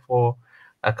question. Therefore,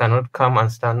 I cannot come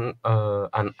and stand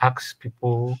and ask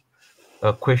people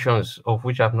questions of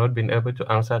which I've not been able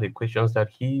to answer the questions that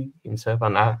he himself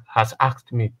has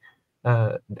asked me.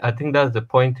 I think that's the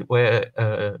point where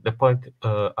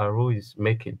Haru is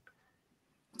making.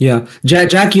 Yeah,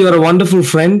 Jack, you are a wonderful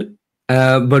friend,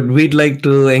 but we'd like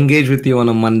to engage with you on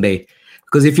a Monday,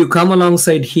 because if you come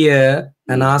alongside here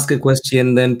and ask a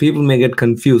question, then people may get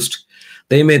confused.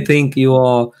 They may think you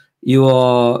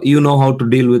know how to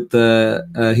deal with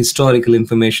historical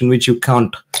information, which you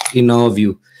can't, in our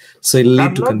view. So it'll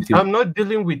lead to confusion. I'm not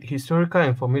dealing with historical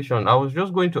information. I was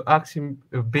just going to ask him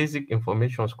basic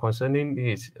information concerning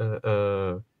his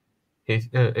a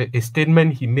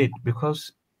statement he made,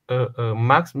 because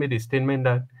Max made a statement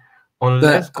that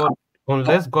unless God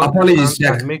apologies,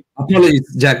 Jack.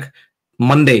 Apologies, Jack.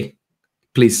 Monday,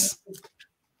 please.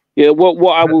 Yeah,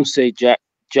 what I will say, Jack,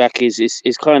 is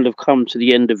it's kind of come to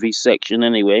the end of his section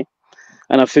anyway,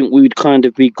 and I think we would kind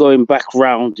of be going back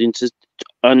round into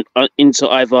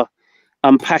either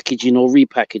unpackaging or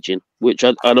repackaging, which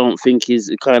I don't think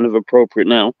is kind of appropriate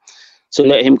now. So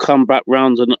let him come back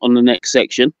round on the next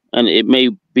section, and it may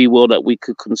be well that we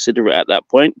could consider it at that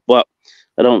point, but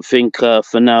I don't think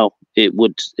for now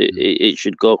it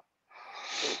should go.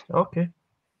 Okay.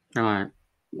 All right.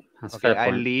 That's Okay, fair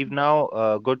I'll point. leave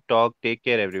now. Good talk. Take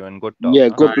care, everyone. Good talk. Yeah,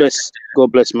 huh?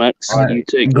 God bless, Max. All right. You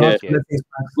take God care. bless you.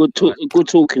 Good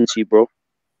talking to you, bro.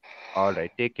 All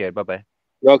right. Take care. Bye bye.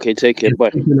 Okay, take care.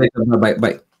 Bye. See you later.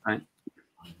 Bye. Right.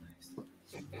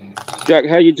 Jack,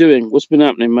 how you doing? What's been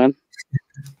happening, man?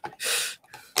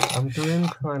 I'm doing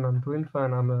fine.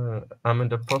 I'm in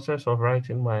the process of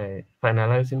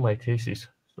finalizing my thesis.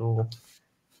 So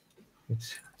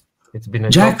it's been a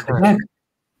Jack, tough time. Yeah.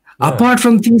 Apart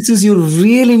from thesis, you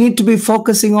really need to be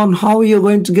focusing on how you're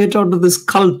going to get out of this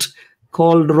cult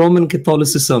called Roman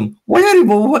Catholicism. Why are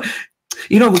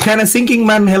you, can a sinking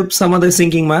man help some other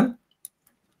sinking man?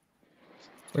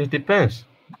 It depends.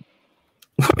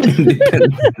 Whether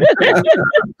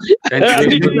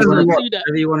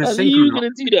you want to sink or not.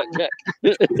 Going to do that, Jack.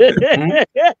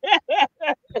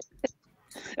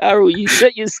 Harold, you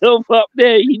set yourself up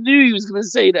there. You knew he was going to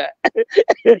say that.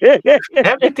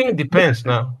 Everything depends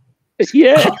now.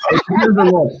 Yeah.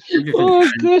 Oh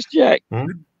gosh, Jack.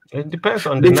 It depends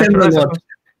on the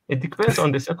It depends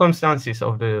on the circumstances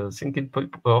of the sinking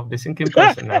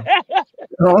person now.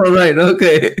 All right.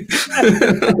 Okay.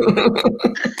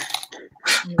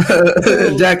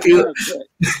 Jack, you're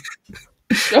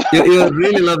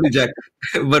really lovely, Jack.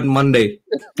 But Monday,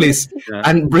 please,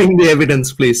 and bring the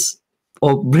evidence, please,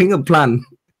 or bring a plan.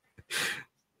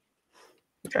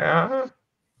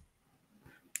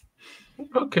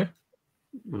 Okay.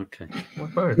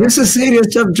 This is serious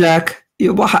stuff, Jack.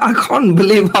 I can't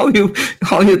believe how you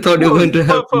thought you were going to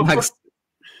help Max.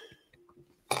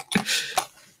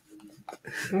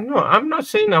 No, I'm not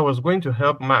saying I was going to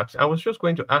help Max. I was just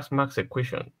going to ask Max a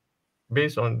question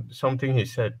based on something he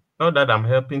said. Not that I'm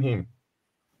helping him.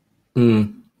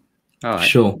 All right.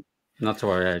 Sure. Not to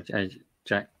worry,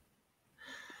 Jack.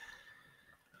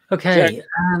 Okay. Jack,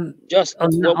 just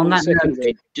on that second,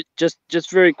 Ray,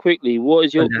 just very quickly, what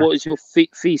is your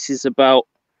thesis about?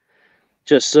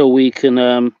 Just so we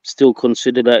can still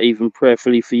consider that even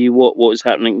prayerfully for you. What is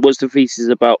happening? What's the thesis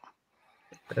about?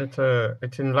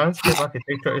 It's in landscape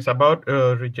architecture. It's about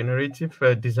regenerative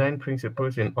design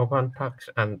principles in urban parks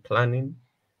and planning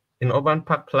in urban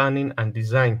park planning and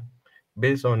design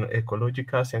based on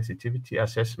ecological sensitivity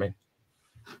assessment.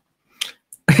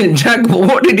 Jack,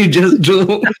 what did you just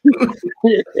do?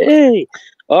 Hey,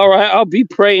 all right, I'll be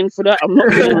praying for that. I'm not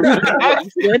going to repeat what you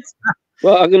said,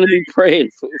 but I'm going to be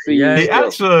praying for Yeah, you. He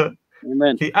asked for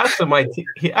Amen. he asked for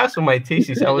my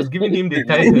thesis. I was giving him the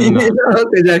title now.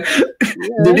 Okay, Jack.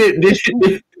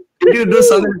 Did you do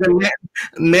something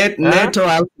like NATO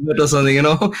alphabet or something, you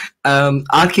know,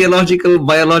 archaeological,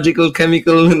 biological,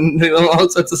 chemical, and you know, all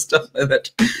sorts of stuff like that.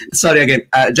 Sorry again,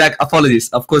 Jack. Apologies.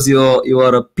 Of course, you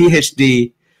are a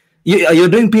PhD. You're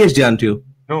doing PhD, aren't you?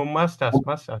 No, masters.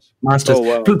 Masters. Oh,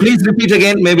 wow. Please repeat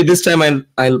again. Maybe this time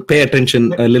I'll pay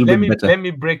attention a little bit better. Let me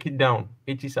break it down.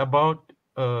 It is about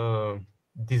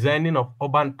designing of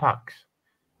urban parks,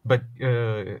 but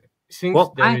since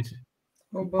What there park? is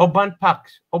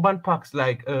urban parks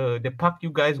like the park you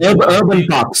guys Urban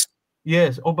parks.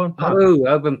 Yes, urban parks. Oh,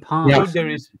 urban parks.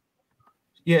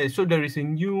 So there is a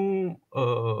new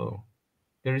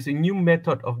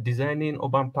method of designing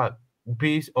urban park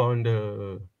based on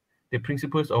the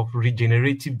principles of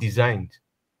regenerative design.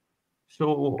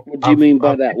 So What do you mean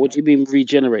by that? What do you mean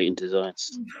regenerating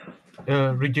designs?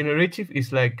 Regenerative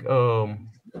is like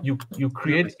you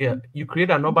create an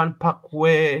urban park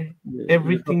where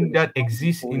everything that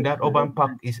exists in that urban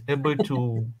park is able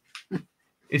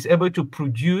to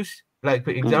produce. Like,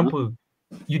 for example,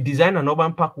 you design an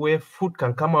urban park where food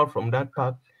can come out from that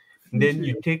park. Then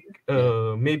you take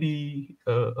maybe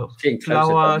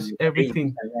flowers,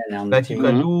 everything. Like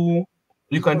you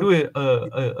can do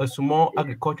a small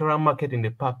agricultural market in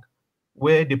the park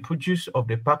where the produce of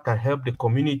the park can help the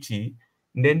community.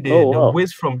 And then the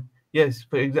waste from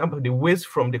for example, the waste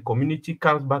from the community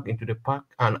comes back into the park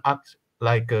and acts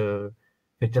like a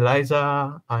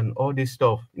fertilizer and all this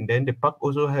stuff. And then the park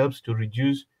also helps to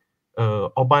reduce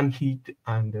urban heat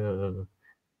and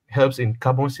helps in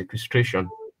carbon sequestration.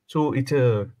 So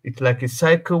it's like a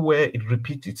cycle where it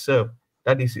repeats itself.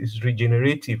 That is, it's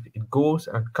regenerative. It goes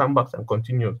and comes back and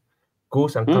continues.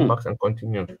 Goes and comes back and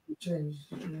continues.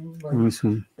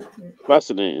 Awesome.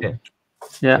 Fascinating.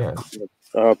 Yeah.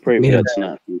 I'll pray for that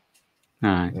tonight. All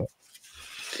right. Yeah.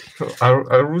 So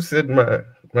Aru said my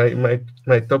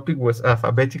topic was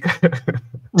alphabetical.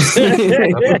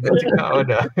 Alphabetical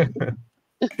order.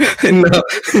 No.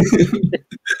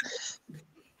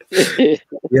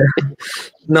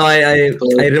 No, I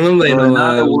remember. So in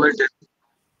other words,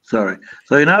 sorry.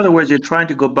 So in other words, you're trying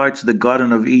to go back to the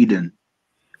Garden of Eden.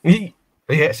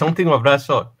 Yeah, something of that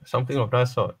sort.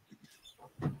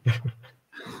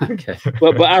 Okay.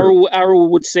 But Arrow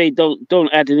would say don't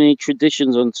add any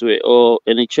traditions onto it or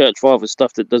any church father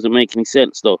stuff that doesn't make any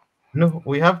sense, though. No,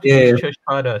 we have to use church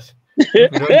fathers.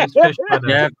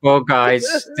 Yeah, poor guys.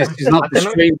 This is not the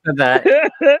stream for that.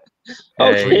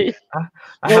 Okay.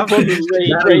 I have Ray,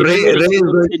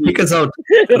 kick us out.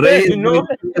 Ray, kick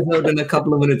us out in a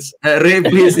couple of minutes. Ray,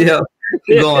 please, go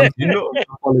on. No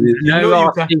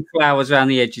asking flowers around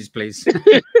the edges, please.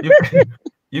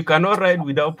 You cannot ride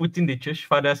without putting the church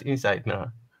fathers inside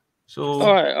now. So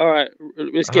all right.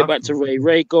 Let's get back to Ray.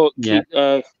 Ray, go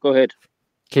ahead.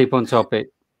 Keep on topic.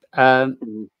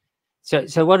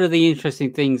 So one of the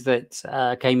interesting things that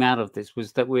came out of this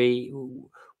was that we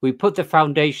put the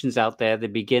foundations out there at the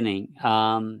beginning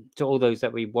to all those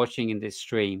that we're watching in this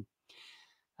stream,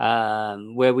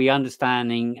 where we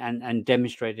understanding and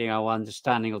demonstrating our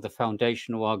understanding of the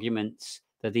foundational arguments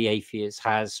that the atheist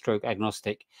has, stroke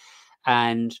agnostic.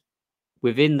 And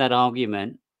within that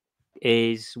argument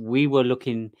is we were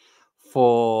looking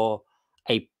for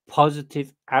a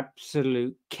positive,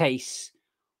 absolute case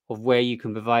of where you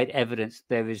can provide evidence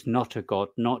there is not a God,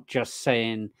 not just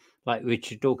saying, like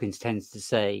Richard Dawkins tends to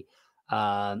say,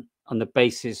 on the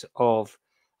basis of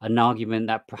an argument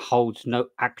that holds no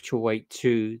actual weight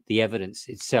to the evidence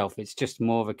itself. It's just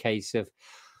more of a case of,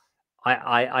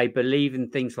 I believe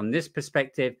in things from this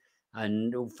perspective,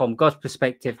 and from God's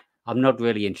perspective, I'm not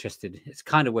really interested. It's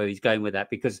kind of where he's going with that,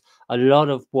 because a lot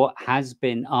of what has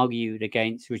been argued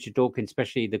against Richard Dawkins,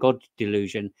 especially the God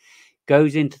delusion,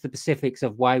 goes into the specifics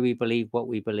of why we believe what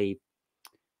we believe.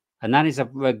 And that is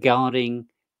regarding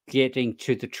getting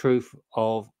to the truth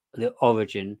of the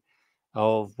origin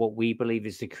of what we believe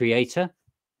is the creator.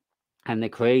 And the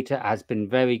creator has been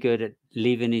very good at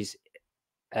leaving his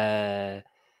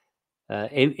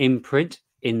imprint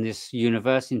in this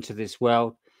universe, into this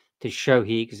world, to show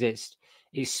he exists,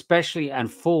 especially and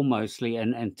foremostly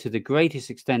and to the greatest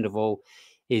extent of all,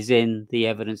 is in the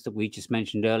evidence that we just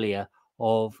mentioned earlier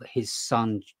of his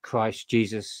son, Christ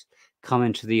Jesus,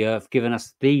 coming to the earth, giving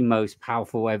us the most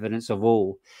powerful evidence of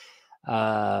all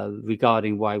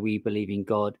regarding why we believe in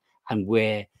God and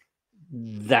where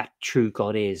that true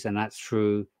God is, and that's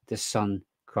through the Son,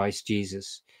 Christ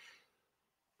Jesus.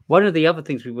 One of the other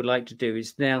things we would like to do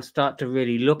is now start to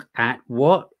really look at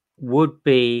what would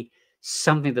be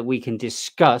something that we can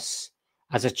discuss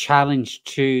as a challenge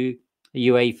to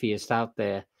you atheists out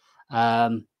there.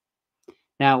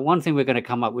 Now, one thing we're going to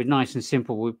come up with, nice and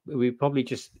simple, we probably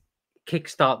just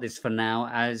kickstart this for now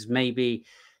as maybe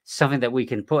something that we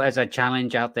can put as a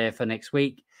challenge out there for next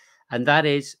week. And that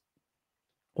is,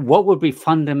 what would be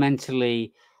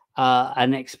fundamentally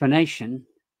an explanation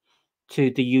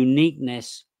to the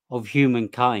uniqueness of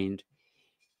humankind?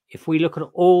 If we look at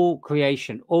all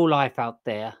creation, all life out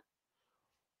there,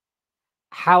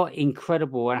 how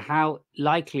incredible and how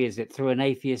likely is it through an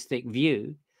atheistic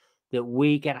view that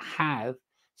we can have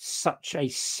such a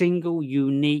single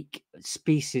unique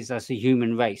species as a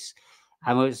human race?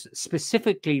 I was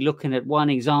specifically looking at one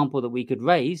example that we could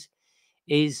raise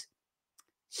is,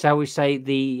 shall we say,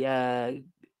 the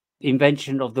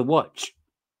invention of the watch.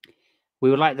 We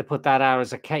would like to put that out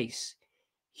as a case.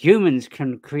 Humans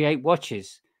can create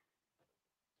watches.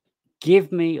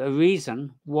 Give me a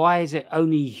reason. Why is it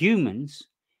only humans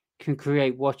can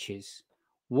create watches?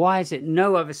 Why is it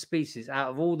no other species out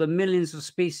of all the millions of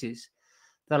species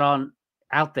that are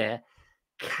out there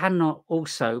cannot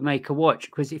also make a watch?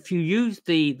 Because if you use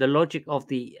the logic of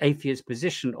the atheist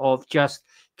position of just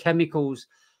chemicals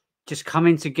just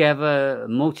coming together,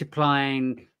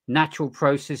 multiplying, natural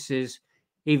processes,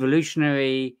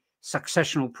 evolutionary,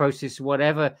 successional process,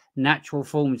 whatever natural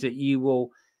forms that you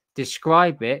will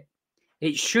describe it,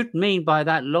 it should mean by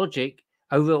that logic,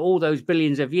 over all those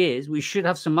billions of years, we should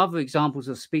have some other examples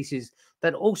of species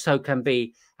that also can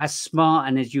be as smart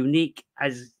and as unique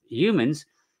as humans.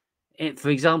 For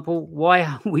example, why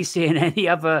aren't we seeing any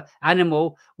other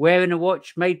animal wearing a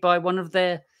watch made by one of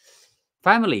their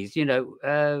families? You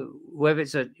know, whether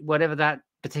it's whatever that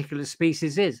particular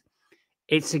species is.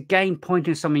 It's again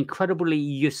pointing something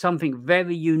something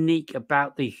very unique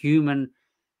about the human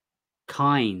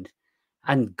kind.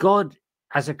 And God,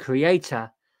 as a creator,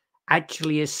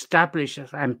 actually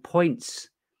establishes and points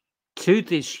to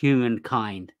this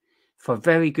humankind for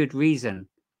very good reason.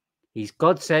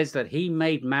 God says that he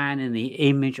made man in the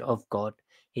image of God.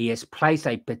 He has placed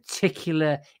a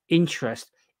particular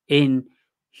interest in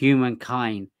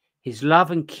humankind. His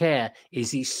love and care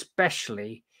is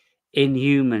especially in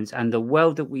humans, and the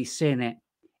world that we see in it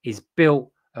is built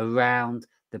around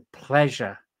the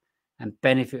pleasure and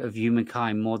benefit of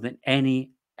humankind more than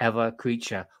any other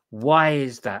creature. Why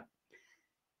is that?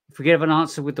 If we give an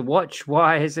answer with the watch,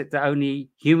 why is it that only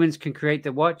humans can create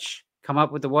the watch, come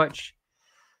up with the watch?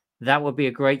 That would be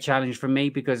a great challenge for me,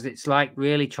 because it's like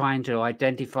really trying to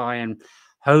identify and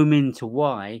home into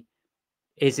why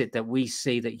is it that we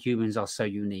see that humans are so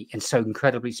unique and so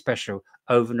incredibly special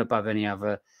over and above any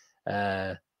other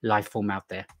life form out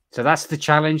there. So that's the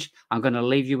challenge. I'm going to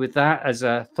leave you with that as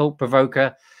a thought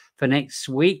provoker for next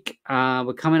week.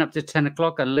 We're coming up to 10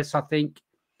 o'clock, unless I think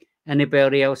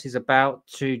anybody else is about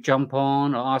to jump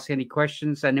on or ask any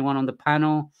questions. Anyone on the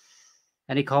panel?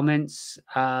 Any comments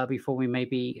before we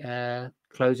maybe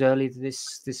close early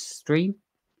this stream?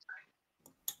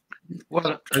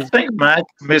 Well, I think Matt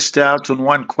missed out on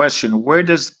one question. Where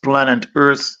does planet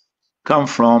Earth come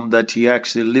from that he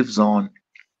actually lives on?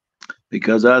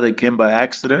 Because either came by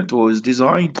accident or is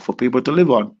designed for people to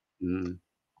live on. Mm.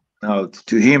 Now,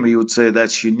 to him, he would say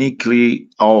that's uniquely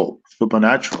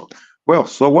supernatural. Well,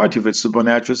 so what if it's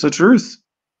supernatural? It's the truth.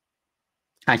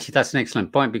 Actually, that's an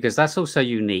excellent point, because that's also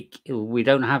unique. We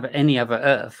don't have any other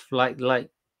Earth like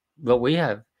what we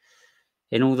have.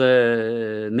 In all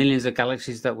the millions of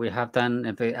galaxies that we have done,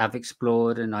 have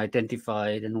explored and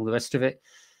identified and all the rest of it,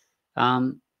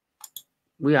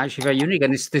 we're actually very unique.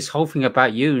 And this whole thing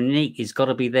about unique is got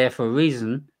to be there for a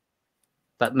reason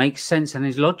that makes sense and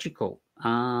is logical.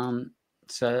 So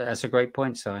that's a great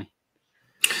point, Si.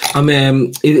 I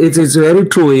mean, it's very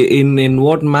true. In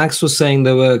what Max was saying,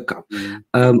 there were.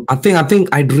 I think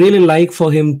I'd really like for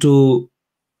him to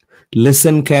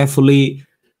listen carefully,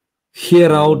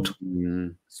 hear out,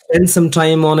 spend some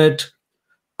time on it,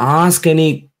 ask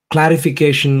any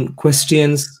clarification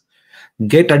questions,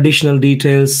 get additional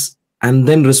details, and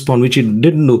then respond, which he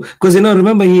didn't do. Because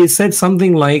remember, he said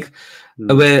something like,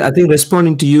 where I think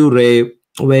responding to you, Ray,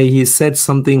 where he said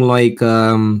something like.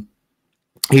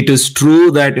 It is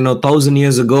true that 1,000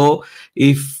 years ago,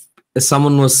 if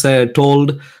someone was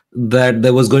told that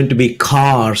there was going to be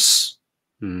cars,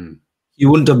 he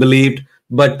wouldn't have believed.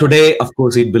 But today, of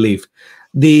course, he'd believe.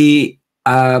 The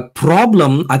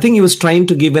problem, I think he was trying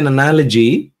to give an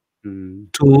analogy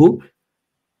to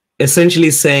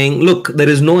essentially saying, look, there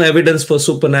is no evidence for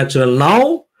supernatural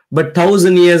now, but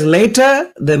 1,000 years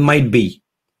later, there might be.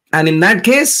 And in that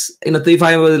case, if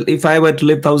I were to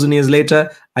live 1,000 years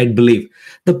later, I'd believe.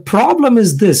 The problem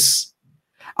is this.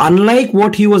 Unlike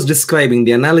what he was describing,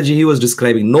 the analogy he was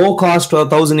describing, no cars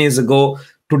 1,000 years ago,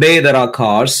 today there are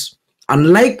cars.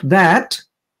 Unlike that,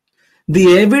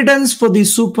 the evidence for the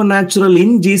supernatural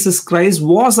in Jesus Christ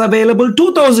was available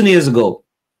 2,000 years ago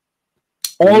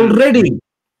already.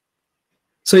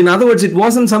 So in other words, it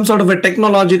wasn't some sort of a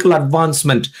technological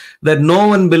advancement that no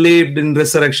one believed in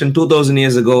resurrection 2,000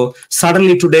 years ago.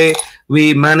 Suddenly today,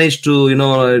 we managed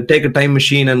to, take a time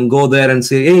machine and go there and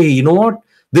say, hey, you know what?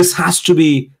 This has to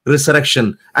be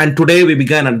resurrection. And today we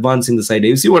began advancing this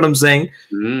idea. You see what I'm saying?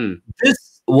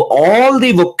 All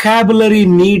the vocabulary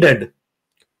needed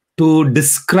to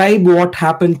describe what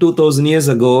happened 2,000 years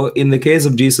ago in the case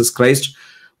of Jesus Christ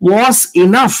was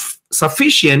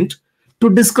sufficient to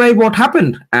describe what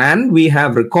happened. And we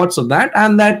have records of that.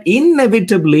 And that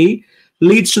inevitably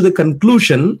leads to the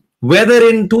conclusion, whether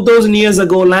in 2,000 years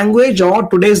ago language or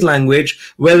today's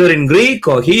language, whether in Greek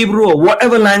or Hebrew or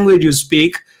whatever language you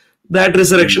speak, that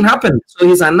resurrection happened. So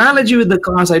his analogy with the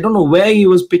cars, I don't know where he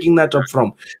was picking that up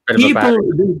from.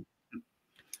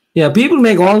 People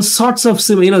make all sorts of this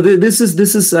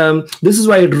is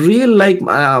why I really like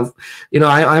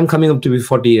I'm coming up to be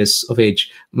 40 years of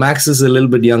age. Max is a little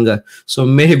bit younger, so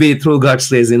maybe through God's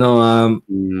grace, there is a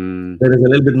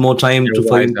little bit more time to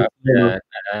find. Yeah,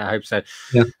 I hope so.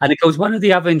 Yeah. And of course, one of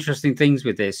the other interesting things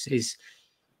with this is,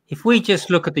 if we just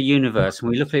look at the universe and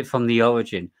we look at it from the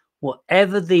origin,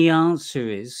 whatever the answer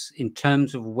is in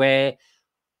terms of where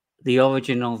the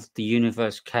origin of the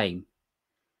universe came,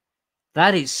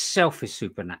 that itself is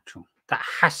supernatural. That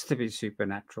has to be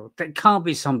supernatural. That can't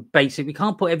be some basic. We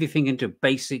can't put everything into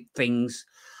basic things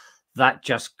that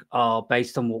just are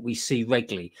based on what we see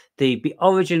regularly. The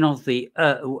origin of the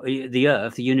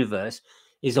earth, the universe,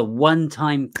 is a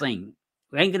one-time thing.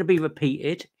 It ain't going to be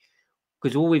repeated,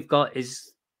 because all we've got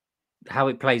is how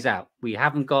it plays out. We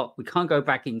can't go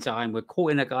back in time. We're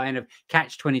caught in a kind of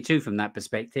catch-22 from that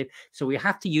perspective. So we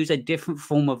have to use a different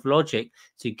form of logic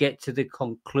to get to the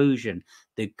conclusion.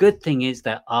 The good thing is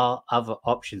there are other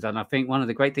options. And I think one of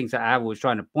the great things that Al was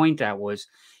trying to point out was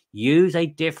use a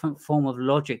different form of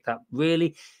logic that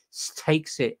really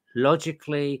takes it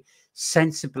logically,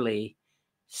 sensibly,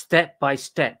 step by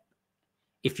step.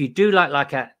 If you do like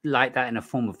that in a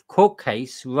form of court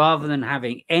case, rather than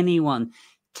having anyone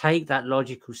take that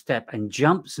logical step and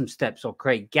jump some steps or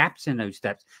create gaps in those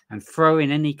steps and throw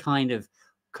in any kind of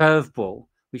curveball,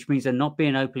 which means they're not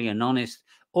being openly and honest,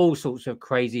 all sorts of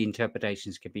crazy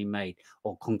interpretations can be made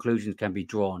or conclusions can be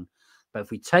drawn. But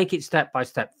if we take it step by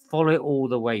step, follow it all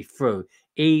the way through,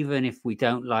 even if we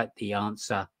don't like the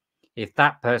answer, if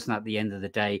that person at the end of the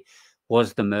day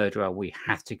was the murderer, we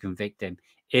have to convict him.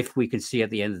 If we can see at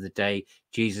the end of the day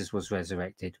Jesus was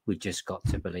resurrected, we just got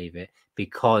to believe it.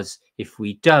 Because if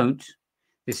we don't,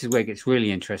 this is where it gets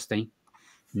really interesting,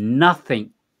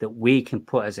 nothing that we can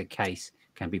put as a case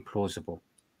can be plausible,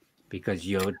 because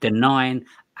you're denying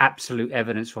absolute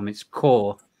evidence from its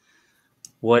core.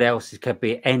 What else could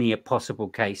be any possible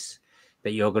case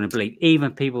that you're going to believe?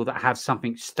 Even people that have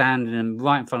something standing them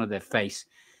right in front of their face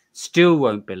still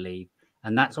won't believe.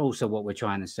 And that's also what we're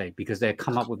trying to say, because they'll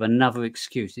come up with another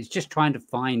excuse. It's just trying to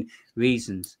find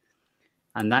reasons.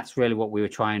 And that's really what we were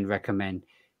trying to recommend.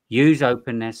 Use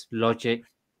openness, logic.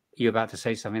 You're about to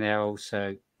say something there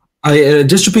also.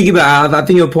 Just to piggyback, I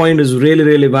think your point is really,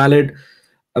 really valid.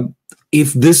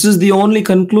 If this is the only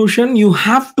conclusion, you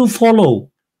have to follow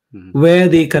where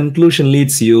the conclusion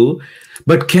leads you.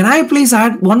 But can I please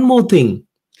add one more thing?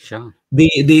 Sure.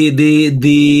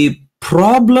 The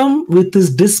problem with this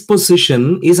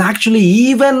disposition is actually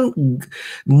even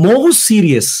more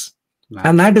serious. Right.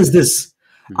 And that is this.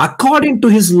 According to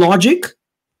his logic,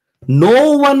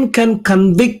 no one can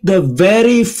convict the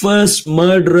very first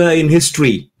murderer in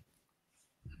history,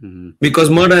 because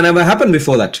murder never happened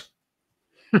before that.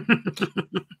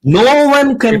 No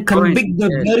one can convict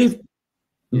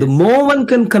no one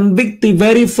can convict the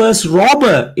very first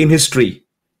robber in history,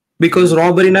 because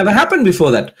robbery never happened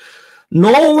before that.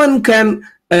 No one can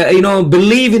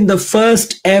believe in the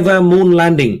first ever moon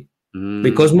landing,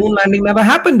 because moon landing never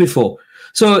happened before.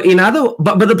 So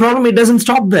but the problem, it doesn't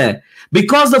stop there.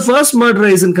 Because the first murderer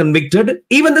isn't convicted,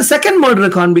 even the second murderer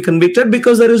can't be convicted,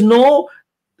 because there is no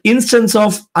instance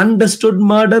of understood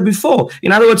murder before.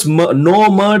 In other words,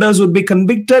 no murders would be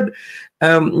convicted,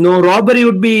 no robber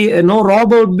would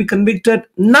be convicted,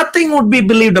 nothing would be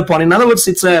believed upon. In other words,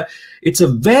 it's a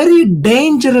very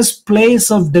dangerous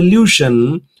place of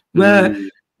delusion, where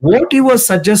what he was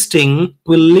suggesting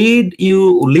will lead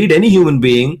any human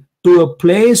being to a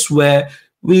place where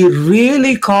we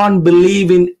really can't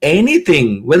believe in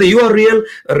anything. Whether you are real,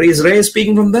 or is Ray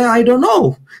speaking from there? I don't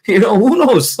know. You know, who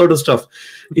knows, sort of stuff.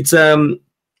 It's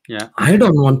Yeah. I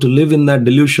don't want to live in that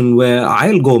delusion where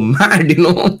I'll go mad, you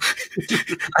know. And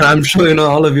I'm sure, you know,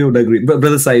 all of you would agree. But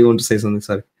Brother Sai, you want to say something?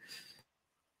 Sorry.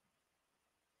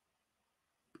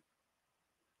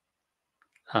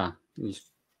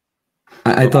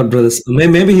 I thought Brother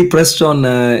maybe he pressed on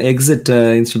exit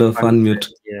instead of unmute.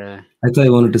 Yeah. I thought he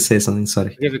wanted to say something.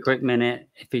 Sorry. Give a quick minute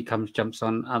if he jumps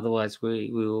on. Otherwise,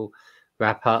 we will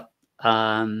wrap up.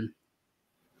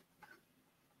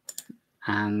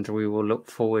 And we will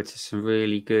look forward to some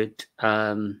really good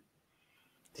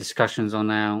discussions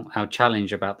on our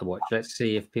challenge about the watch. Let's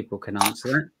see if people can answer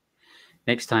that.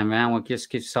 Next time around, we'll just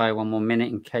give Sai one more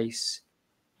minute in case.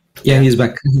 Yeah, he's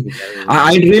back.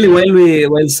 I'd really,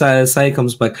 while Sai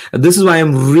comes back, this is why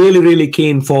I'm really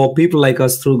keen for people like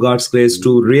us, through God's grace,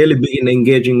 to really begin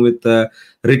engaging with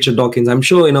Richard Dawkins. I'm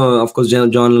sure, you know, of course,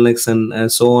 John Lennox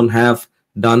and so on have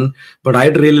done, but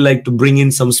I'd really like to bring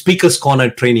in some Speaker's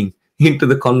Corner training into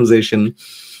the conversation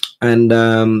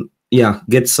and yeah,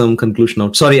 get some conclusion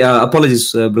out. Sorry,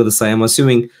 apologies, Brother Sai. I'm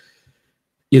assuming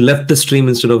you left the stream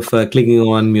instead of clicking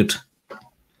on unmute.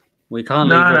 We can't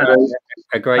leave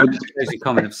a great crazy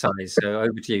comment of Sai, so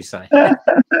over to you, Sai.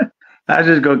 I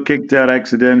just got kicked out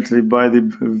accidentally by the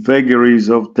vagaries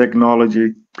of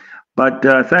technology. But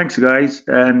thanks, guys.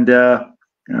 And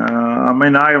I'm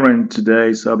in Ireland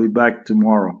today, so I'll be back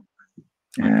tomorrow.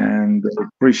 And I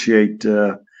appreciate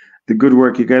the good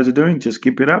work you guys are doing. Just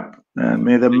keep it up.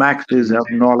 May the Maxes have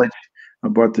knowledge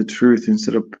about the truth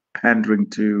instead of pandering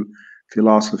to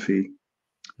philosophy.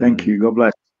 Thank you. God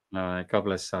bless. All right. God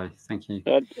bless, Sai. Thank you.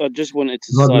 I just wanted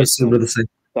to cite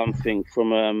something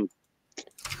from an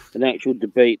actual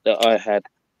debate that I had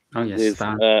with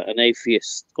an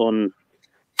atheist on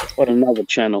another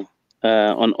channel,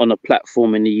 on a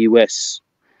platform in the US.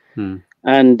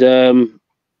 And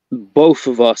both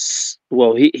of us,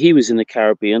 well, he was in the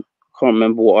Caribbean. Can't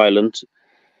remember what island.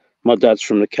 My dad's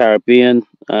from the Caribbean,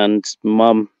 and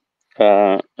mum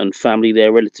and family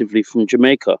there relatively from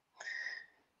Jamaica.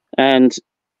 And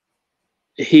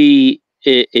he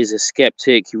is a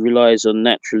skeptic. He relies on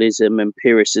naturalism,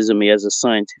 empiricism. He has a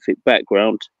scientific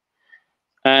background,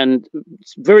 and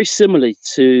it's very similar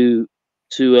to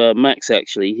Max.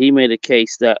 Actually, he made a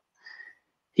case that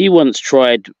he once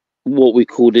tried what we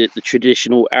called the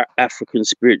traditional African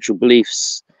spiritual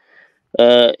beliefs.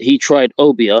 He tried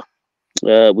Obia,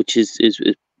 which is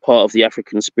part of the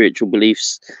African spiritual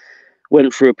beliefs,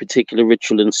 went through a particular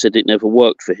ritual and said it never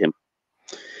worked for him.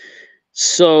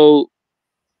 So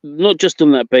not just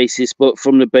on that basis, but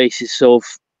from the basis of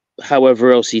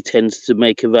however else he tends to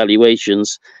make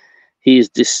evaluations, he has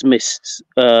dismissed,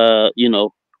 you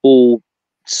know, all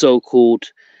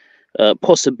so-called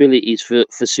possibilities for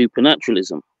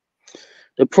supernaturalism.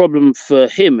 The problem for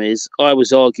him is I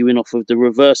was arguing off of the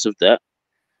reverse of that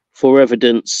for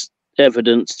evidence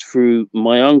through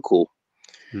my uncle,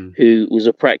 who was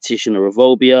a practitioner of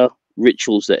Obia,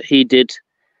 rituals that he did,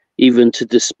 even to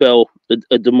dispel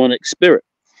a demonic spirit.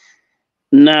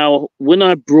 Now, when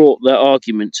I brought that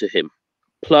argument to him,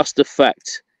 plus the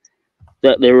fact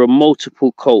that there are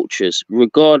multiple cultures,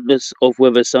 regardless of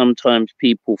whether sometimes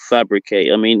people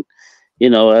fabricate. I mean, you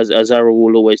know, as Ara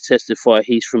will always testify,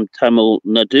 he's from Tamil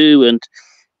Nadu, and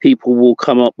people will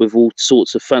come up with all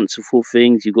sorts of fanciful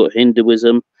things. You've got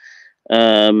Hinduism.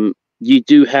 You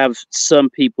do have some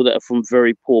people that are from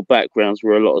very poor backgrounds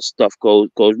where a lot of stuff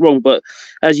goes wrong. But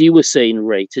as you were saying,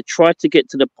 Ray, to try to get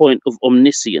to the point of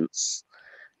omniscience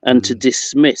and to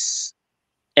dismiss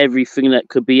everything that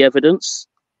could be evidenced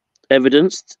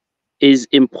is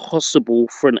impossible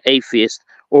for an atheist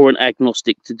or an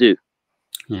agnostic to do.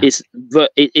 Yeah.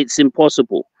 It's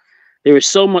impossible. There is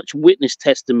so much witness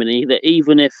testimony that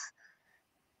even if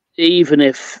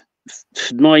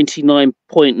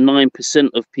 99.9%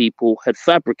 of people had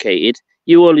fabricated,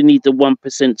 you only need the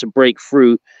 1% to break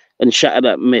through and shatter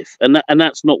that myth, and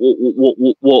that's not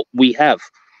what we have.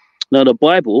 Now, the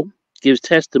Bible gives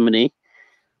testimony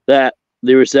that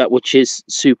there is that which is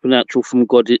supernatural from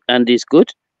God and is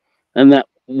good, and that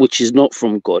which is not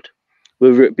from God,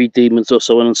 whether it be demons or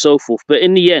so on and so forth. But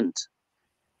in the end,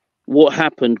 what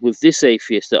happened with this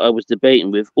atheist that I was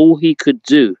debating with, all he could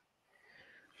do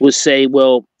was say,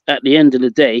 well, at the end of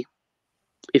the day,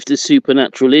 if the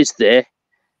supernatural is there,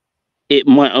 it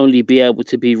might only be able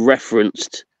to be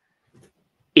referenced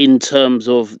in terms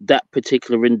of that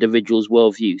particular individual's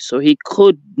worldview. So he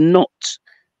could not,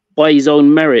 by his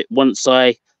own merit, once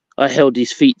I held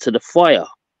his feet to the fire,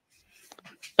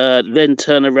 then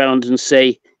turn around and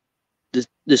say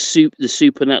the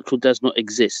supernatural does not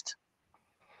exist.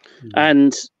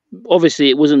 And obviously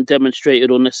it wasn't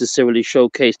demonstrated or necessarily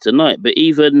showcased tonight, but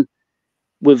even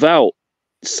without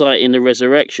citing the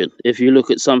resurrection, if you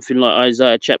look at something like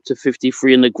Isaiah chapter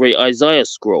 53 in the great Isaiah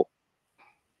scroll,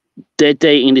 they're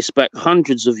dating this back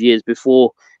hundreds of years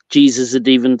before Jesus had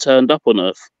even turned up on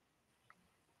earth.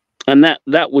 And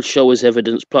that would show as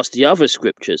evidence, plus the other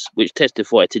scriptures which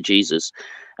testify to Jesus.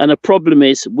 And the problem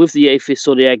is with the atheist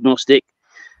or the agnostic,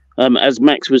 as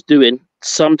Max was doing,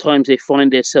 sometimes they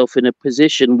find themselves in a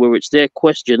position where it's their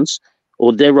questions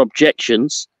or their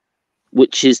objections,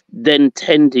 which is then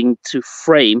tending to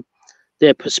frame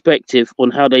their perspective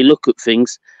on how they look at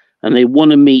things. And they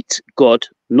want to meet God,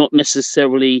 not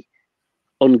necessarily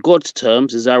on God's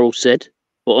terms, as Errol said,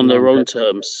 but on their own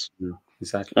terms.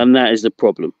 Exactly. And that is the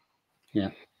problem. Yeah.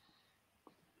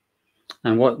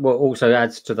 And what also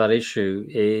adds to that issue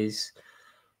is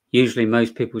usually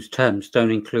most people's terms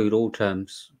don't include all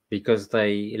terms, because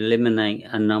they eliminate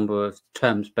a number of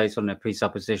terms based on their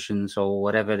presuppositions or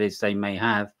whatever it is they may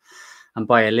have. And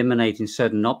by eliminating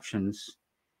certain options,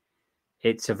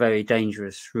 it's a very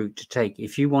dangerous route to take.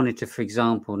 If you wanted to, for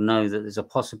example, know that there's a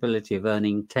possibility of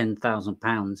earning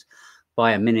 £10,000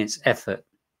 by a minute's effort,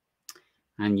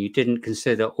 and you didn't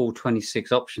consider all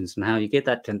 26 options and how you get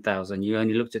that 10,000, you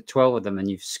only looked at 12 of them and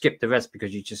you've skipped the rest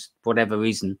because you just, for whatever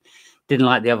reason, didn't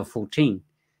like the other 14.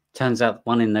 Turns out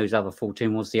one in those other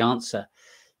 14 was the answer.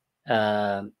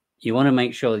 You want to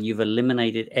make sure that you've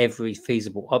eliminated every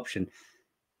feasible option.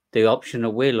 The option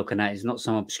that we're looking at is not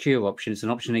some obscure option. It's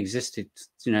an option that existed,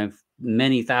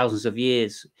 many thousands of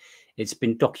years. It's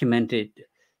been documented.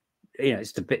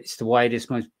 It's the widest,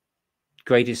 most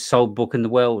greatest sold book in the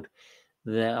world.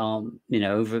 There are,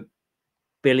 over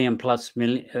billion plus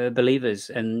believers,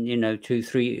 and 2,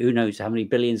 3, who knows how many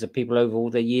billions of people over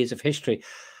all the years of history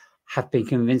have been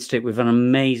convinced it with an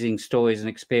amazing stories and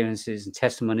experiences and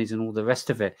testimonies and all the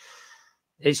rest of it.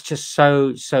 It's just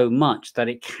so much that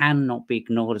it cannot be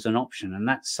ignored as an option, and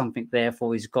that's something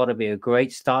therefore has got to be a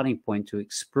great starting point to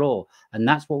explore. And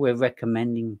that's what we're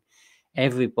recommending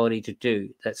everybody to do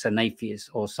that's an atheist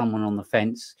or someone on the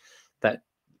fence that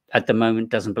at the moment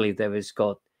doesn't believe there is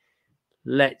God.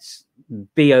 Let's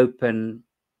be open,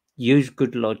 use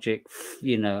good logic.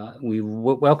 We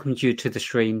welcomed you to the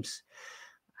streams,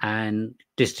 and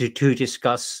just to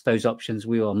discuss those options.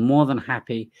 We are more than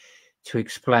happy to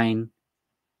explain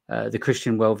the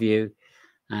Christian worldview,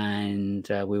 and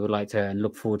we would like to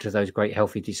look forward to those great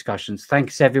healthy discussions.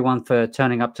 Thanks everyone for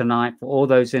turning up tonight. For all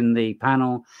those in the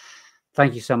panel,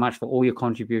 thank you so much for all your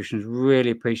contributions.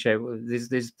 Really appreciate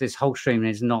it. This whole stream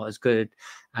is not as good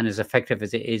and as effective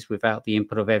as it is without the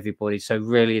input of everybody. So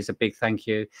really is a big thank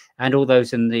you. And all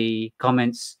those in the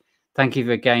comments, thank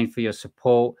you again for your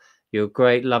support, your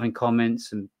great loving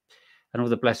comments, and all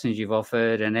the blessings you've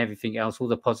offered and everything else, all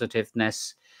the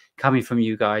positiveness coming from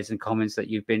you guys and comments that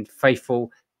you've been faithful,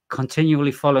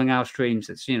 continually following our streams.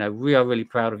 It's, we are really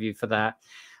proud of you for that.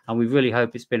 And we really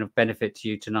hope it's been of benefit to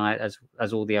you tonight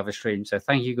as all the other streams. So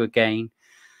thank you again.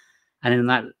 And in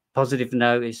that positive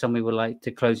note, if somebody would like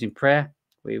to close in prayer,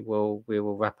 we will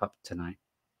wrap up tonight.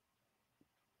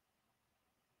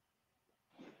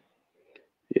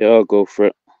 Yeah, I'll go for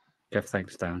it. Give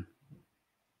thanks, Darren.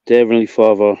 Dear Heavenly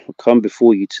Father, I come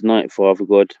before you tonight, Father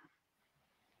God,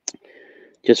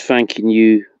 just thanking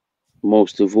you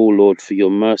most of all, Lord, for your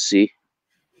mercy,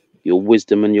 your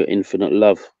wisdom and your infinite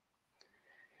love.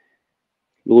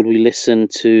 Lord, we listen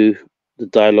to the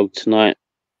dialogue tonight,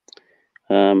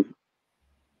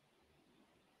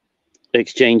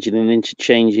 exchanging and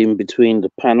interchanging between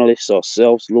the panelists,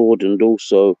 ourselves, Lord, and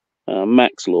also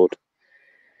Max, Lord.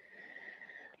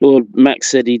 Lord, Max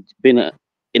said he'd been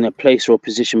in a place or a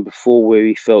position before where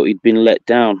he felt he'd been let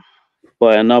down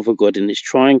by another God, and is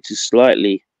trying to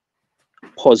slightly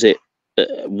posit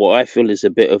what I feel is a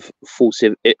bit of false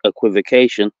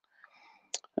equivocation,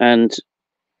 and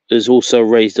has also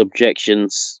raised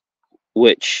objections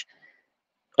which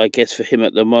I guess for him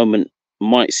at the moment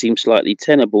might seem slightly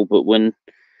tenable, but when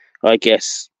I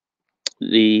guess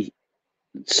the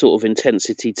sort of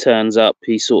intensity turns up,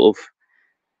 he sort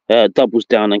of doubles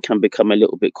down and can become a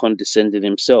little bit condescending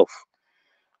himself.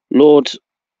 Lord,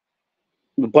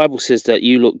 the Bible says that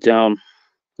you look down,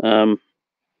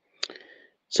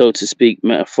 so to speak,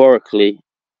 metaphorically,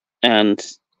 and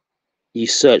you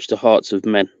search the hearts of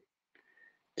men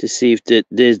to see if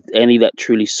there's any that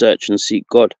truly search and seek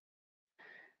God.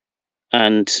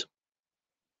 And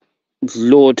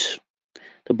Lord,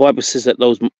 the Bible says that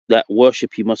those that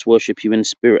worship you must worship you in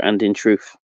spirit and in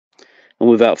truth. And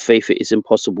without faith, it is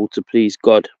impossible to please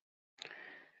God.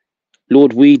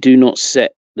 Lord, we do not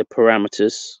set the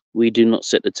parameters. We do not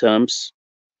set the terms.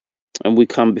 And we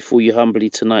come before you humbly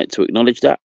tonight to acknowledge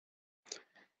that.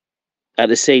 At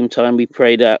the same time, we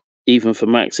pray that even for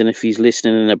Max, and if he's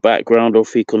listening in the background or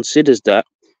if he considers that,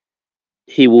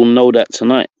 he will know that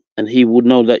tonight. And he will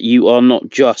know that you are not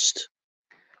just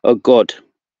a God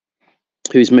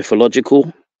who is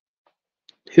mythological,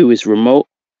 who is remote,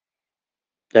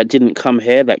 that didn't come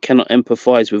here, that cannot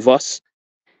empathize with us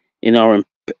in our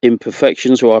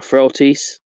imperfections or our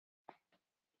frailties.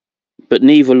 But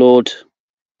neither, Lord,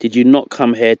 did you not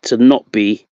come here to not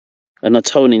be an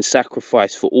atoning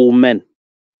sacrifice for all men.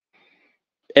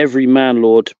 Every man,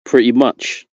 Lord, pretty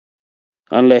much,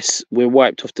 unless we're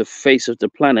wiped off the face of the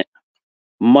planet,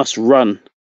 must run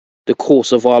the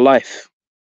course of our life.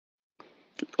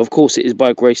 Of course, it is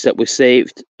by grace that we're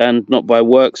saved and not by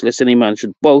works, lest any man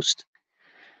should boast.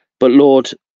 But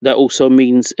Lord, that also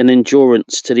means an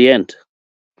endurance to the end.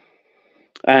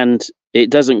 And it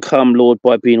doesn't come, Lord,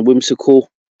 by being whimsical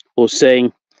or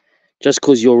saying, just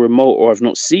because you're remote or I've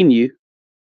not seen you,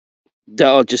 that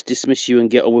I'll just dismiss you and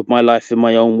get on with my life in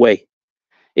my own way.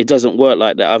 It doesn't work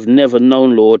like that. I've never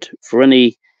known, Lord, for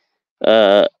any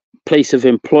place of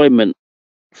employment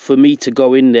for me to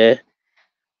go in there,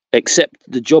 accept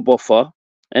the job offer,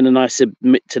 and then I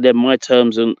submit to them my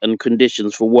terms and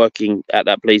conditions for working at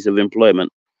that place of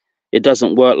employment. It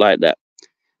doesn't work like that.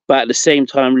 But at the same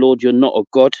time, Lord, you're not a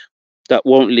God that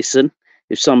won't listen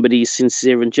if somebody is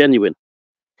sincere and genuine.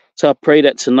 So I pray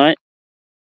that tonight,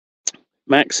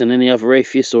 Max and any other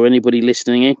atheist or anybody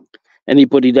listening in,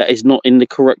 anybody that is not in the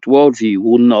correct worldview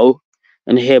will know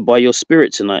and hear by your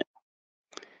spirit tonight,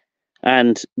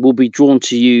 and will be drawn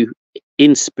to you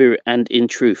in spirit and in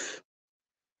truth.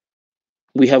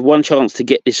 We have one chance to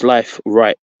get this life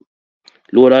right.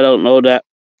 Lord, I don't know that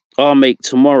I'll make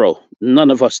tomorrow. None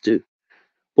of us do.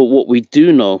 But what we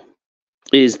do know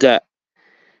is that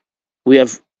we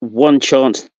have one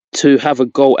chance to have a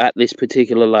go at this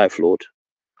particular life, Lord.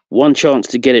 One chance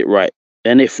to get it right.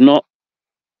 And if not,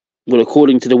 well,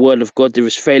 according to the word of God, there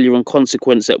is failure and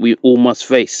consequence that we all must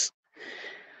face.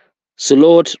 So,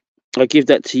 Lord, I give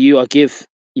that to you. I give,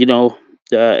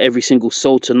 every single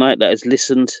soul tonight that has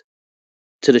listened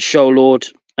to the show, Lord.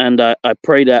 And I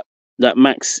pray that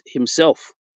Max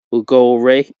himself will go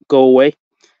away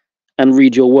and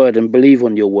read your word and believe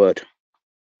on your word.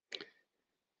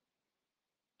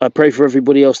 I pray for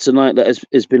everybody else tonight that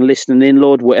has been listening in,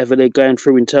 Lord, whatever they're going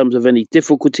through in terms of any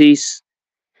difficulties,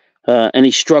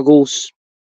 any struggles,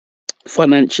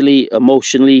 financially,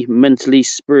 emotionally, mentally,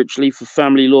 spiritually, for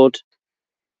family, Lord,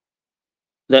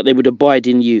 that they would abide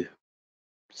in you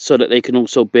so that they can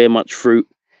also bear much fruit,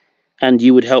 and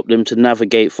you would help them to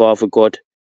navigate, Father God,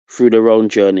 through their own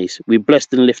journeys. We bless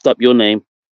and lift up your name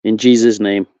in Jesus'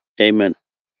 name. Amen.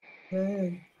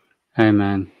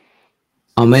 Amen.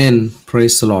 Amen.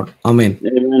 Praise the Lord. Amen.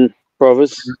 Amen,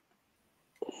 brothers.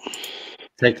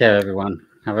 Take care, everyone.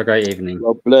 Have a great evening.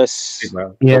 God bless.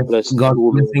 Well. Yes, God bless God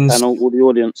all the blessings. panel, all the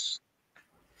audience.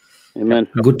 Amen.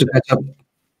 Good to catch up.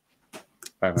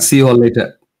 Bye-bye. See you all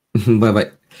later.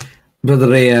 Bye-bye. Brother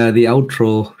Ray, the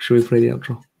outro. Should we pray the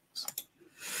outro?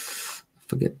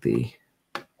 Forget the...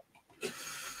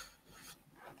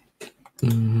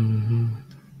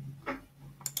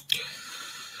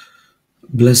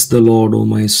 Bless the Lord, O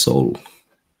my soul.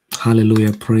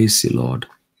 Hallelujah. Praise you, Lord.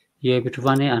 You able to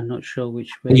run it? I'm not sure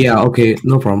which way. Yeah, okay.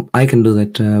 No problem. I can do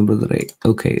that, Brother Ray.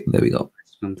 Okay, there we go.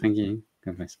 Thank you.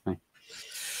 God bless. Bye.